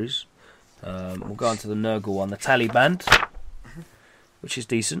auxiliaries. We'll go on to the Nurgle one, the Taliban, which is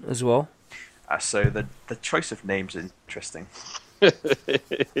decent as well. So the choice of names is interesting.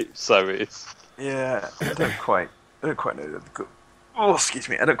 So it is. Yeah, I don't quite know. Oh, excuse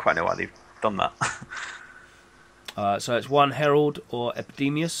me. I don't quite know why they've done that. So it's 1 Herald or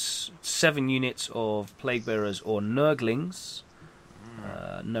Epidemius, 7 units of Plague Bearers or Nurglings,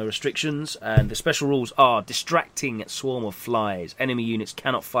 no restrictions, and the special rules are distracting swarm of flies. Enemy units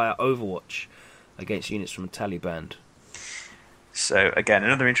cannot fire Overwatch against units from a Taliban. So again,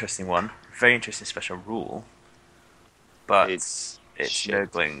 another interesting one. Very interesting special rule. But it's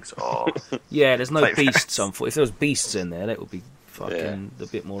Nurglings or... Yeah, there's no beasts. If there was beasts in there, that would be fucking a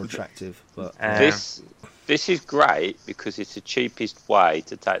bit more attractive. But This is great because it's the cheapest way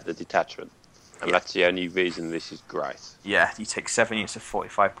to take the detachment. And that's the only reason this is great. Yeah, you take 7 units of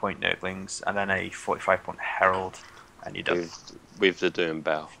 45-point Nurglings and then a 45-point Herald, and you're done. With the Doom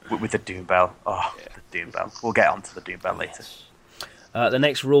Bell. With the Doom Bell. Oh, yeah. The Doom Bell. We'll get onto the Doom Bell later. The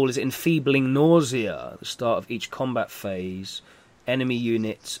next rule is Enfeebling Nausea. At the start of each combat phase, enemy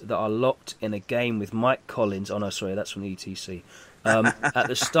units that are locked in a game with Mike Collins... Oh, no, sorry, that's from the ETC. At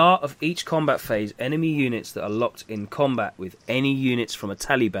the start of each combat phase, enemy units that are locked in combat with any units from a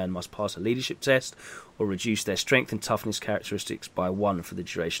Taliban must pass a leadership test or reduce their strength and toughness characteristics by 1 for the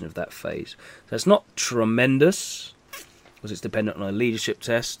duration of that phase. So it's not tremendous, because it's dependent on a leadership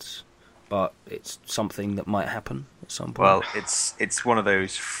test, but it's something that might happen at some point. Well, it's one of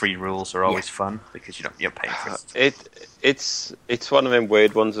those free rules are always fun, because you're paying for it. It's one of them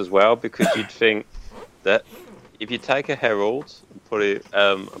weird ones as well, because you'd think that if you take a Herald and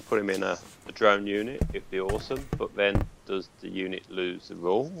put him in a drone unit, it'd be awesome. But then, does the unit lose the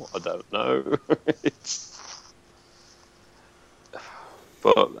rule? I don't know.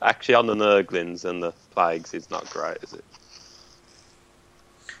 But actually, on the Nurglings and the Plagues, it's not great, is it?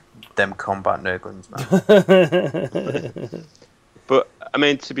 Them combat Nurglings, man. But I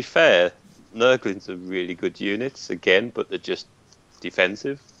mean, to be fair, Nurglings are really good units again, but they're just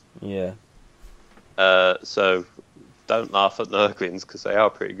defensive. Yeah. So don't laugh at Nurglings because they are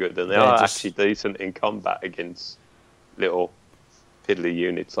pretty good, and they are actually decent in combat against little piddly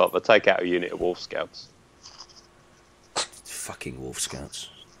units. Like they take out a unit of Wolf Scouts. Fucking Wolf Scouts.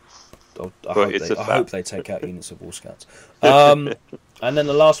 I hope they take out units of Wolf Scouts. And then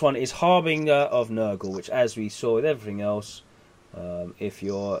the last one is Harbinger of Nurgle, which, as we saw with everything else, if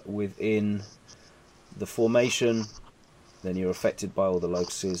you're within the formation, then you're affected by all the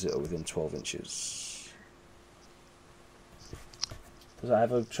locuses that are within 12 inches. Does that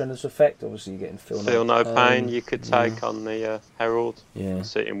have a tremendous effect? Obviously, you're getting Feel no pain. You could take on the Herald. Yeah.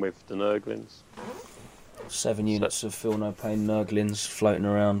 Sitting with the Nurglings. 7 units of Feel No Pain Nurglings floating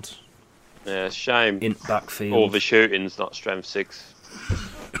around. Yeah, shame. In backfield. All the shooting's not strength 6.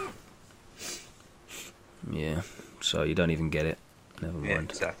 Yeah, so you don't even get it. Never mind. Yeah,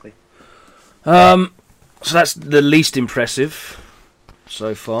 exactly. So that's the least impressive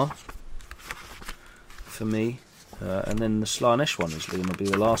so far for me. And then the Slaanesh one is going to be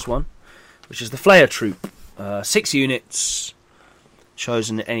the last one, which is the Flayer Troop. 6 units,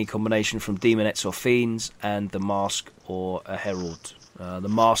 chosen in any combination from Demonettes or Fiends, and the Mask or a Herald. The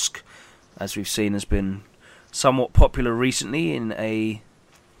Mask, as we've seen, has been somewhat popular recently in a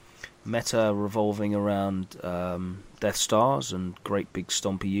meta revolving around Death Stars and great big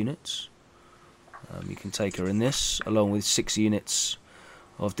stompy units. You can take her in this, along with 6 units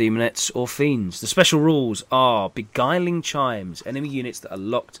of Demonettes or Fiends. The special rules are Beguiling Chimes. Enemy units that are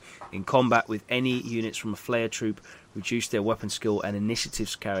locked in combat with any units from a Flayer Troop reduce their weapon skill and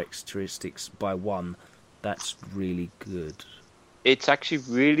initiative characteristics by 1. That's really good. It's actually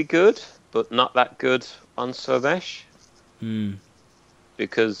really good, but not that good on Slaanesh.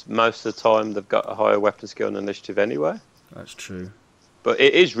 Because most of the time they've got a higher weapon skill and initiative anyway. That's true. But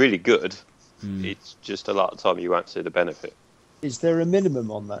it is really good. It's just a lot of time you won't see the benefit. Is there a minimum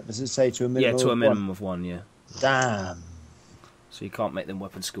on that? Does it say to a minimum? Yeah, to a of minimum 1? of 1, yeah. Damn. So you can't make them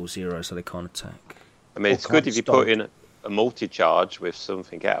weapon skill 0, so they can't attack. I mean, it's good if you put in a multi-charge with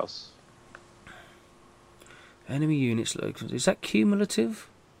something else. Enemy units, is that cumulative?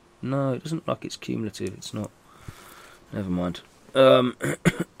 No, it doesn't look like it's cumulative. It's not. Never mind. And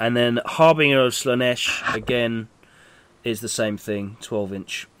then Harbinger of Slaanesh, again, is the same thing.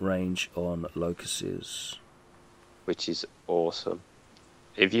 12-inch range on locusts. Which is awesome.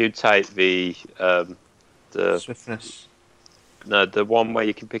 If you take the Swiftness. No, the one where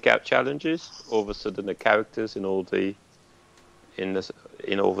you can pick out challenges, all of a sudden the characters in all the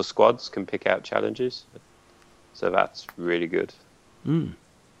squads can pick out challenges. So that's really good.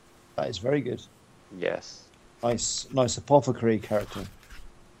 That is very good. Yes. Nice apothecary character.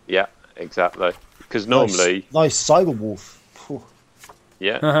 Yeah, exactly. Because normally... Nice Cyberwolf. Whew.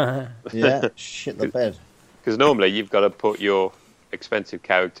 Yeah. Yeah, shit the bed. Because normally you've got to put your expensive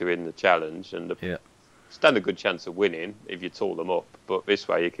character in the challenge and stand a good chance of winning if you tool them up. But this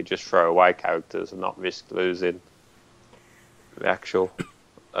way you could just throw away characters and not risk losing the actual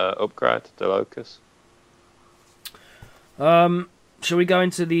upgrade, the Locust. Shall we go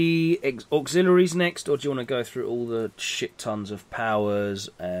into the auxiliaries next, or do you want to go through all the shit tons of powers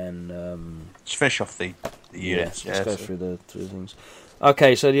and... Just finish off the units. Let's go through the things.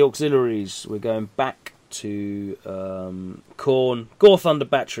 Okay, so the auxiliaries, we're going back to Khorne. Gore Thunder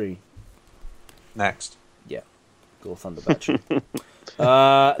Battery. Next. Yeah, Gore Thunder Battery.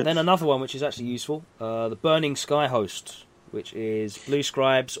 Then another one which is actually useful, the Burning Sky Host, which is Blue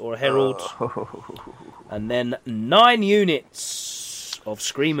Scribes or a Herald. And then 9 units of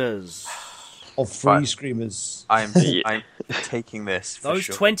Screamers. Of 3 Screamers. I'm taking this for Those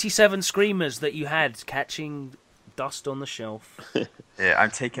sure. 27 Screamers that you had catching dust on the shelf. Yeah,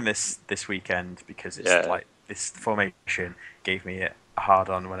 I'm taking this weekend because it's like this formation gave me a hard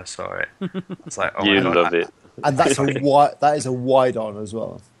on when I saw it. It's like, oh You my God, love it. And that's that is a wide on as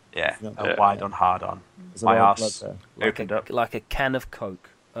well. Yeah, Yeah. a wide on, hard on. There's a My lot of arse blood opened up. Like a can of Coke.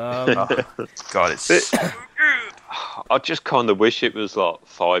 Oh, God, it's I just kind of wish it was like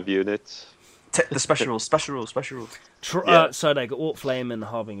 5 units. the special rules. So they got Orc Flame and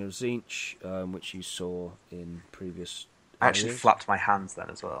Harbinger of Tzeentch, which you saw in previous. I actually areas. flapped my hands then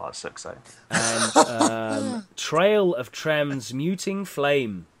as well. That's so exciting. And Trail of Transmuting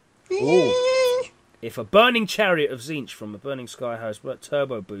Flame. Ooh. If a burning chariot of Tzeentch from a burning sky house but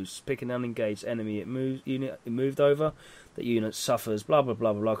turbo boosts, pick an unengaged enemy it moved over, that unit suffers, blah blah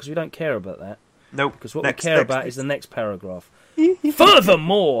blah blah blah. Because we don't care about that. Nope. Because what we care about is the next paragraph.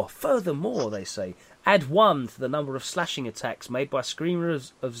 Furthermore, they say, add 1 to the number of slashing attacks made by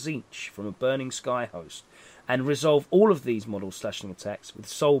Screamers of Tzeentch from a burning sky host, and resolve all of these model slashing attacks with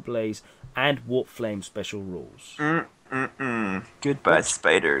Soul Blaze and Warp Flame special rules. Goodbye,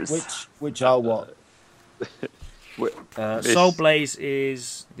 spiders. Which are what? Soul Blaze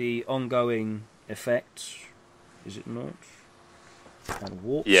is the ongoing effect, is it not? And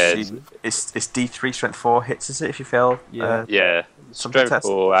Warp Yeah, Flame. It's D3 strength 4 hits, is it, if you fail? Yeah. Yeah. Something Strength test.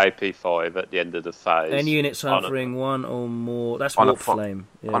 4, AP 5 at the end of the phase. Any unit suffering 1 or more. That's on a Warp four- Flame.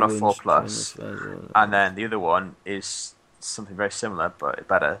 Yeah, on a wounds 4+. during this phase. And then the other one is something very similar, but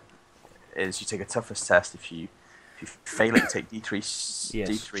better. Is you take a toughness test if you If you fail it, you take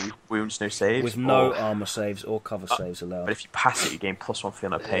D3 wounds, no saves. With no armor saves or cover saves allowed. But if you pass it, you gain +1 feel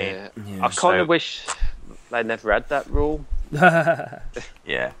no pain. I kind of wish they never had that rule.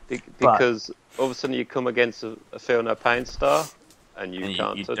 Yeah. Because all of a sudden you come against a feel no pain star and you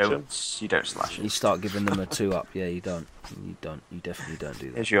can't touch them. You don't slash it. You start giving them a 2-up. Yeah, you don't. You definitely don't do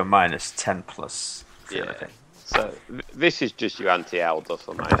that. Here's your -10 plus feel no pain. So this is just your anti-Elder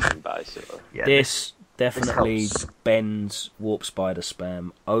formation, basically. Yeah, this definitely bends Warp Spider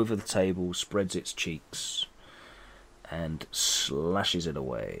spam over the table, spreads its cheeks, and slashes it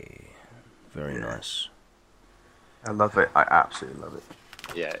away. Very nice. I love it. I absolutely love it.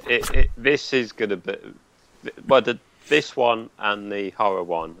 Yeah, this is going to be... Well, this one and the horror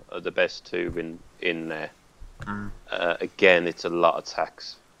one are the best two in there. Again, it's a lot of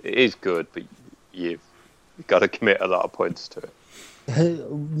tax. It is good, but you've got to commit a lot of points to it.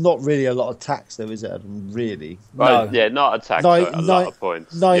 Not really a lot of tax, though, is it, Adam? Really? Well, yeah, not a tax, but a lot of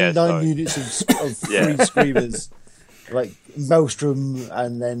points. Nine units of free screamers. Like Maelstrom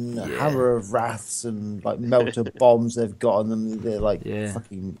and then Hammer of Wraths and like Melter bombs they've got on them. They're like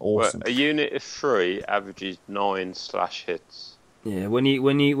fucking awesome. Well, a unit of 3 averages 9 slash hits. Yeah, when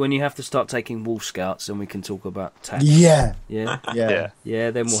you have to start taking Wolf Scouts, then we can talk about tax. Yeah. Then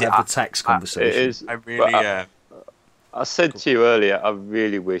we'll have the tax conversation. It is. I really. I said to you earlier, I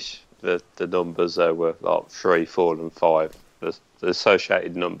really wish that the numbers were like 3, 4, and 5. The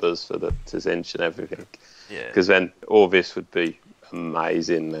associated numbers for the Tzeentch and everything. Yeah. Because then all this would be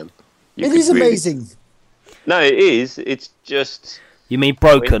amazing. Then it is amazing. No, it is. It's just. You mean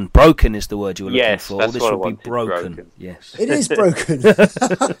broken? Broken is the word you were looking for. That's this what would be broken. Yes, it is broken.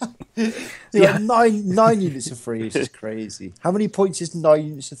 Nine units of 3 is just crazy. How many points is 9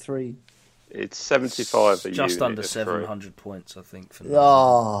 units of 3? It's 75 a unit. Just under 700 points, I think. For you've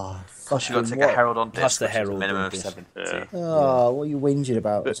got to take a Herald on disc, plus the Herald minimum of 70. What are you whinging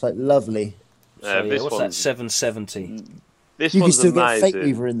about? It's like lovely. So what's that? 770. This you one's can still amazing. get Fate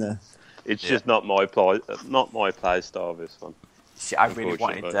Weaver in there. It's just not my play style. This one. See, I really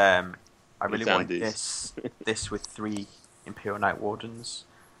wanted this with 3 Imperial Night Wardens.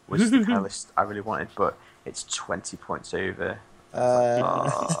 Was the kind of list I really wanted, but it's 20 points over.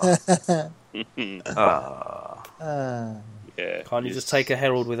 Yeah. Can't you just take a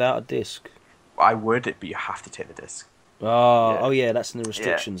Herald without a disc? I would, but you have to take the disc. Oh yeah, that's in the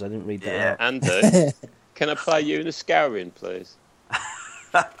restrictions. I didn't read that out. Andy, can I play you in a Scouring, please?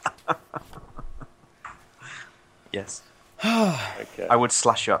 Yes. Okay. I would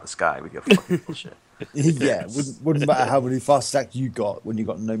slash you out the sky with your fucking bullshit. Yeah, wouldn't matter how many fast stacks you got when you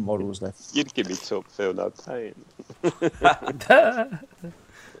got no models left. You'd give me top feel no pain.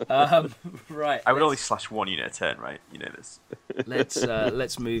 Right. I would only slash 1 unit a turn, right? You know this.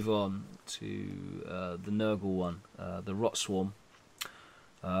 Let's move on to the Nurgle one, the Rot Swarm,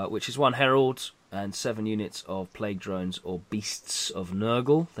 which is 1 Herald and 7 units of Plague Drones or Beasts of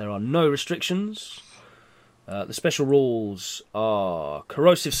Nurgle. There are no restrictions. The special rules are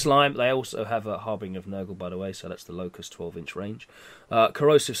Corrosive Slime. They also have a Harbinger of Nurgle, by the way, so that's the Locust 12-inch range.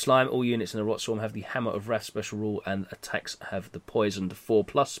 Corrosive Slime. All units in the Rot Swarm have the Hammer of Wrath special rule, and attacks have the Poisoned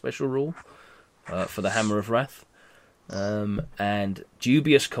 4+ special rule for the Hammer of Wrath. And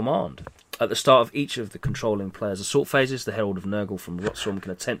Dubious Command. At the start of each of the controlling player's assault phases, the Herald of Nurgle from Rot Swarm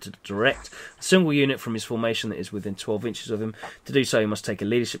can attempt to direct a single unit from his formation that is within 12 inches of him. To do so, he must take a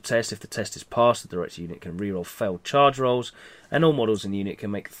leadership test. If the test is passed, the directed unit can reroll failed charge rolls, and all models in the unit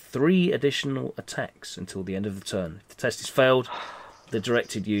can make 3 additional attacks until the end of the turn. If the test is failed, the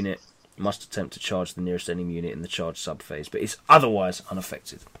directed unit must attempt to charge the nearest enemy unit in the charge subphase, but is otherwise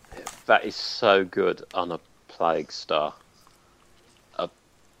unaffected. That is so good on a Plague Star.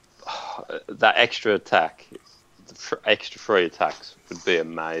 That extra attack, the extra 3 attacks would be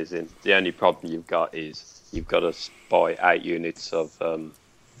amazing. The only problem you've got is you've got to buy 8 units of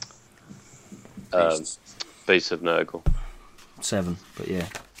Beasts of Nurgle. 7, but yeah.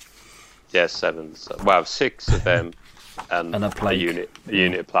 Yeah, 7. So, well, 6 of them and a unit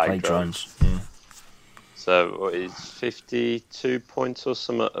of Plague Drones. Yeah. So it's 52 points or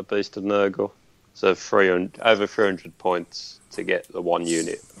something a Beast of Nurgle. So over 300 points to get the 1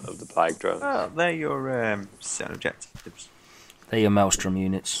 unit of the Plague Drones. Well, they're your set objectives. They're your Maelstrom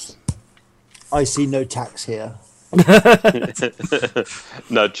units. I see no tax here.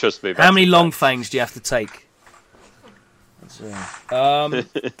 No, trust me. How many long fangs do you have to take? So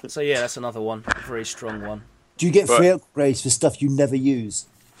yeah, that's another one. A very strong one. Do you get free upgrades for stuff you never use?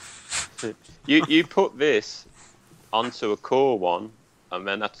 You put this onto a core one, and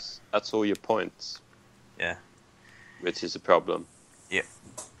then that's all your points. Yeah. Which is a problem. Yeah.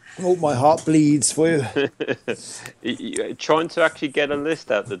 Oh, my heart bleeds for you. Trying to actually get a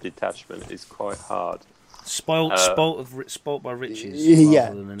list out of the detachment is quite hard. Spoilt by riches.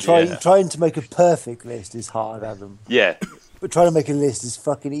 Yeah, trying to make a perfect list is hard, Adam. Yeah. But trying to make a list is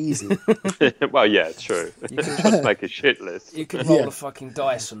fucking easy. Well, yeah, true. You can just make a shit list. You can roll a fucking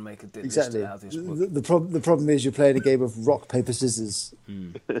dice and make a list out of this book. The problem is you're playing a game of rock, paper, scissors.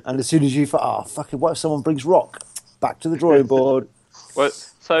 And as soon as you thought, fucking, what if someone brings rock? Back to the drawing board. Well,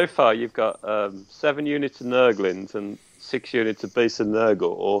 so far you've got 7 units of Nurglings and 6 units of Beasts of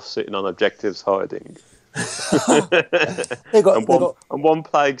Nurgle all sitting on objectives hiding. And one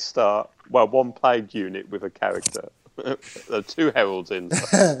plague star. Well, one plague unit with a character. There are 2 heralds in.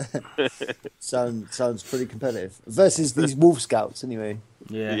 Sounds pretty competitive. Versus these wolf scouts, anyway.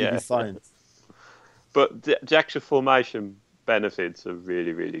 Yeah. You'll be fine. But the actual formation benefits are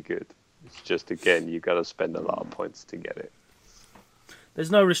really, really good. It's just, again, you've got to spend a lot of points to get it.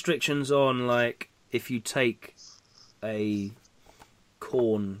 There's no restrictions on, like, if you take a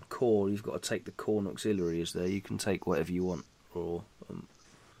Khorne core, you've got to take the Khorne auxiliary, is there? You can take whatever you want, or...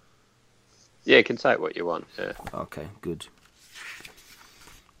 Yeah, you can take what you want, yeah. Okay, good.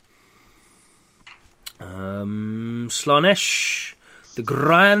 Slaanesh, the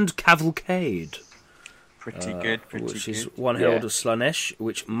Grand Cavalcade. Pretty good. Which is one herald of Slaanesh,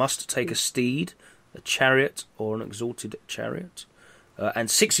 which must take a steed, a chariot, or an exalted chariot.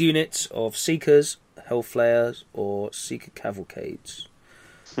 And 6 units of Seekers, Hellflayers, or Seeker Cavalcades.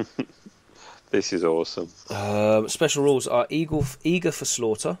 This is awesome. Special rules are eager for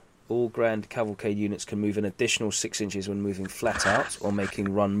slaughter. All Grand Cavalcade units can move an additional 6 inches when moving flat out or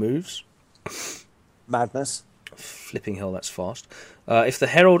making run moves. Madness. Flipping hell, that's fast. If the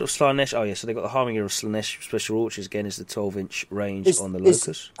Herald of Slaanesh... Oh, yeah, so they've got the Harbinger of Slaanesh special rule, which is, again, is the 12-inch range on the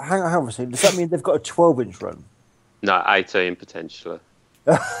Locust. Hang on a second. Does that mean they've got a 12-inch run? No, 18 potentially.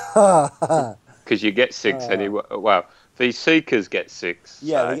 Because you get 6 anyway. Well, these Seekers get 6.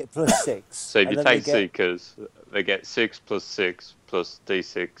 Yeah, they get plus 6. So if you take Seekers, they get 6 plus 6 plus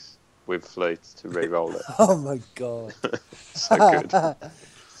D6 with fleets to re-roll it. Oh my god. So good.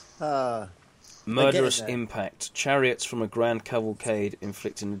 Murderous Impact. Chariots from a Grand Cavalcade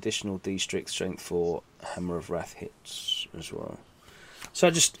inflict an additional D strength for Hammer of Wrath hits as well. So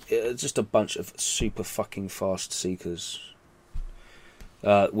just a bunch of super fucking fast Seekers,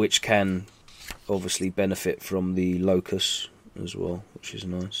 which can obviously benefit from the Locust as well, which is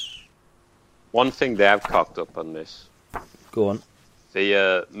nice. One thing they have cocked up on this. Go on.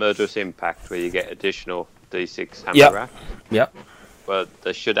 The Murderous Impact, where you get additional D6 Hammer of Wrath. Yep. But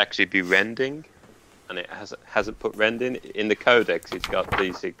there should actually be Rending, and it hasn't put Rending. In the Codex, it's got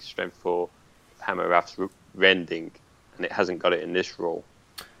D6 Strength 4 Hammer of Wrath's Rending, and it hasn't got it in this rule.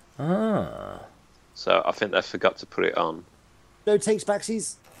 Ah. So I think they forgot to put it on. No takes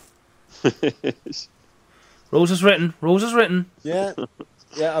backsies. Rules as written. Rules as written. Yeah.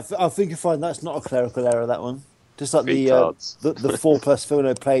 Yeah, I think you'll find that's not a clerical error, that one. Just like the 4+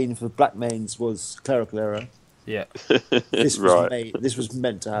 Filno Plane for Black Mains was clerical error. Yeah. This was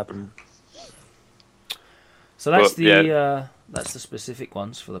meant to happen. So that's that's the specific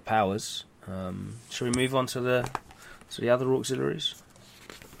ones for the powers. Shall we move on to the other auxiliaries?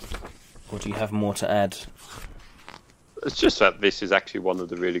 Or do you have more to add? It's just that this is actually one of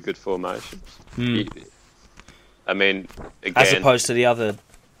the really good formations. I mean, again... As opposed to the other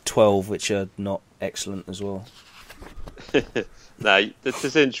 12, which are not excellent as well. No, the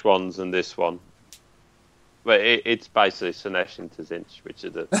Tzinch ones and this one. But it's basically Slaanesh and Tzinch, which are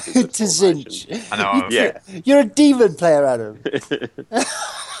the good Tzinch. I know. Yeah. You're a demon player, Adam.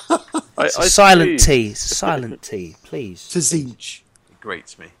 Silent T, please. Tzinch. It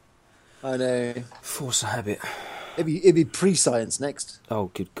grates me. I know. Force a habit. It'd be pre-science next.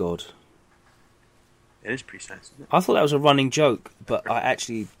 Oh, good God. It is pre-science, isn't it? I thought that was a running joke, but I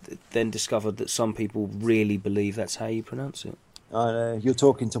actually then discovered that some people really believe that's how you pronounce it. I know. You're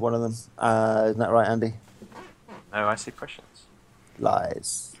talking to one of them. Isn't that right, Andy? No, I see questions.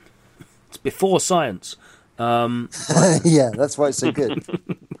 Lies. It's before science. Yeah, that's why it's so good.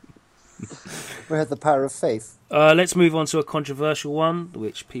 We have the power of faith. Let's move on to a controversial one,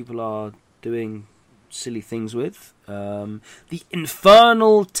 which people are doing silly things with. The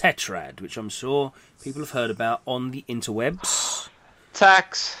Infernal Tetrad, which I'm sure people have heard about on the interwebs.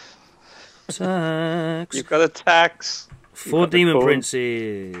 Tax. You've got a tax. 4 demon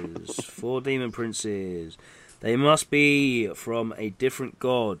princes. 4 demon princes. They must be from a different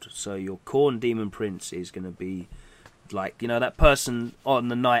god. So your Khorne demon prince is going to be like, that person on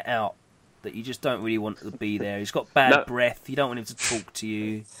the night out that you just don't really want to be there. He's got bad breath. You don't want him to talk to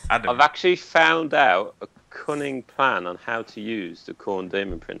you. I've actually found out cunning plan on how to use the Khorne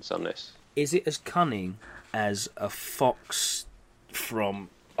Demon Prince on this. Is it as cunning as a fox from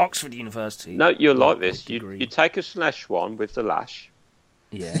Oxford University? No, you're like this. You take a /1 with the lash.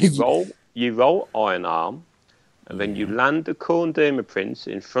 Yeah. You roll Iron Arm, and then you land the Khorne Demon Prince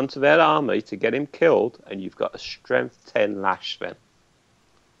in front of their army to get him killed, and you've got a Strength 10 lash then.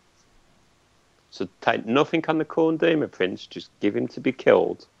 So take nothing on the Khorne Demon Prince, just give him to be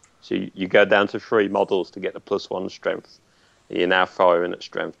killed. So you go down to 3 models to get the +1 strength. You're now firing at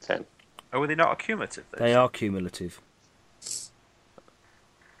Strength 10. Oh, are they not cumulative? They are cumulative.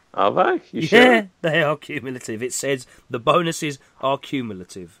 Are they? You Yeah, sure? they are cumulative. It says the bonuses are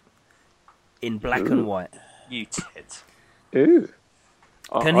cumulative in black and white. You tit. Ooh.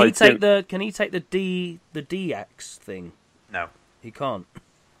 Can he take the D axe thing? No. He can't.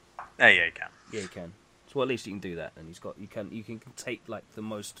 Yeah, you can. Yeah, he can. So at least you can do that, and you can take like the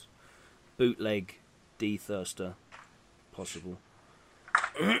most bootleg D thirster possible.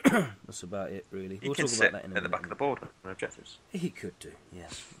 That's about it, really. He We'll can talk sit about that in a at the minute. back of the board with objectives. He could do,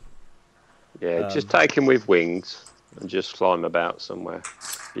 yes. Yeah, just take him with wings and just fly him about somewhere.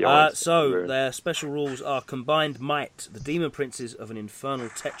 So their special rules are combined might. The demon princes of an infernal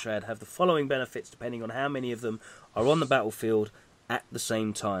tetrad have the following benefits depending on how many of them are on the battlefield at the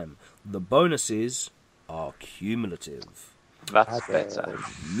same time. The bonuses are cumulative. That's better.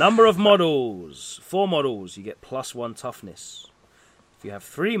 Number of models. 4 models, you get +1 toughness. If you have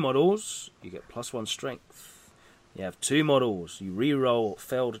 3 models, you get +1 strength. You have 2 models, you re-roll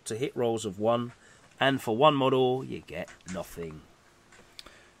failed to hit rolls of 1, and for 1 model, you get nothing.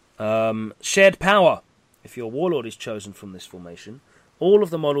 Shared power. If your warlord is chosen from this formation, all of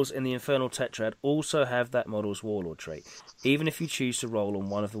the models in the Infernal Tetrad also have that model's warlord trait, even if you choose to roll on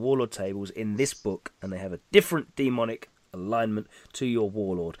one of the warlord tables in this book and they have a different demonic alignment to your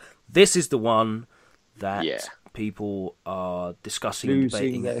warlord. This is the one that people are discussing and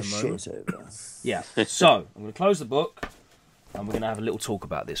debating at the moment. Shit over. Yeah, so I'm going to close the book and we're going to have a little talk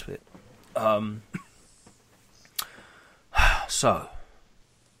about this bit. So.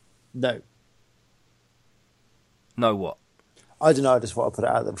 No what? I don't know, I just thought I'd put it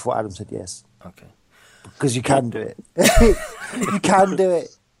out there before Adam said yes. Okay. Because you can do it. You can do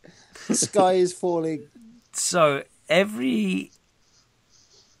it. The sky is falling. So, every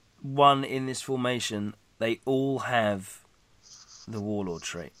one in this formation, they all have the warlord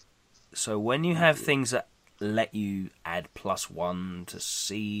trait. So when you have things that let you add +1 to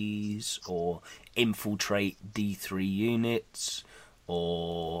Cs, or infiltrate D3 units,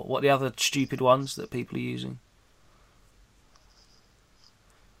 or what are the other stupid ones that people are using?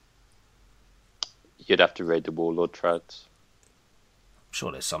 You'd have to read the warlord traits. I'm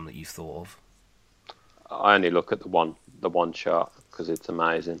sure there's some that you've thought of. I only look at the one chart because it's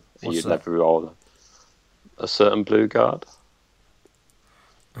amazing. What's You'd that? never roll a certain blue guard.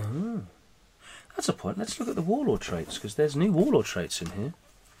 Oh. That's a point. Let's look at the warlord traits, because there's new warlord traits in here.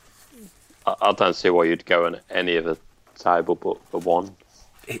 I don't see why you'd go on any of the table but the one.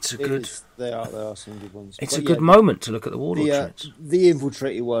 It's a good. There are some good ones. It's But a good moment to look at the warlord traits. The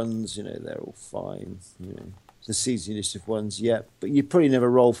infiltrated ones, they're all fine. The Siege Initiative ones, but you probably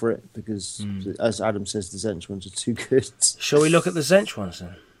never roll for it because, as Adam says, the Zench ones are too good. Shall we look at the Zench ones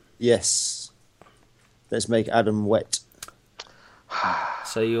then? Yes. Let's make Adam wet.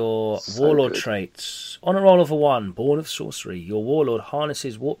 So your So warlord good. traits. On a roll of a 1, born of sorcery, your warlord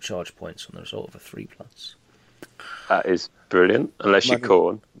harnesses warp charge points on the result of a 3+. That is brilliant, unless you're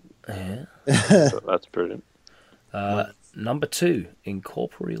Khorne. Yeah. But that's brilliant. Number 2,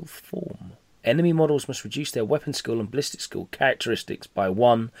 incorporeal form. Enemy models must reduce their weapon skill and ballistic skill characteristics by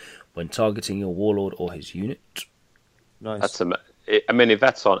 1 when targeting your warlord or his unit. Nice. If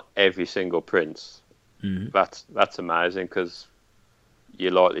that's on every single prince, that's amazing because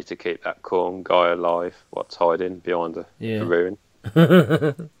you're likely to keep that Khorne guy alive, what's hiding behind the ruin.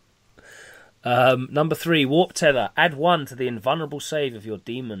 Number 3, Warp Tether. Add 1 to the invulnerable save of your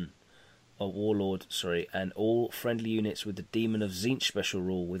demon, or warlord, and all friendly units with the Demon of Tzeentch special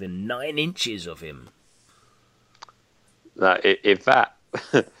rule within 9 inches of him. Now, if that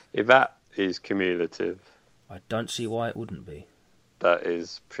is cumulative, I don't see why it wouldn't be. that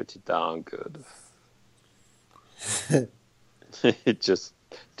is pretty darn good. just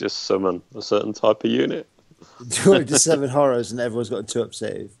summon a certain type of unit. 207 horrors and everyone's got a 2-up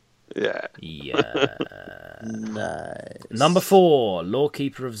save. Yeah. Yeah. Nice. Number 4,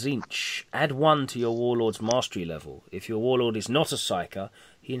 Lawkeeper of Tzeentch. Add 1 to your warlord's mastery level. If your warlord is not a psyker,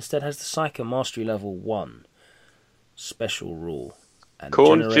 he instead has the psyker mastery level 1. Special rule. And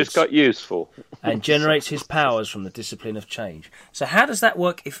Khorne just got useful. and generates his powers from the discipline of change. So how does that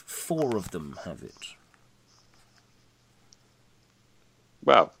work if 4 of them have it?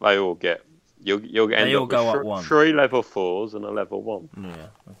 Well, they all get. You'll end all up go with up one. 3 level 4s and a level 1. Yeah.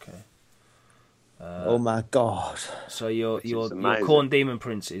 Okay. Oh my god! So your amazing. Khorne Demon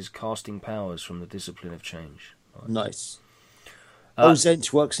Prince is casting powers from the Discipline of Change. Nice.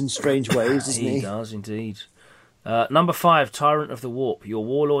 Zench works in strange ways, doesn't he? He does indeed. Number 5, Tyrant of the Warp. Your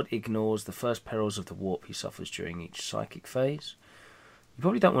warlord ignores the first perils of the warp he suffers during each psychic phase. You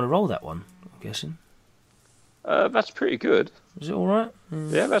probably don't want to roll that one, I'm guessing. That's pretty good. Is it all right?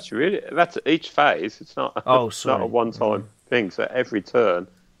 Yeah, that's each phase. It's not. It's not a one-time thing. So every turn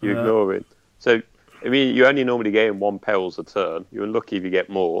you ignore it. So I mean, you only normally gain 1 perils a turn. You're lucky if you get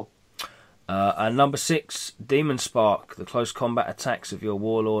more. And number 6, Demon Spark. The close combat attacks of your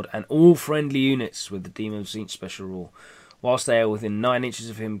warlord and all friendly units with the Demon of Tzeentch special rule, whilst they are within 9 inches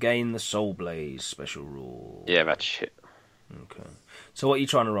of him, gain the Soul Blaze special rule. Yeah, that's shit. Okay. So what are you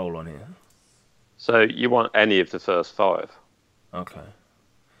trying to roll on here? So you want any of the first 5? Okay.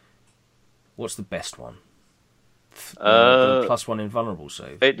 What's the best one? The +1 invulnerable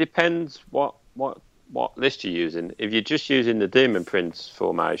save. It depends what list you're using. If you're just using the Demon Prince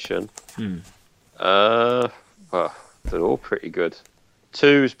formation, well, they're all pretty good.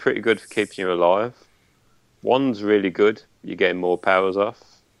 2's pretty good for keeping you alive. 1's really good. You get more powers off.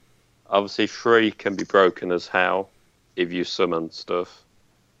 Obviously, 3 can be broken as hell if you summon stuff.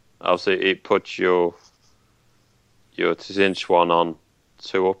 Obviously, it puts your Tzeentch one on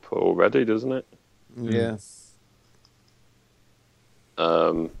 2 up already, doesn't it? Yeah.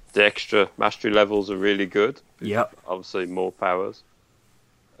 The extra mastery levels are really good. Yep. Obviously, more powers.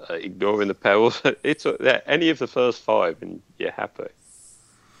 Ignoring the perils. It's any of the first 5 and you're happy.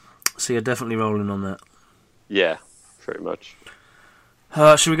 So you're definitely rolling on that. Yeah, pretty much.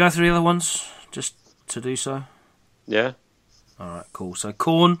 Should we go through the other ones just to do so? Yeah. All right, cool. So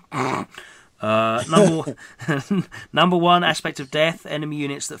Khorne, number 1, Aspect of Death. Enemy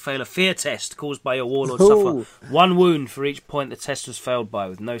units that fail a fear test caused by your warlord suffer 1 wound for each point the test was failed by,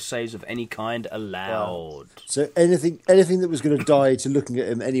 with no saves of any kind allowed. So anything that was going to die to looking at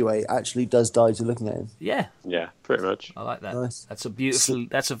him anyway actually does die to looking at him. Yeah. Yeah, pretty much. I like that. Nice. That's a beautiful.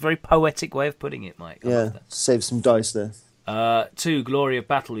 That's a very poetic way of putting it, Mike. I love that. Save some dice there. 2, Glory of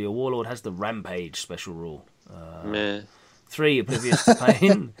Battle. Your warlord has the Rampage special rule. Meh. 3, Oblivious to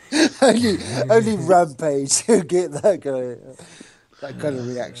Pain. only Rampage will get that kind of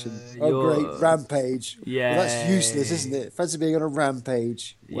reaction. Great, Rampage. Yeah. Well, that's useless, isn't it? Fancy being on a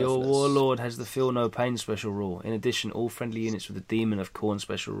rampage. Your Worthless. warlord has the Feel No Pain special rule. In addition, all friendly units with the Demon of Khorne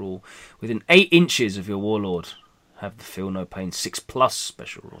special rule within 8 inches of your warlord have the Feel No Pain 6+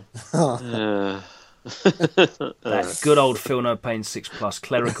 special rule. That good old Feel No Pain 6+,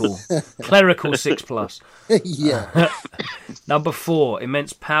 clerical 6+. Yeah. Number 4,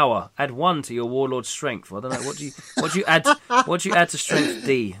 Immense Power. Add 1 to your warlord's strength. Well, I don't know. What do you add to strength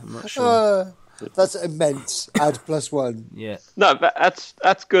D? I'm not sure. That's immense. Add +1. Yeah. No,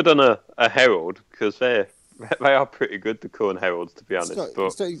 that's good on a herald because they are pretty good. The Khorne heralds, to be honest.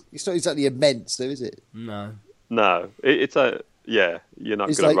 It's not exactly immense, though, is it? No. It's a. Yeah, you're not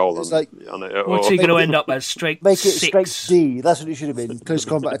going to roll on it at all. What's he going to end up as? Strength Make it 6? strength D. That's what it should have been. Close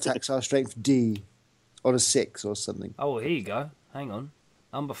combat attacks are strength D. On a 6 or something. Oh, well, here you go. Hang on.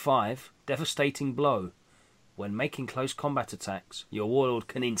 Number 5, Devastating Blow. When making close combat attacks, your warlord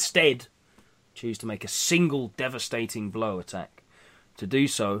can instead choose to make a single Devastating Blow attack. To do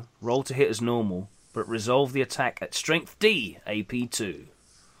so, roll to hit as normal, but resolve the attack at strength D, AP 2.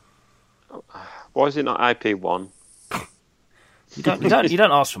 Why is it not AP 1? You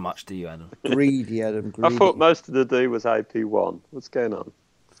don't ask for much, do you, Adam? Greedy, Adam. Greedy. I thought most of the D was AP 1. What's going on?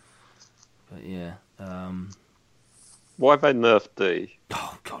 But yeah. Why have they nerfed D?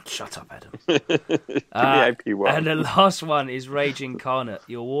 Oh God, shut up, Adam. Give me AP 1. And the last one is Rage Incarnate.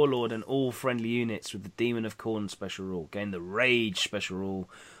 Your warlord and all friendly units with the Demon of Khorne special rule gain the Rage special rule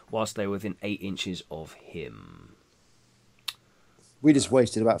whilst they are within 8 inches of him. We just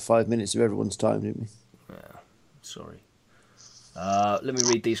wasted about 5 minutes of everyone's time, didn't we? Yeah, sorry. Let me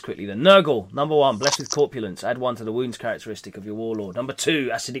read these quickly then. Nurgle, number 1, Blessed with Corpulence. Add 1 to the wounds characteristic of your warlord. Number 2,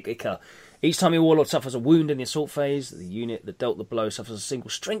 Acidic Ichor. Each time your warlord suffers a wound in the assault phase, the unit that dealt the blow suffers a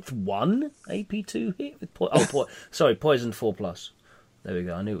single strength 1 AP2 hit with poison 4+. There we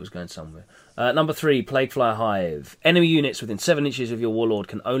go, I knew it was going somewhere. Number 3, Plaguefly Hive. Enemy units within 7 inches of your warlord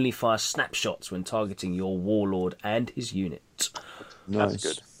can only fire snapshots when targeting your warlord and his unit. Nice. That's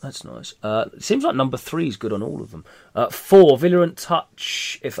good. That's nice. It seems like number 3 is good on all of them. 4, Virulent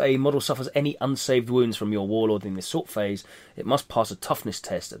Touch. If a model suffers any unsaved wounds from your warlord in the assault phase, it must pass a toughness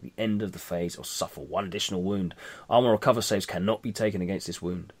test at the end of the phase or suffer 1 additional wound. Armor or cover saves cannot be taken against this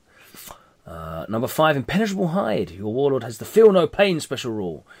wound. Number 5, Impenetrable Hide. Your warlord has the Feel No Pain special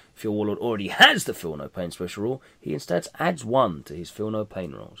rule. If your warlord already has the Feel No Pain special rule, he instead adds 1 to his Feel No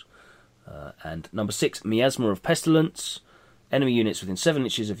Pain rolls. And number 6, Miasma of Pestilence. Enemy units within 7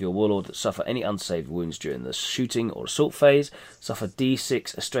 inches of your warlord that suffer any unsaved wounds during the shooting or assault phase suffer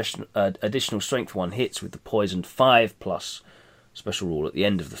D6 additional strength 1 hits with the poisoned 5+ special rule at the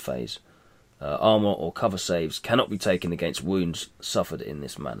end of the phase. Armor or cover saves cannot be taken against wounds suffered in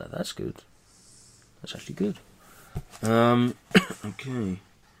this manner. That's good. That's actually good. Okay.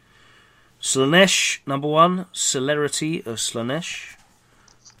 Slaanesh, number 1. Celerity of Slaanesh.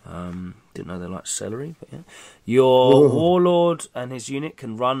 Didn't know they liked celery, but yeah. Your warlord and his unit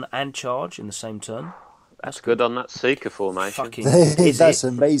can run and charge in the same turn. That's good on that Seeker formation. Fucking is That's it?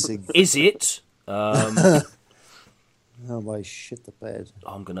 amazing. Is it? Oh my shit the bed.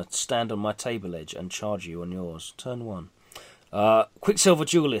 I'm going to stand on my table edge and charge you on yours. Turn 1. Quicksilver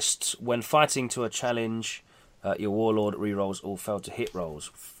Duelist. When fighting to a challenge, your warlord rerolls all failed to hit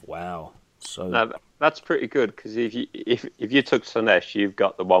rolls. Wow. So Now, that's pretty good, because if you took Slaanesh, you've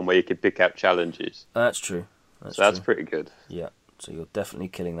got the one where you could pick out challenges. that's true. That's pretty good. Yeah. So you're definitely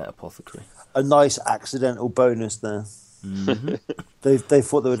killing that apothecary. A nice accidental bonus there. Mm-hmm. They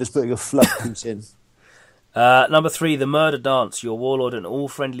thought they were just putting a flood piece in. Number 3, the Murder Dance. Your warlord and all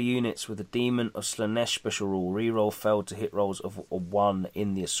friendly units with the Demon of Slaanesh special rule reroll failed to hit rolls of 1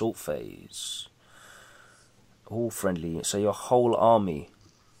 in the assault phase. All friendly. So your whole army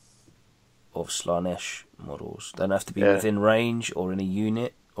of Slaanesh models don't have to be within range or in a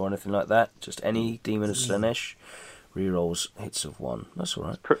unit or anything like that. Just any Demon of Slaanesh rerolls hits of 1. That's all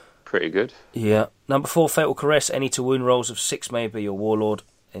right. Pretty good. Yeah. Number 4, Fatal Caress. Any to wound rolls of 6 made by your warlord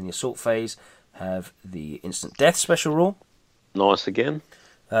in the assault phase have the instant death special rule. Nice again.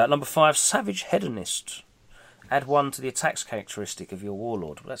 Number 5, Savage Hedonist. Add 1 to the attacks characteristic of your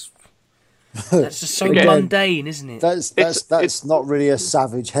warlord. Well, that's just so Again, mundane, isn't it? That's not really a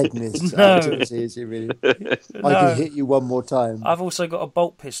savage headness activity, is it really? I can hit you one more time. I've also got a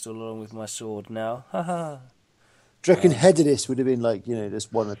bolt pistol along with my sword now. Haha. Do you reckon hedonist would have been like,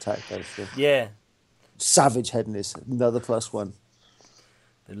 just one attack basically? Yeah. Savage hedonist, another +1.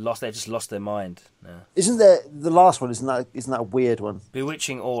 They just lost their mind now. Isn't there the last one? Isn't that a weird one?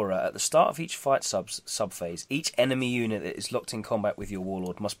 Bewitching Aura. At the start of each fight sub-phase, each enemy unit that is locked in combat with your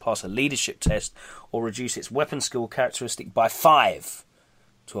warlord must pass a leadership test or reduce its weapon skill characteristic by 5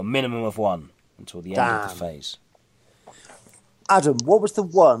 to a minimum of 1 until the end of the phase. Adam, what was the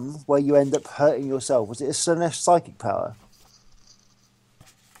one where you end up hurting yourself? Was it a Slaanesh psychic power?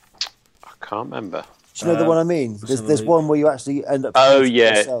 I can't remember. Do you know the one I mean? There's one where you actually end up hurting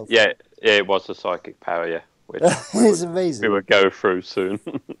yourself. Yeah, it was a psychic power, yeah. Which It's amazing. we will go through soon.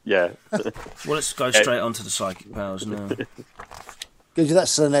 Yeah. Well, let's go straight on to the psychic powers now. Go to that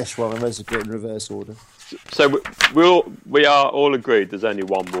Slaanesh one, and let's do it in reverse order. So we are all agreed there's only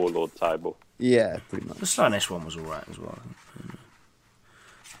one warlord table. Yeah, pretty much. The Slaanesh one was alright as well.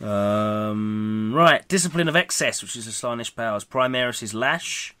 Right, Discipline of Excess, which is the Slaanesh powers. Primaris is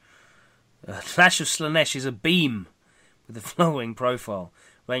Lash. Lash of Slaanesh is a beam with a flowing profile.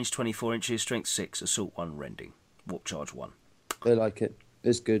 Range 24 inches, strength 6, assault 1, rending. Warp charge 1. They like it.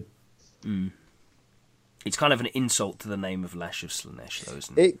 It's good. It's kind of an insult to the name of Lash of Slaanesh, though,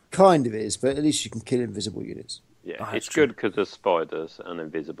 isn't it? It kind of is, but at least you can kill invisible units. Yeah, Oh, it's that's true. good because of spiders and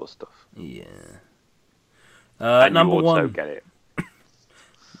invisible stuff. Yeah. And Number you also 1. get it.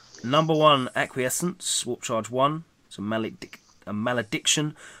 Number 1, Acquiescence, Warp Charge 1. It's a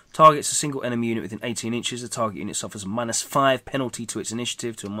malediction. Targets a single enemy unit within 18 inches. The target unit suffers a -5 penalty to its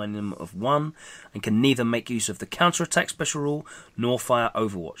initiative to a minimum of 1 and can neither make use of the counter-attack special rule nor fire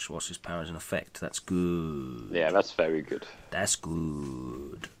Overwatch whilst his power is in effect. That's good. Yeah, that's very good. That's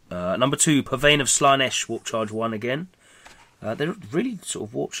good. Number 2, Purveyne of Slaanesh, Warp Charge 1 again. They're really sort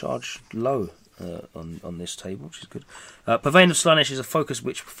of Warp Charge low on this table, which is good. Purveyne of Slaanesh is a focus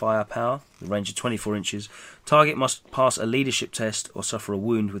witch firepower, the range of 24 inches. Target must pass a leadership test or suffer a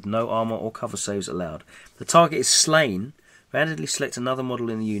wound with no armour or cover saves allowed. The target is slain. Randomly select another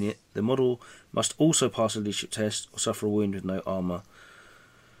model in the unit. The model must also pass a leadership test or suffer a wound with no armour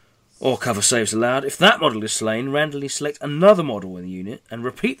or cover saves allowed. If that model is slain, randomly select another model in the unit and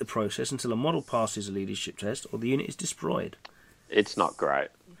repeat the process until a model passes a leadership test or the unit is destroyed. It's not great.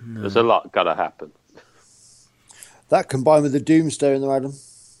 No. There's a lot got to happen. That combined with the Doomstone in there, Adam.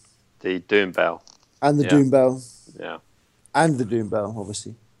 The Doom Bell. And the Doom Bell. Yeah. And the Doom Bell,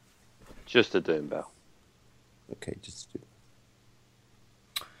 obviously. Just the Doom Bell. Okay, just the Doom.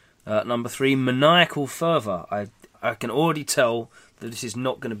 Number 3, Maniacal Fervour. I can already tell that this is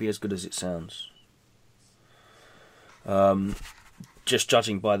not going to be as good as it sounds. Just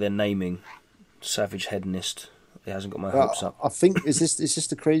judging by their naming. Savage Hedonist. It hasn't got my hopes up. I think is this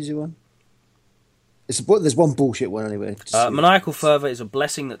the crazy one? There's one bullshit one anyway. Maniacal Fervor is a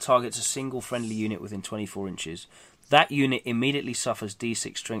blessing that targets a single friendly unit within 24 inches. That unit immediately suffers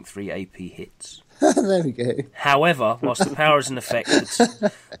D6 Strength 3 AP hits. There we go. However, whilst the power is in effect,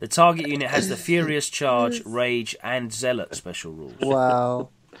 the target unit has the Furious Charge, Rage, and Zealot special rules. Wow.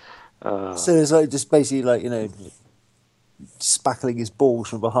 So it's like just basically like, spackling his balls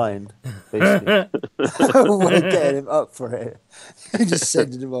from behind, basically. We're getting him up for it. Just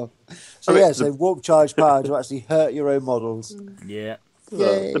sending him off. So so warp charge power to actually hurt your own models. Yeah.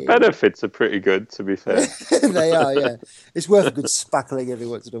 The benefits are pretty good, to be fair. They are, yeah. It's worth a good spackling every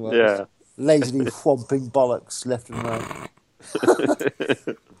once in a while. Yeah. Lazily whomping bollocks left and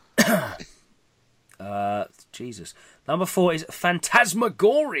right. Jesus. Number 4 is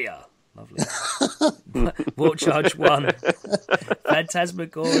Phantasmagoria. Lovely. Warp Charge 1.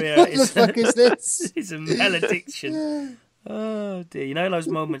 Phantasmagoria What the fuck is this? It's a malediction. Oh dear! You know those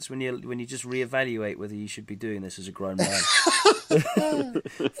moments when you just reevaluate whether you should be doing this as a grown man.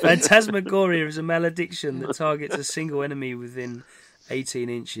 Phantasmagoria is a malediction that targets a single enemy within 18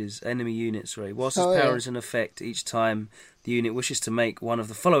 inches. Enemy unit, sorry. Whilst its power is in effect, each time the unit wishes to make one of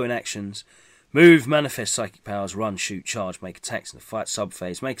the following actions: move, manifest psychic powers, run, shoot, charge, make attacks in the fight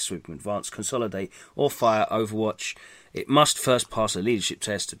subphase, make a sweep, advance, consolidate, or fire Overwatch. It must first pass a leadership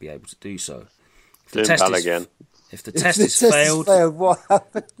test to be able to do so. If the test is failed, what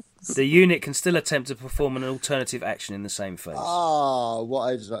happens? The unit can still attempt to perform an alternative action in the same phase.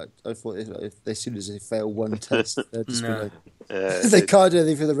 What I thought if as soon as they fail one test, they're just they can't do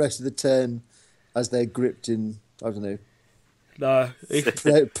anything for the rest of the turn as they're gripped in, I don't know. No.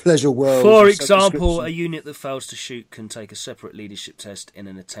 Pleasure world. For example, a unit that fails to shoot can take a separate leadership test in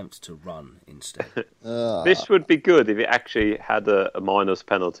an attempt to run instead. This would be good if it actually had a minus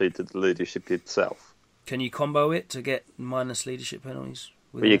penalty to the leadership itself. Can you combo it to get minus leadership penalties?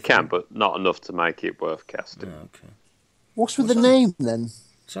 Well, you can, but not enough to make it worth casting. Oh, okay. What's with the name then?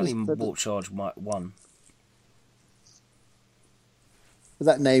 It's only Warp Charge 1.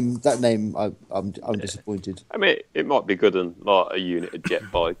 That name, I'm disappointed. I mean, it might be good on like a unit of jet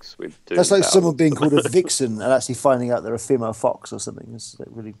bikes with. That's like someone being called a vixen and actually finding out they're a female fox or something. It's like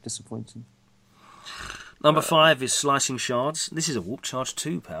really disappointing. Number 5 is Slicing Shards. This is a Warp Charge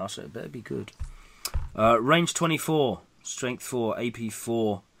 2 power, so it better be good. Range 24, Strength 4, AP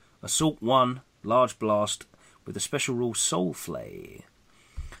 4, Assault 1, Large Blast, with the special rule Soul Flay.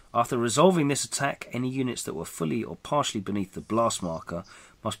 After resolving this attack, any units that were fully or partially beneath the blast marker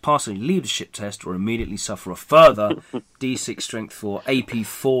must pass a leadership test or immediately suffer a further D6 Strength 4 AP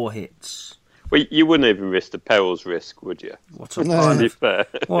 4 hits. Well, you wouldn't even risk the perils risk, would you? What a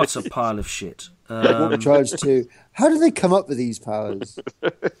pile of shit. Warp Charge 2. How do they come up with these powers?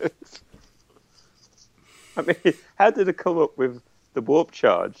 I mean, how did it come up with the Warp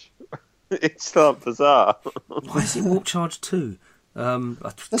Charge? It's not bizarre. Why is it Warp Charge 2?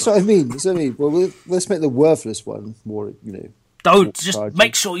 That's what I mean. Well, let's make the worthless one more, Don't just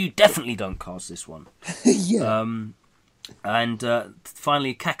make sure you definitely don't cast this one. Yeah. And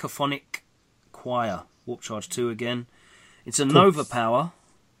finally, Cacophonic Choir, Warp Charge 2 again. It's a Nova power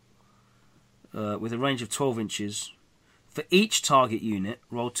with a range of 12 inches. For each target unit,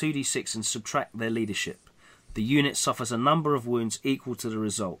 roll 2d6 and subtract their leadership. The unit suffers a number of wounds equal to the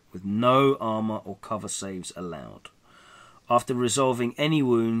result, with no armour or cover saves allowed. After resolving any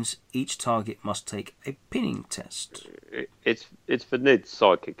wounds, each target must take a pinning test. It's for Nid's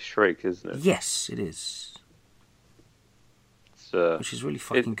Psychic Shriek, isn't it? Yes, it is. Which is really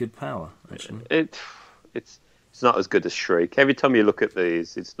fucking good power, actually. It's not as good as Shriek. Every time you look at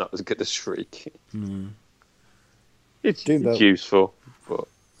these, it's not as good as Shriek. It's useful, but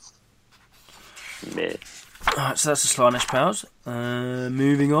meh. Alright, so that's the Slaanesh powers.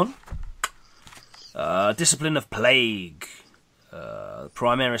 Moving on. Discipline of Plague.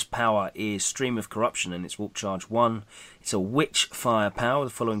 Primaris power is Stream of Corruption and it's Warp Charge 1. It's a Witch Fire power with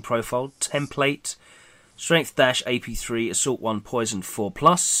the following profile. Template. Strength Dash AP 3, Assault 1, Poison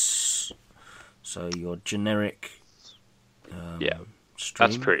 4+. So your generic Stream.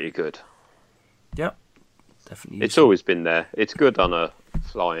 That's pretty good. Yep. Definitely. It's always been there. It's good on a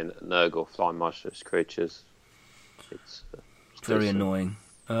flying Nurgle, flying monstrous creatures. It's very annoying.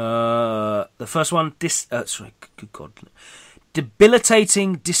 The first one, good God.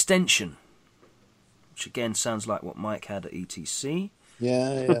 Debilitating Distension. Which again sounds like what Mike had at ETC.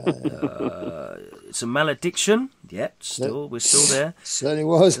 Yeah. It's a malediction. Yep, we're still there. Certainly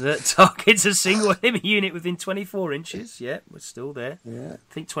was. That targets a single enemy unit within 24 inches. Yep, we're still there. Yeah.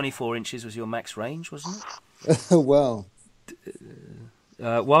 I think 24 inches was your max range, wasn't it? Well.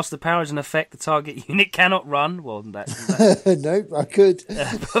 Whilst the power is in effect, the target unit cannot run. Well, that's No, I could.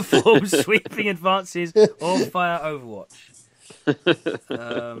 perform sweeping advances or fire Overwatch.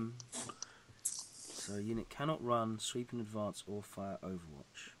 So unit cannot run, sweep in advance, or fire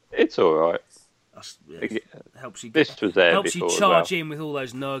Overwatch. It's all right. Helps you. This was there helps you before as charge well. in with all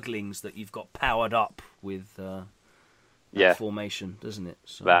those Nurglings that you've got powered up with. Yeah, Formation, doesn't it?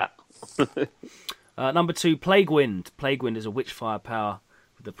 So, that. number 2, Plague Wind. Plague Wind is a Witchfire power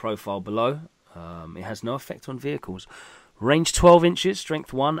with the profile below. It has no effect on vehicles. Range 12 inches,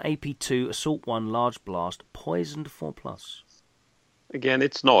 strength 1, AP 2, assault 1, large blast, poisoned 4+. Again,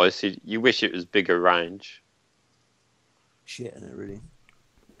 it's nice. You wish it was bigger range. Shit, isn't it, really?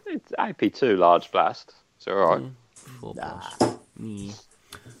 It's AP2 large blast. It's all right. 4+. Yeah.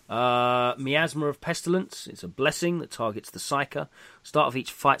 Miasma of Pestilence. It's a blessing that targets the Psyker. Start of each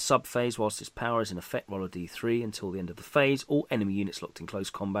fight sub-phase, whilst its power is in effect, roll a d3 until the end of the phase. All enemy units locked in close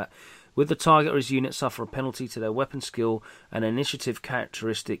combat with the target or his unit suffer a penalty to their weapon skill and initiative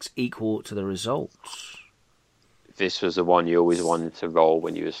characteristics equal to the results. This was the one you always wanted to roll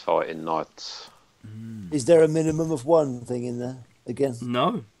when you was fighting knights. Is there a minimum of one thing in there again?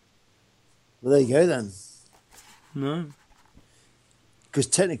 No. Well, there you go then. No. Because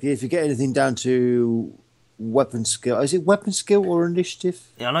technically, if you get anything down to weapon skill, is it weapon skill or initiative?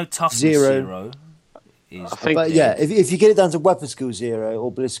 Yeah, I know toughness 0 is. I think, But yeah, if you get it down to weapon skill 0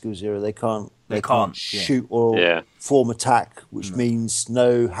 or ballistic skill 0, they can't can't, shoot or Yeah. form attack, which means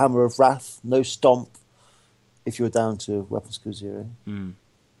no Hammer of Wrath, no Stomp. If you're down to weapon skill 0,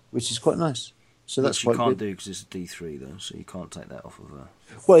 which is quite nice. So that's Which you quite can't good. do because it's a D3 though, so you can't take that off of her.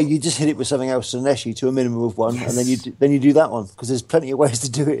 Well, you just hit it with something else and Neshi to a minimum of 1, and then you do that one because there's plenty of ways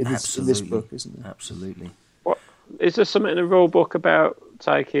to do it in this book, isn't there? Absolutely. what is there something in the rule book about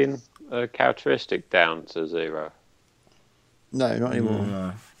taking a characteristic down to 0? No, not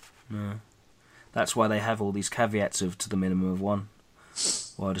anymore. No. That's why they have all these caveats of to the minimum of 1.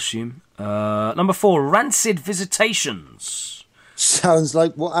 Well, I'd assume. Number 4, Rancid Visitations. Sounds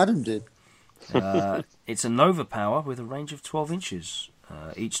like what Adam did. It's a Nova power with a range of 12 inches.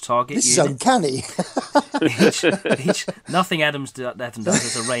 Each target This is unit... uncanny. Nothing Adam does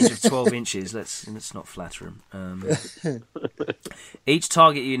has a range of 12 inches. Let's not flatter him. Each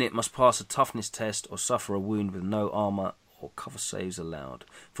target unit must pass a toughness test or suffer a wound with no armour or cover saves allowed.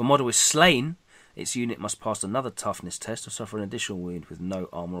 If a model is slain, its unit must pass another toughness test or suffer an additional wound with no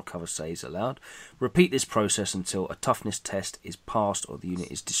armour or cover saves allowed. Repeat this process until a toughness test is passed or the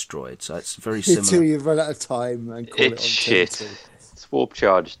unit is destroyed. So it's very Until similar. you run out of time and call It's it on shit. turn 2. It's Warp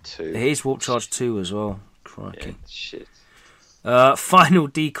Charge 2. Here's Warp Charge 2 as well. Crikey. Yeah, it's shit. Final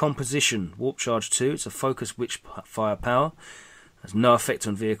Decomposition. Warp Charge 2. It's a focus Witchfire power. Has no effect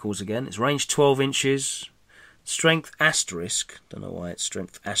on vehicles again. It's range 12 inches. Strength asterisk. Don't know why it's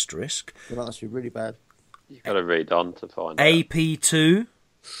strength asterisk. Well, that's really bad. You've got to read on to find out. AP2.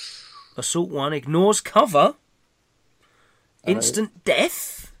 Assault 1. Ignores cover. Instant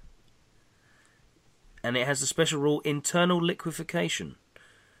death. And it has the special rule Internal Liquefaction.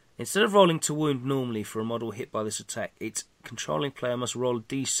 Instead of rolling to wound normally for a model hit by this attack, its controlling player must roll a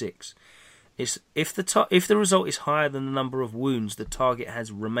d6. If the result is higher than the number of wounds the target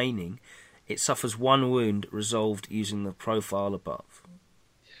has remaining, it suffers 1 wound resolved using the profile above.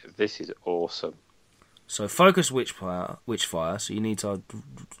 This is awesome. So focus Witchfire, so you need to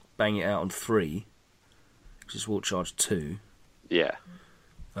bang it out on 3, which is Warp Charge 2. Yeah.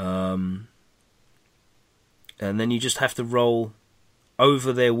 And then you just have to roll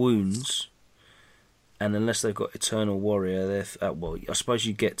over their wounds, and unless they've got Eternal Warrior, they're well, I suppose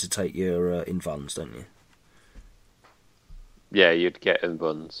you get to take your invuns, don't you? Yeah, you'd get in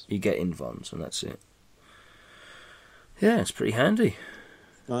buns. You get invuns, and that's it. Yeah, it's pretty handy.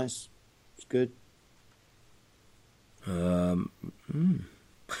 Nice. It's good. Mm.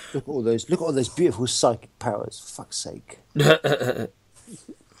 Look at all those beautiful psychic powers, for fuck's sake.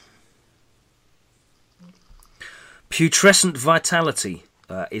 Putrescent Vitality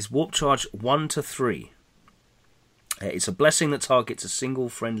is Warp Charge 1 to 3. It's a blessing that targets a single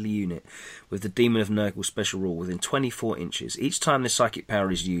friendly unit with the Demon of Nurgle special rule within 24 inches. Each time this psychic power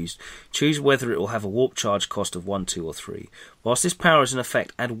is used, choose whether it will have a warp charge cost of 1, 2 or 3. Whilst this power is in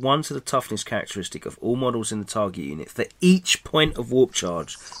effect, add 1 to the toughness characteristic of all models in the target unit for each point of warp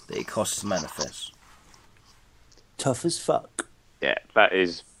charge that it costs to manifest. Tough as fuck. Yeah, that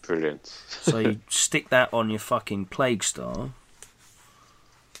is brilliant. So you stick that on your fucking Plague Star.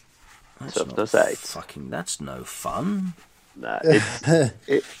 Toughness 8. That's no fun. Nah,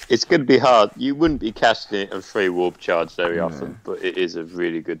 it's going to be hard. You wouldn't be casting it on 3 warp charge very often, but it is a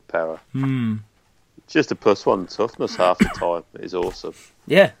really good power. Just a +1 toughness half the time is awesome.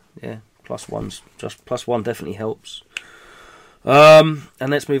 Yeah. +1 definitely helps. And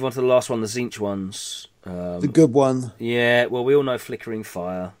let's move on to the last one, the Tzeentch ones. The good one. Yeah, well, we all know Flickering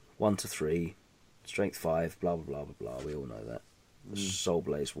Fire, 1 to 3, Strength 5, blah, blah, blah, blah, blah. We all know that. Soul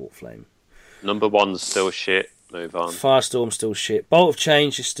Blaze, Warp Flame. Number 1's still shit. Move on. Firestorm, still shit. Bolt of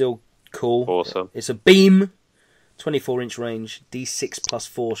Change is still cool. Awesome. It's a beam, 24-inch range, D6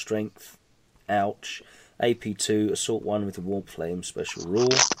 +4 strength. Ouch. AP2, Assault 1 with a Warp Flame, special rule.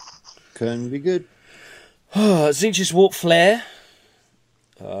 Can be good. Tzeentch's Warp Flare.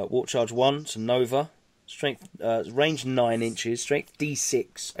 Warp Charge 1, it's a Nova. Strength, range 9 inches, strength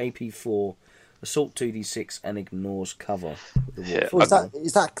D6, AP4, assault 2d6, and ignores cover. With the Well,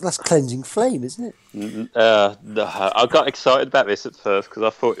 that's Cleansing Flame, isn't it? I got excited about this at first because I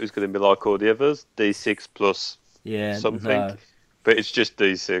thought it was going to be like all the others, D6 plus something, no. but it's just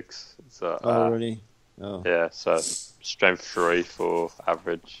D6. So, Really? Oh. Yeah, so strength 3 for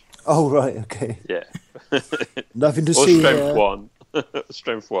average. Oh, right, okay. Yeah. Nothing to Or see strength here. 1.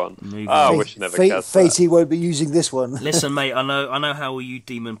 Strength 1. I I wish I never cast that. Fatey won't be using this one. Listen, mate, I know how all you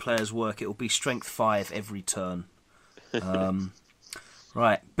demon players work. It'll be strength 5 every turn.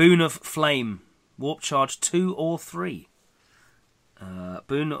 Right, Boon of Flame, Warp Charge 2 or 3.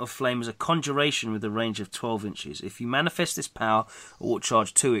 Boon of Flame is a conjuration with a range of 12 inches. If you manifest this power at Warp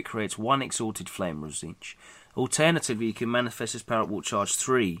Charge 2, it creates 1 Exalted Flame of Tzeentch. Alternatively, you can manifest this power at Warp Charge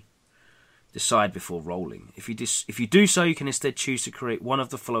 3. Decide before rolling. If you do so, you can instead choose to create one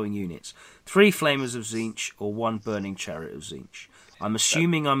of the following units: 3 Flamers of Tzeentch or 1 Burning Chariot of Tzeentch. I'm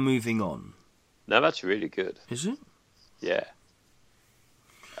assuming I'm moving on. No, that's really good. Is it? Yeah.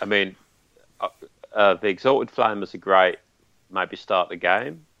 I mean, the Exalted Flamers are great. Maybe start the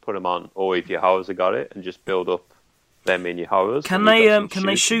game, put them on, or if your horrors have got it, and just build up them in your horrors. Can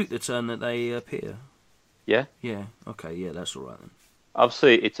they shoot the turn that they appear? Yeah. Yeah. Okay. Yeah, that's all right then.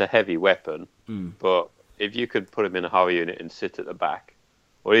 Obviously, it's a heavy weapon, but if you could put them in a horror unit and sit at the back,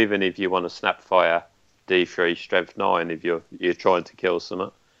 or even if you want to snap fire D3 strength 9 if you're trying to kill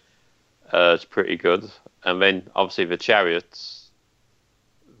someone, it's pretty good. And then obviously the chariots,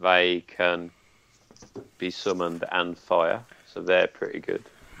 they can be summoned and fire, so they're pretty good.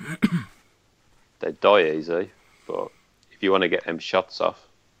 They die easy, but if you want to get them shots off,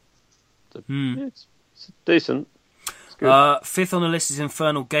 it's decent. Fifth on the list is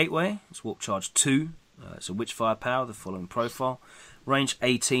Infernal Gateway. It's Warp Charge 2. It's a Witchfire power, the following profile. Range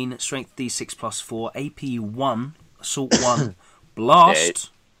 18, Strength D6 +4, AP 1, Assault 1,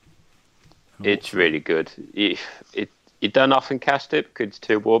 Blast. Yeah, it's really good. You don't often cast it because it's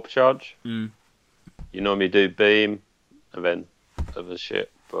 2 Warp Charge. You normally do Beam and then other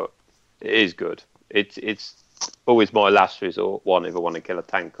shit, but it is good. It's always my last resort one if I want to kill a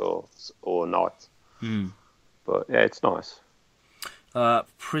tank or knight. But yeah, it's nice.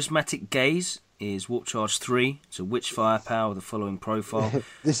 Prismatic Gaze is Warp Charge 3. It's a Witchfire power with the following profile.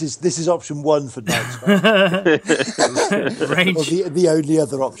 This is option 1 for knights. Range, or the only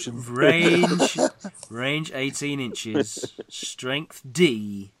other option. range 18 inches. Strength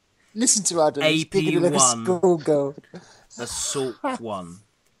D. Listen to Adam. He's AP picking it like a 1. schoolgirl. Assault 1.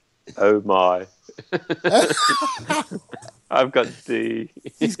 Oh my. I've got D.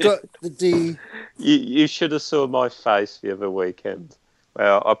 He's got the D. You should have saw my face the other weekend.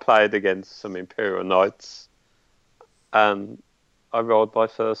 Well, I played against some Imperial Knights and I rolled my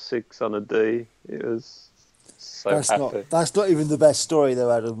first 6 on a D. It was so happy. That's not even the best story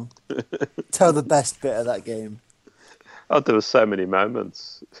though, Adam. Tell the best bit of that game. Oh, there were so many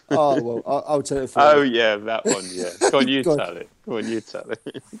moments. Oh, well, I'll tell it for Oh, you. yeah, that one, yeah. Go on, you tell it. Go on, you tell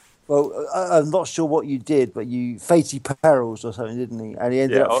it. Well, I'm not sure what you did, but you Fatey Perils or something, didn't he? And he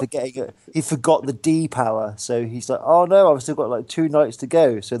ended up forgetting it. He forgot the D power, so he's like, "Oh no, I've still got like 2 nights to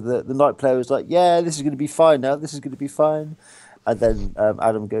go." So the night player was like, "Yeah, this is going to be fine now. This is going to be fine." And then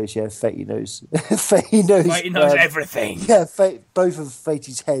Adam goes, "Yeah, Fatey knows. Fatey knows everything." Yeah, both of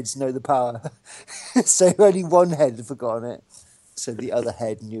Fatey's heads know the power, so only one head had forgotten it. So the other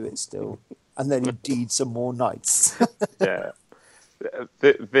head knew it still, and then he deed some more nights. Yeah.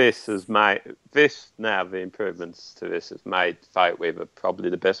 The improvements to this has made Fateweaver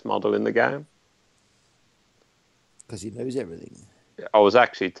probably the best model in the game. Because he knows everything. I was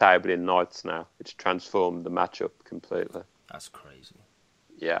actually tabling Knights now. It's transformed the matchup completely. That's crazy.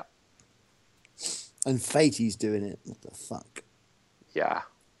 Yeah. And Fatey's doing it. What the fuck? Yeah.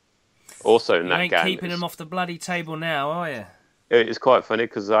 Also in You that ain't game... keeping him off the bloody table now, are you? It's quite funny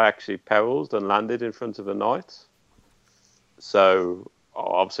because I actually perilled and landed in front of a Knight. So,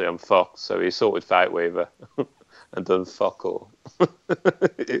 obviously I'm fucked. So he sorted Fateweaver and done fuck all.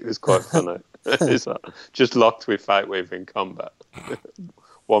 It was quite funny. It's just locked with Fate Weaver in combat.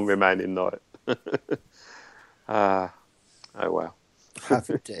 One remaining night. Oh well.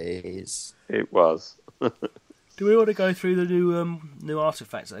 Happy days. It was. Do we want to go through the new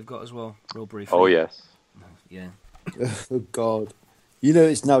artifacts that they've got as well, real briefly? Oh yes. Yeah. Oh God. You know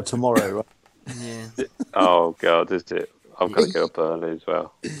it's now tomorrow, right? Yeah. Oh God, is it? I've got to get up early as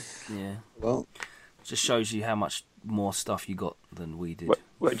well. Yeah. Well, Just shows you how much more stuff you got than we did.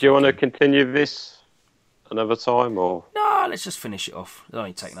 Do you want to continue this another time, or? No, let's just finish it off. It'll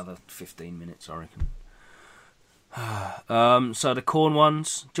only take another 15 minutes, I reckon. So the corn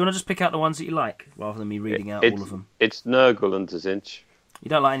ones. Do you want to just pick out the ones that you like, rather than me reading out all of them? It's Nurgle and Zinch. You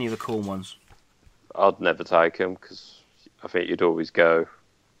don't like any of the corn ones? I'd never take them because I think you'd always go.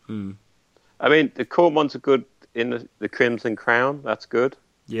 Hmm. I mean, the corn ones are good in the Crimson Crown. That's good.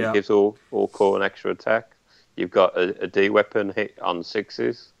 Yeah. It gives all corn extra attack. You've got a D weapon hit on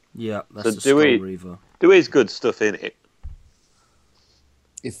 6s. Yeah, that's So the Skull Reaver. There is good stuff in it.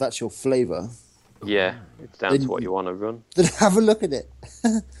 if that's your flavour, Yeah, it's down to what you want to run. then have a look at it.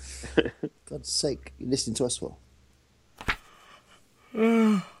 God's sake, you're listening to us for.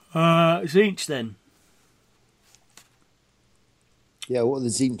 Zinch then. Yeah, what are the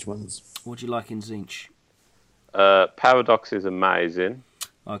Zinch ones? What do you like in Zinch? Paradox is amazing.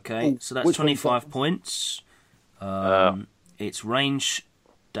 Okay, so that's which one's 25 that? points. It's range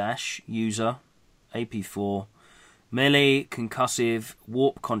dash user, AP4, melee concussive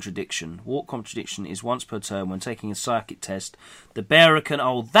warp contradiction. Warp contradiction is once per turn when taking a psychic test. The bearer can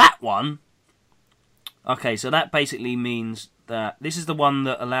that one. Okay, so that basically means that this is the one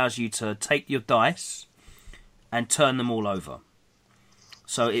that allows you to take your dice and turn them all over.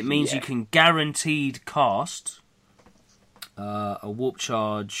 So it means you can guaranteed cast a warp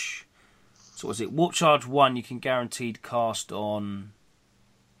charge. So what is it? Warp charge 1 you can guaranteed cast on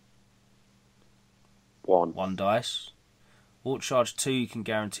one dice. Warp charge 2 you can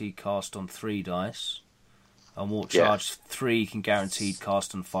guaranteed cast on 3 dice. And warp charge 3 you can guaranteed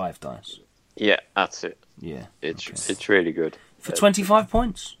cast on 5 dice. Yeah, that's it. Yeah. It's really good. For 25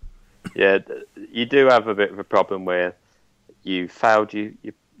 points. Yeah, you do have a bit of a problem where you failed your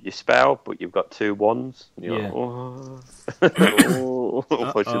spell, but you've got 2 1s. And you're like,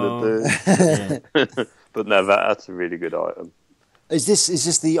 what should I do? Yeah. But no, that's a really good item. Is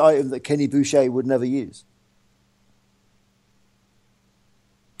this the item that Kenny Boucher would never use?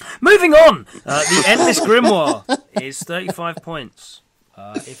 Moving on! The Endless Grimoire is 35 points.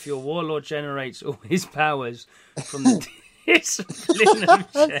 If your warlord generates all his powers from the discipline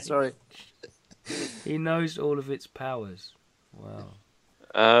of change, Sorry. he knows all of its powers.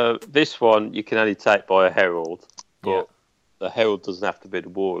 Wow. This one you can only take by a herald, but the herald doesn't have to be the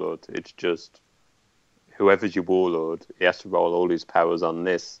warlord. It's just whoever's your warlord, he has to roll all his powers on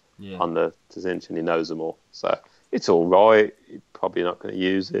this, on the Zinch, and he knows them all. So it's all right. You're probably not going to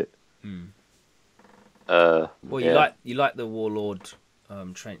use it. Well, you like the warlord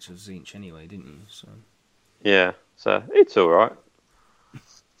traits of Zinch anyway, didn't you? So yeah, so it's all right.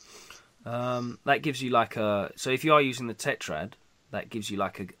 that gives you like a. So if you are using the Tetrad, that gives you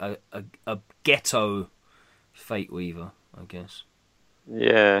like a ghetto Fate Weaver, I guess.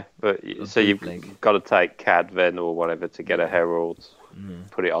 Yeah, but so you've got to take Cadven or whatever to get a herald.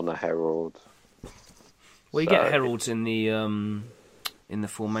 Put it on the herald. Well, you get heralds in the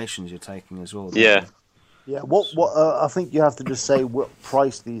formations you're taking as well. Yeah. Yeah, what I think you have to just say what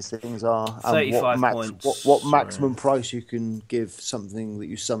price these things are and 35 points. what maximum price you can give something that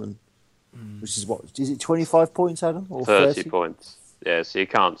you summon. Which is what is it 25 points, Adam, or 30 points? Yeah, so you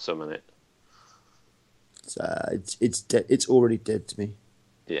can't summon it. It's dead. It's already dead to me.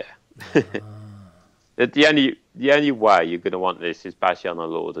 Yeah. The only way you're going to want this is basically on a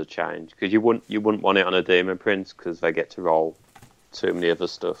Lord of Change, because you wouldn't want it on a Demon Prince because they get to roll too many other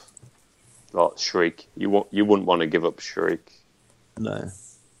stuff. Like Shriek, you wouldn't want to give up Shriek. No.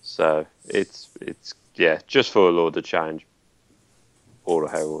 So it's just for a Lord of Change or a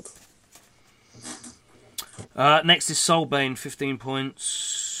Herald. Next is Soulbane, 15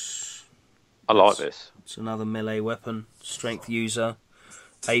 points. I like this. It's another melee weapon, strength user,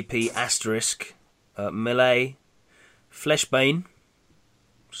 AP asterisk, melee, Fleshbane.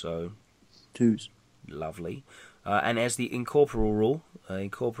 So 2s. Lovely. And as the incorporeal rule,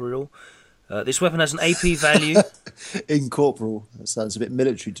 this weapon has an AP value. Incorporeal. That sounds a bit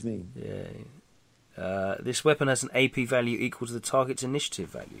military to me. Yeah. This weapon has an AP value equal to the target's initiative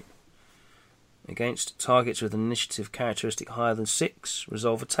value. Against targets with an initiative characteristic higher than 6,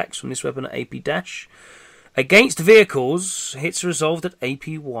 resolve attacks from this weapon at AP dash. Against vehicles, hits are resolved at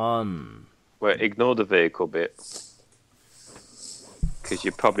AP 1. Well, ignore the vehicle bit, because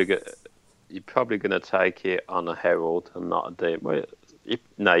you're probably going to take it on a Herald and not a Demon. Well,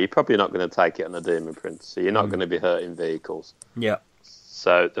 no, you're probably not going to take it on a Demon Prince, so you're not going to be hurting vehicles. Yeah.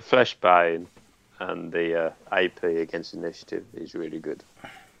 So the Fleshbane and the AP against Initiative is really good.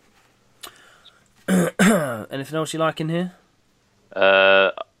 Anything else you like in here?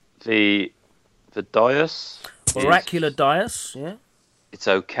 The Dias. Oracular Dias, yeah. It's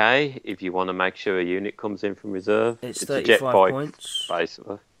okay if you want to make sure a unit comes in from reserve. It's a 35 jet bike, points.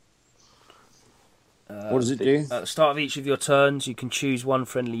 basically. What does it do? At the start of each of your turns, you can choose one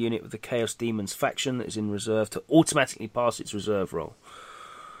friendly unit with the Chaos Demons faction that is in reserve to automatically pass its reserve roll.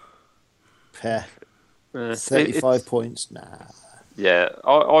 35 points? Nah. Yeah,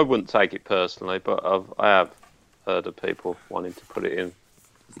 I wouldn't take it personally, but I have heard of people wanting to put it in.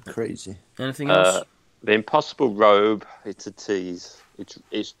 Crazy. Anything else? The Impossible Robe, it's a tease.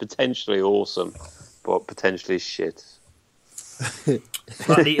 It's potentially awesome, but potentially shit.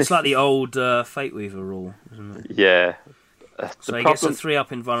 It's like the old Fate Weaver rule, isn't it? Yeah. So he gets a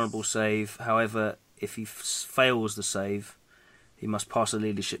 3-up invulnerable save. However, if he fails the save, he must pass a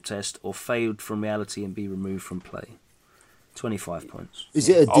leadership test or failed from reality and be removed from play. 25 points. Is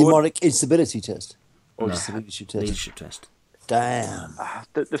it a demonic instability test? Or No. just a leadership test? Leadership test. Damn.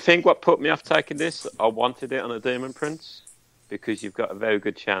 The thing what put me off taking this, I wanted it on a Demon Prince, because you've got a very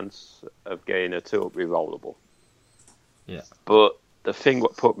good chance of getting a 2-up rerollable. Yeah. But the thing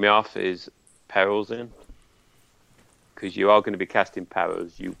what put me off is perils in, because you are going to be casting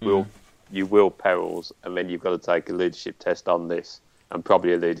perils. You will perils, and then you've got to take a leadership test on this, and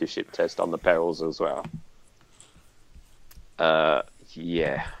probably a leadership test on the perils as well.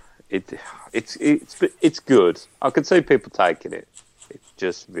 Yeah, it's good. I can see people taking it. It's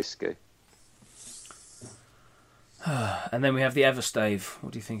just risky. And then we have the Everstave.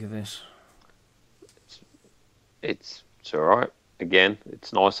 What do you think of this? It's all right. Again,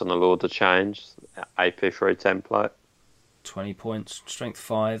 it's nice on the Lord of Change. AP3 template. 20 points. Strength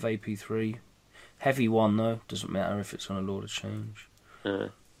 5, AP 3. Heavy 1 though. Doesn't matter if it's on a Lord of Change.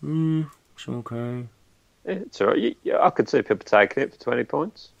 It's okay. It's all right. I could see people taking it for 20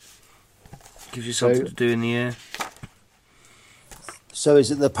 points. Gives you something to do in the air. So is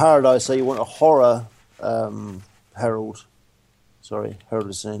it the Paradise? So you want a horror Herald? Sorry, Herald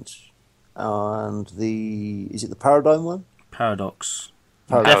of Saints. And is it the Paradigm one? Paradox.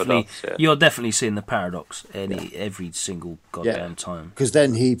 Paradox, yeah. You're definitely seeing the Paradox every single goddamn time. Because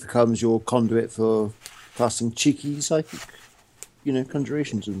then he becomes your conduit for casting cheeky psychic,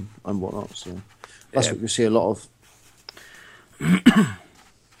 conjurations and whatnot. So that's what you see a lot of.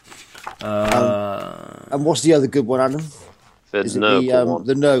 And what's the other good one, Adam? Is it the one.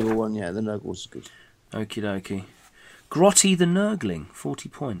 The Nurgle one? Yeah, the Nurgle's good. Okie dokie. Grotty the Nurgling, 40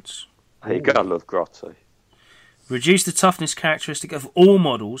 points. You gotta love Grotty. Reduce the toughness characteristic of all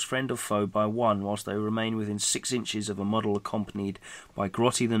models, friend or foe, by 1 whilst they remain within 6 inches of a model accompanied by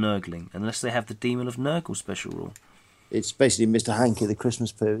Grotty the Nurgling, unless they have the Demon of Nurgle special rule. It's basically Mr. Hanky, the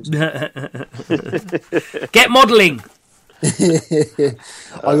Christmas poo. Get modelling!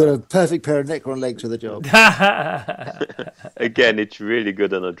 I got a perfect pair of Necron legs for the job. Again, it's really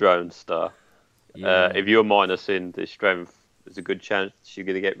good on a drone star. If you're minusing the strength, there's a good chance you're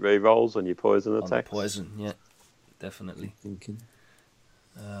going to get re-rolls on your poison On the attacks. poison, yeah, definitely. Thinking.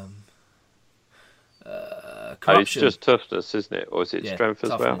 It's Corruption. just toughness, isn't it? Or is it strength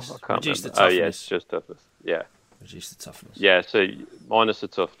toughness. as well? I can't Reduce remember. the Oh, yeah, toughness. it's just toughness. Yeah. Reduce the toughness. Yeah, so minus the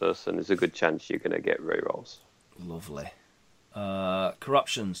toughness, and there's a good chance you're going to get re-rolls. Lovely.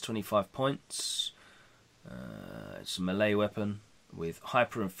 Corruptions, 25 points. It's a melee weapon with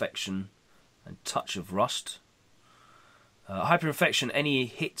hyper-infection and touch of rust. Hyper-infection, any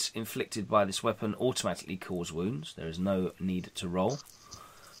hit inflicted by this weapon automatically cause wounds. There is no need to roll.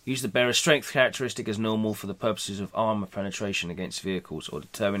 Use the bearer's strength characteristic as normal for the purposes of armor penetration against vehicles or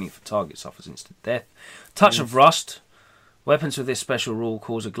determining if a target suffers instant death. Touch of rust. Weapons with this special rule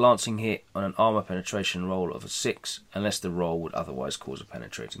cause a glancing hit on an armor penetration roll of a 6, unless the roll would otherwise cause a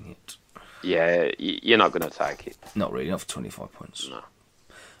penetrating hit. Yeah, you're not going to take it. Not really, not for 25 points. No.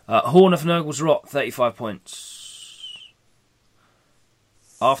 Horn of Nurgle's Rot, 35 points.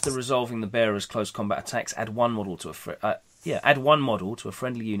 After resolving the bearer's close combat attacks, add one model to a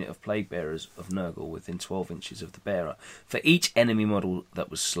friendly unit of plague bearers of Nurgle within 12 inches of the bearer for each enemy model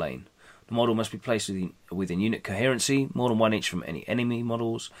that was slain. The model must be placed within unit coherency, more than 1 inch from any enemy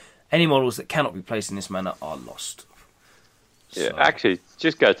models. Any models that cannot be placed in this manner are lost. Yeah, So- actually,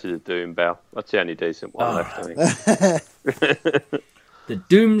 just go to the Doom Bell. That's the only decent one left, I think. The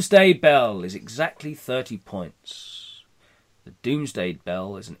Doomsday Bell is exactly 30 points. The Doomsday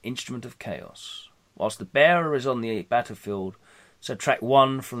Bell is an instrument of chaos. Whilst the bearer is on the battlefield, Subtract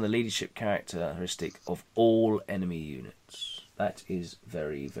 1 from the leadership characteristic of all enemy units. That is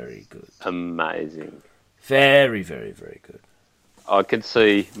very, very good. Amazing. Very, very, very good. I can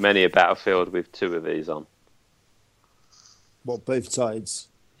see many a battlefield with 2 of these on. What, both sides?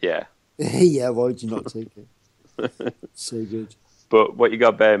 Yeah. Yeah, why'd you not take it? So good. But what you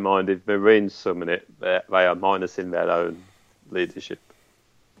got to bear in mind, if Marines summon it, they are minusing their own leadership.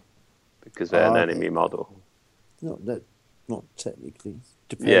 Because they're an enemy model. Not technically.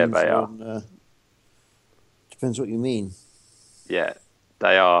 Depends Yeah, they are. on, depends what you mean. Yeah,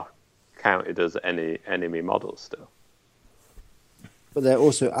 they are counted as any enemy models still. But they're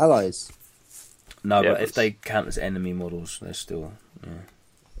also allies. No, Yeah, but if they count as enemy models, they're still...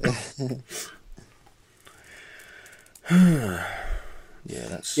 Yeah, yeah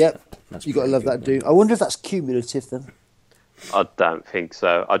that's... Yep, that's you got to pretty love good, that Doom. I wonder if that's cumulative then. I don't think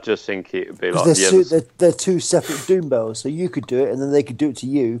so. I just think it would be like Because they're 2 separate Doom bells, so you could do it, and then they could do it to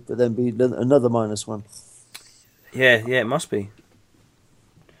you, but then be another -1. Yeah, it must be.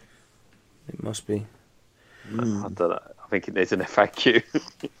 It must be. I don't know. I think it needs an FAQ.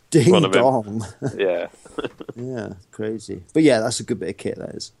 Ding One of them. dong. Yeah, Yeah, crazy. But yeah, that's a good bit of kit,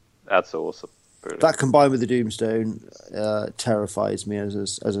 that is. that's awesome. Brilliant. That combined with the Doomstone terrifies me as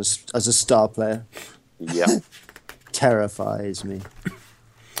a star player. Yeah. Terrifies me.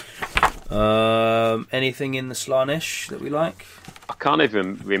 Anything in the Slaanesh that we like? I can't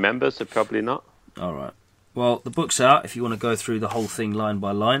even remember, so probably not. All right. Well, the book's out if you want to go through the whole thing line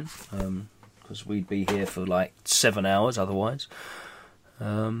by line, because we'd be here for like 7 hours otherwise.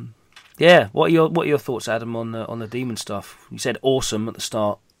 Yeah. What are your thoughts, Adam, on the demon stuff? You said awesome at the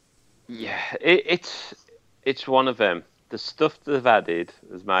start. Yeah, it's one of them. The stuff they've added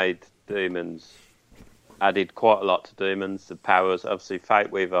has made demons added quite a lot to demons. The powers, obviously,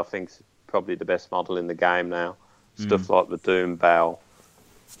 Fate Weaver, I think, is probably the best model in the game now. Stuff like the Doom Bell.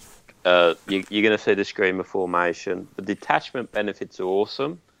 You're going to see the Screamer formation. The detachment benefits are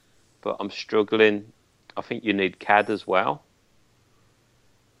awesome, but I'm struggling. I think you need CAD as well.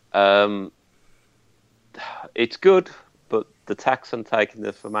 It's good, but the tax on taking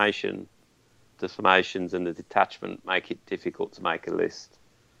the formations and the detachment make it difficult to make a list.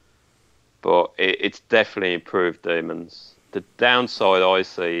 But it's definitely improved demons. The downside I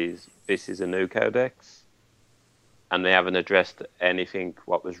see is this is a new codex, and they haven't addressed anything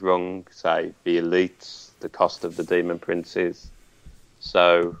what was wrong, say the elites, the cost of the demon princes.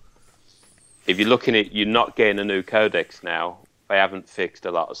 So if you're looking at, you're not getting a new codex now. They haven't fixed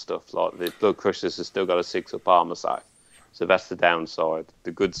a lot of stuff. Like the Blood Crushers has still got a 6-up armor save. So that's the downside.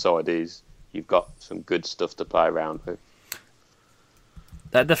 The good side is you've got some good stuff to play around with.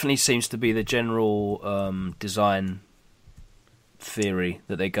 That definitely seems to be the general design theory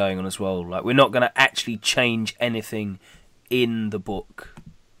that they're going on as well. Like, we're not going to actually change anything in the book,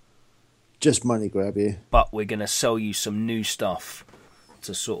 Just money grab you. but we're going to sell you some new stuff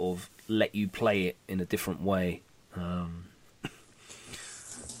to sort of let you play it in a different way.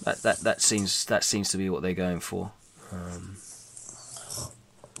 That seems to be what they're going for.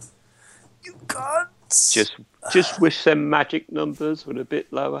 You can't. Just wish them magic numbers were a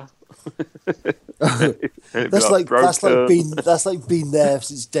bit lower. That's like been there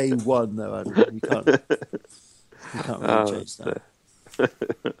since day one, though. Adam. You can't really change that.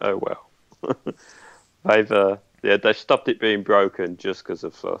 Oh well. They've stopped it being broken just because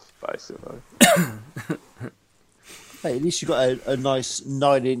of fluff, basically. Hey, at least you got a nice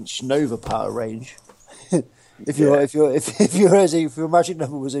 9-inch Nova power range. If your magic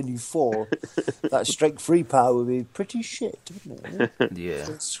number was only 4, that strength 3 power would be pretty shit, wouldn't it?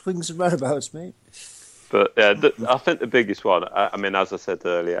 Yeah. Swings and roundabouts, mate. But yeah, I think the biggest one. I mean, as I said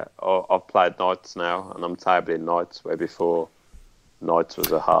earlier, I've played Knights now, and I'm tabling Knights where before Knights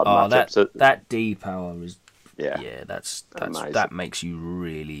was a hard matchup. That D power is yeah, that makes you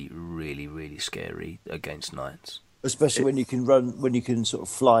really, really, really scary against Knights. Especially when you can sort of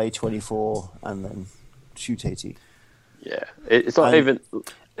fly 24 and then shoot 80. Yeah, it's not even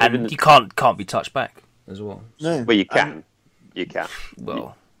you can't be touched back as well. No, well, you can.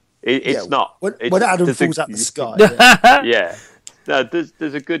 Well, it's not. When Adam falls out the sky. Yeah, no,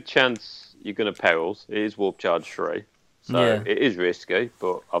 there's a good chance you're going to perils. It is warp charge 3, so it is risky,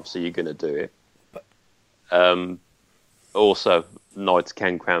 but obviously you're going to do it. Also, Knights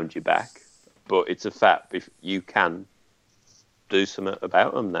can ground you back, but it's a fact if you can do something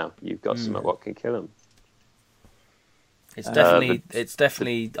about them now. You've got something what can kill them. It's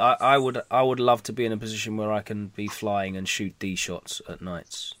definitely. I would love to be in a position where I can be flying and shoot D shots at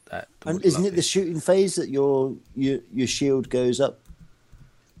Knights. And isn't it the shooting phase that your shield goes up?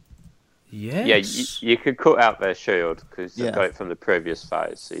 Yes. you could cut out their shield because Yeah. they've got it from the previous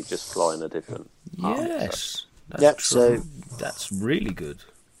phase, so you just fly in a different arm, Yes. That's Yep, true. so- That's really good.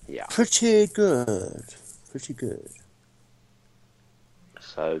 yeah. Pretty good. Pretty good.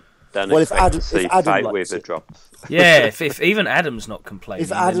 So don't Well, if expect Adam- to see if Adam Fate likes with a it. drop. Yeah, if even Adam's not complaining,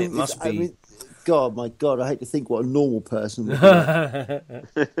 If Adam, then it must be. God, my God, I hate to think what a normal person would be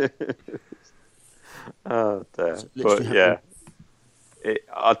like. Oh dear. literally But yeah,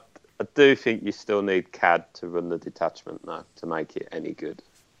 I do think you still need CAD to run the detachment now to make it any good.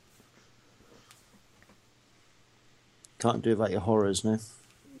 Can't do about your horrors, no.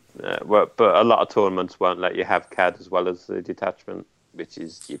 But a lot of tournaments won't let you have CAD as well as the detachment, which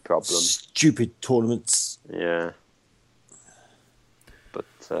is your problem. Stupid tournaments. Yeah.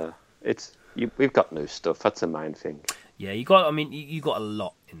 But we've got new stuff. That's the main thing. Yeah, you got. I mean, you got a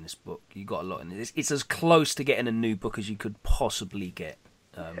lot in this book. You got a lot in this. It's as close to getting a new book as you could possibly get.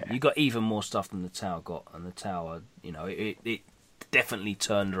 You got even more stuff than the Tower got, and the Tower, it definitely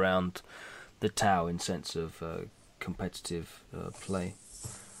turned around the Tower in sense of competitive play.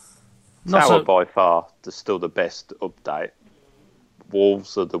 Not Tower so- by far is still the best update.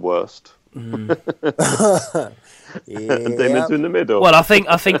 Wolves are the worst. And Demons in the middle. Well, I think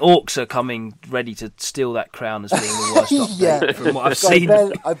Orcs are coming ready to steal that crown as being the worst update Yeah. from what I've God, seen.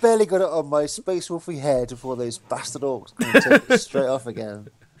 I barely got it on my Space Wolfie head before those bastard orcs come and take it straight off again.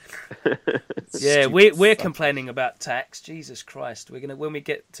 Yeah, we're complaining about tax. Jesus Christ, we're gonna when we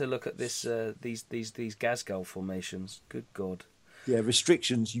get to look at this these Gazgal formations. Good God, Yeah,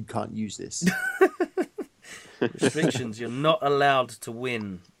 restrictions, you can't use this. restrictions. You're not allowed to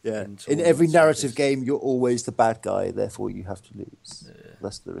win. Yeah. in In every tournaments like narrative this. game, you're always the bad guy, therefore you have to lose.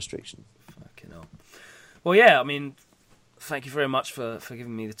 That's the restriction. Fucking hell. Well, yeah, I mean, thank you very much for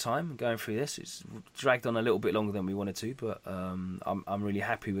giving me the time and going through this. It's dragged on a little bit longer than we wanted to, but I'm really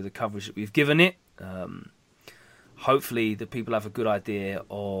happy with the coverage that we've given it. Hopefully, the people have a good idea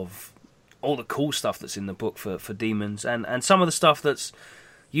of all the cool stuff that's in the book for demons and some of the stuff that's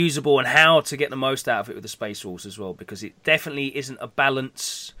usable and how to get the most out of it with the Space Wolves as well, because it definitely isn't a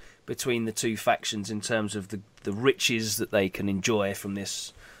balance between the two factions in terms of the riches that they can enjoy from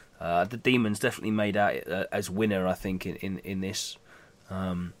this. The demons definitely made out as winner, I think, in this.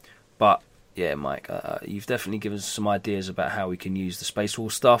 But yeah, Mike, you've definitely given us some ideas about how we can use the Space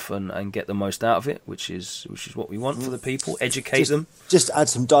Wolf stuff and get the most out of it, which is what we want for the people. Educate them, Just add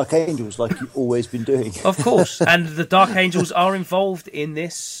some Dark Angels like you've always been doing. of course. And the Dark Angels are involved in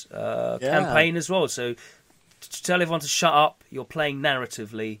this campaign as well. So to tell everyone to shut up. You're playing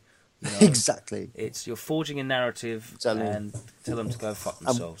narratively. Exactly. You're forging a narrative Exactly. and tell them to go fuck And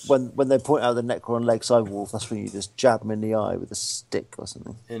themselves. when they point out the Necron leg side wolf, that's when you just jab them in the eye with a stick or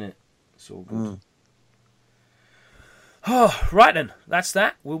something. In it. It's all good. Oh, right then, that's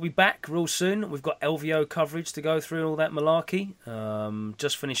that. We'll be back real soon. We've got LVO coverage to go through and all that malarkey.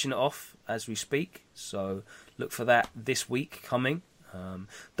 Just finishing it off as we speak. So look for that this week coming.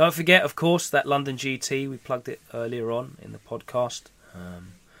 Don't forget, of course, that London GT. We plugged it earlier on in the podcast.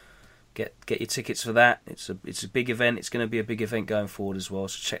 Get your tickets for that. It's a big event. It's going to be a big event going forward as well.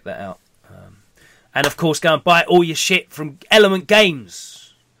 So check that out. And of course, go and buy all your shit from Element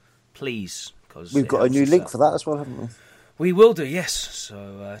Games, please. Because We've got a new link for that as well, haven't we? We will do, yes.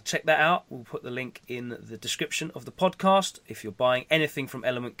 So check that out. We'll put the link in the description of the podcast. If you're buying anything from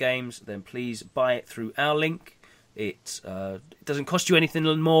Element Games, then please buy it through our link. It doesn't cost you anything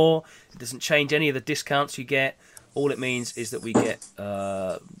more. It doesn't change any of the discounts you get. All it means is that we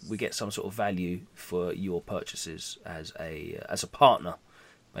get some sort of value for your purchases as a partner.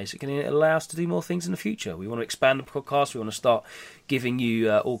 Basically, it allows us to do more things in the future. We want to expand the podcast. We want to start giving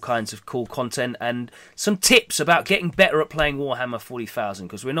you all kinds of cool content and some tips about getting better at playing Warhammer 40,000,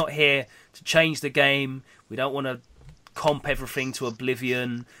 because we're not here to change the game. We don't want to comp everything to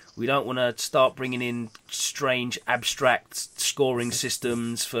oblivion. We don't want to start bringing in strange, abstract scoring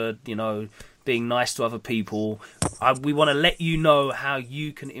systems for, being nice to other people. We want to let you know how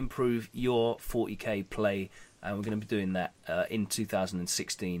you can improve your 40k play, and we're going to be doing that in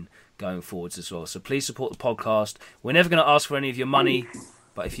 2016 going forwards as well. So please support the podcast. We're never going to ask for any of your money,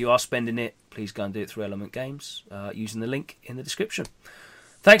 but if you are spending it, please go and do it through Element Games using the link in the description.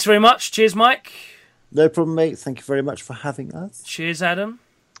 Thanks very much. Cheers, Mike. No problem, mate. Thank you very much for having us. Cheers, Adam.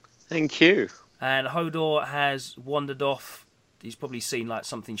 Thank you. And Hodor has wandered off. He's probably seen like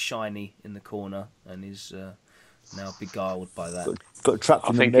something shiny in the corner and is now beguiled by that. Got trapped I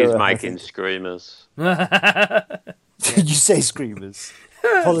in think the mirror. he's making screamers. You say screamers.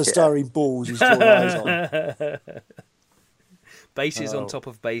 Polystyrene balls he's drawn eyes on. Bases on top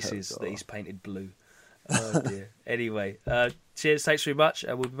of bases that he's painted blue. Oh dear. Anyway, cheers, thanks very much,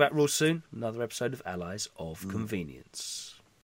 and we'll be back real soon. Another episode of Allies of Convenience.